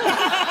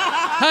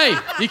 Hey,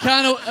 you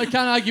can't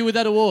argue with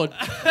that award.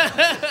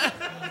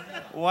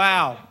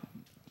 Wow.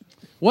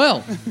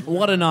 Well,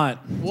 What a night.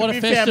 what To a be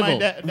fair, festival. my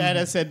dad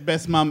has said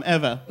best mum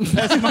ever.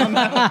 Best mum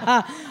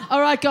ever. All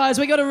right, guys,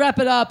 we got to wrap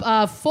it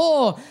up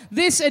for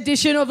this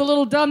edition of the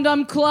Little Dum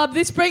Dum Club.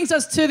 This brings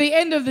us to the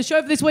end of the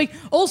show for this week.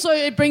 Also,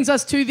 it brings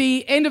us to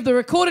the end of the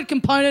recorded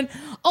component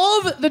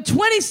of the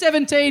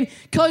 2017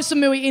 Koh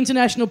Samui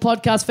International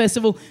Podcast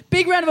Festival.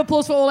 Big round of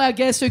applause for all our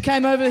guests who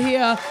came over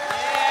here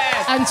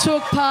and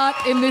took part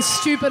in this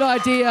stupid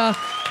idea.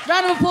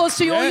 Round of applause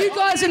to all you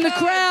guys in the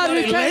crowd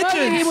who came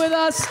over here with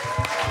us.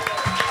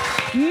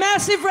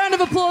 Massive round of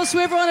applause to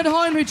everyone at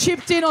home who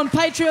chipped in on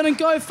Patreon and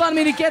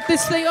GoFundMe to get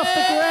this thing off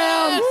the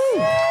ground.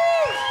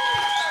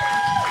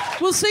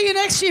 We'll see you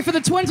next year for the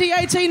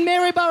 2018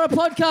 Maryborough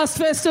Podcast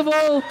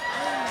Festival.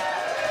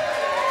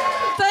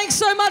 Thanks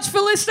so much for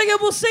listening and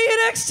we'll see you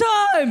next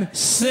time.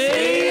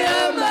 See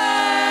ya, mate.